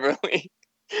Survivor league.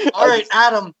 All right,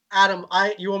 Adam,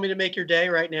 you want me to make your day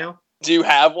right now? Do you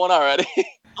have one already?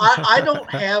 I don't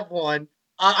have one.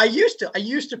 I used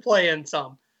to play in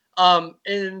some.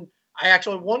 And I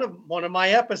actually one of my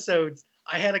episodes,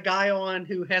 I had a guy on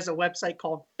who has a website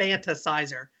called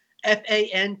Fantasizer,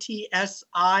 Fantasizr,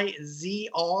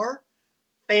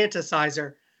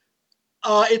 Fantasizer.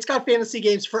 It's got fantasy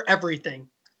games for everything.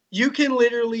 You can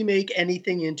literally make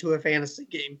anything into a fantasy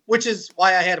game, which is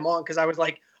why I had him on, because I was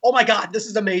like, oh my God, this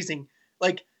is amazing.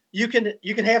 Like you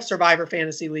can have Survivor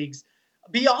fantasy leagues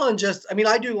beyond just, I mean,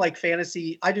 I do like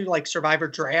Survivor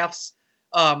drafts,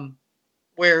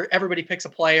 where everybody picks a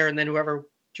player and then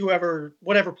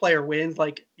whatever player wins,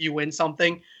 like you win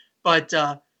something. But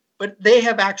they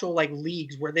have actual like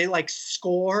leagues where they like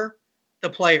score the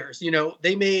players. You know,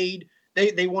 they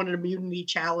won an immunity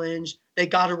challenge. They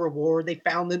got a reward. They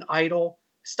found an idol,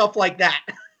 stuff like that.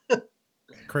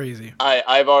 Crazy.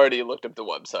 I've already looked up the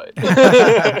website.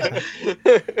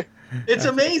 It's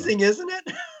amazing, isn't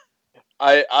it?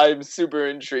 I'm super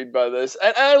intrigued by this,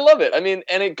 and I love it. I mean,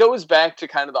 and it goes back to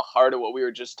kind of the heart of what we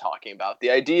were just talking about, the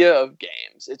idea of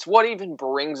games. It's what even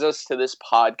brings us to this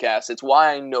podcast. It's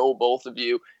why I know both of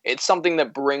you. It's something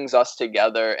that brings us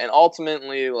together, and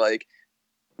ultimately, like,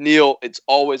 Neil, it's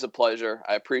always a pleasure.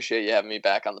 I appreciate you having me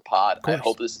back on the pod. I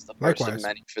hope this is the first of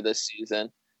many for this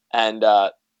season, and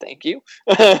thank you.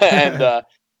 And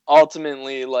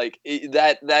ultimately, like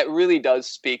that really does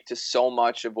speak to so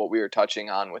much of what we were touching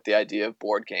on with the idea of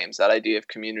board games, that idea of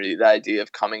community, that idea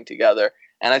of coming together.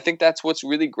 And I think that's what's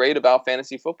really great about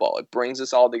fantasy football. It brings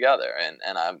us all together,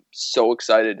 and I'm so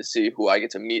excited to see who I get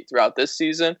to meet throughout this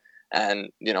season, and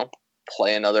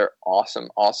play another awesome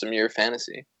year of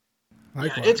fantasy.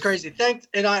 Yeah, it's crazy. Thanks,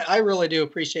 and I really do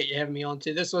appreciate you having me on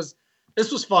too. This was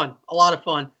fun, a lot of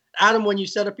fun. Adam, when you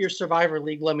set up your Survivor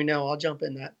League, let me know. I'll jump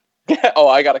in that. Oh,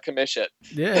 I got to commission.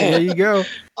 Yeah, there you go.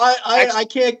 I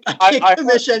can't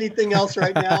commission anything else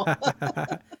right now.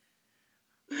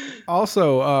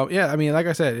 Also, yeah, I mean, like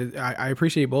I said, I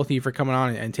appreciate both of you for coming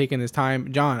on and taking this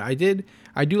time. John, I do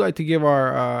like to give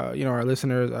our our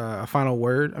listeners a final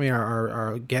word. I mean,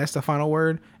 our guest a final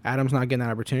word. Adam's not getting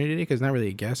that opportunity because he's not really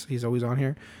a guest. He's always on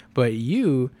here. But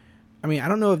you, I mean, I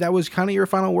don't know if that was kind of your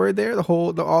final word there,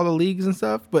 all the leagues and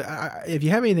stuff. But if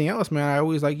you have anything else, man, I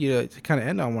always like you to kind of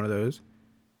end on one of those.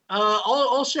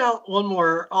 I'll shout one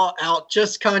more out,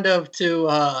 just kind of to,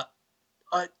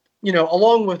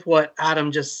 along with what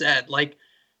Adam just said. Like,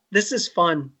 this is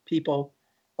fun, people.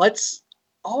 Let's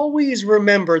always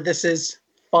remember this is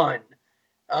fun.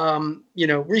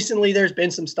 Recently there's been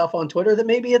some stuff on Twitter that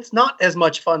maybe it's not as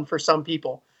much fun for some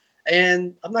people.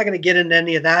 And I'm not going to get into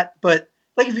any of that, but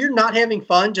like, if you're not having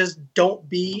fun, just don't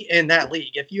be in that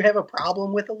league. If you have a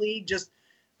problem with a league, just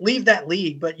leave that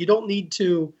league. But you don't need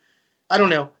to,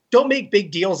 don't make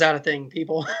big deals out of things,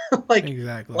 people.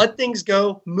 Exactly. Let things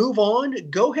go, move on,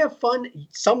 go have fun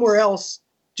somewhere else,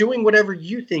 doing whatever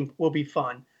you think will be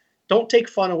fun. Don't take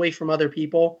fun away from other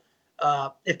people.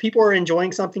 If people are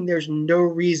enjoying something, there's no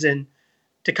reason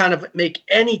to kind of make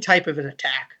any type of an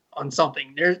attack on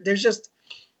something. There's just,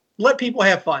 let people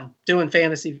have fun doing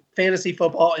fantasy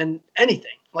football and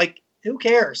anything. Like, who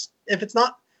cares? If it's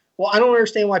not, I don't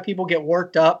understand why people get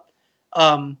worked up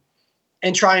and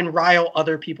try and rile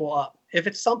other people up. If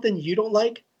it's something you don't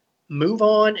like, move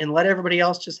on and let everybody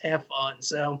else just have fun.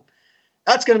 So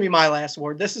that's going to be my last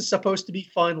word. This is supposed to be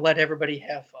fun. Let everybody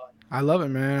have fun. I love it,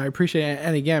 man. I appreciate it.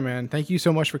 And again, man, thank you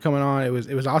so much for coming on. It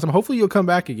was awesome. Hopefully you'll come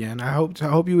back again. I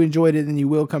hope you enjoyed it and you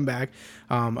will come back.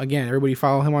 Again, everybody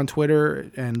follow him on Twitter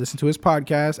and listen to his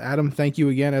podcast. Adam, thank you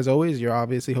again as always. You're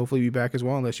obviously hopefully be back as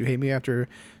well, unless you hate me after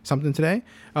something today.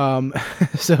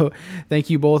 So thank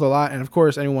you both a lot. And of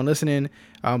course, anyone listening,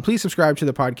 please subscribe to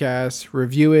the podcast,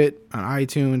 review it on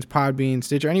iTunes, Podbean,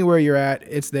 Stitcher, anywhere you're at.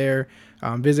 It's there.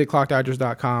 Visit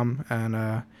clockdodgers.com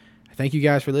and thank you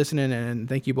guys for listening, and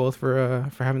thank you both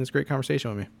for having this great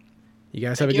conversation with me. You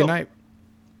guys have a good night.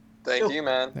 Thank you,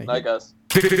 man. Night, guys.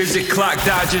 Visit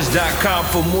clockdodgers.com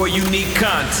for more unique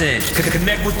content.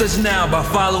 Connect with us now by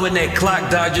following at Clock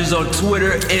Dodgers on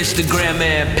Twitter, Instagram,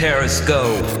 and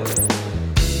Periscope.